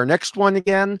before our next one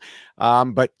again.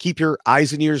 But keep your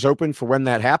eyes and ears open for when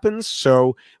that happens.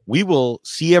 So we will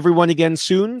see everyone again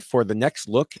soon for the next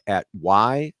look at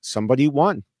why somebody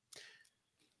won.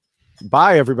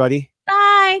 Bye, everybody.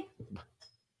 Bye.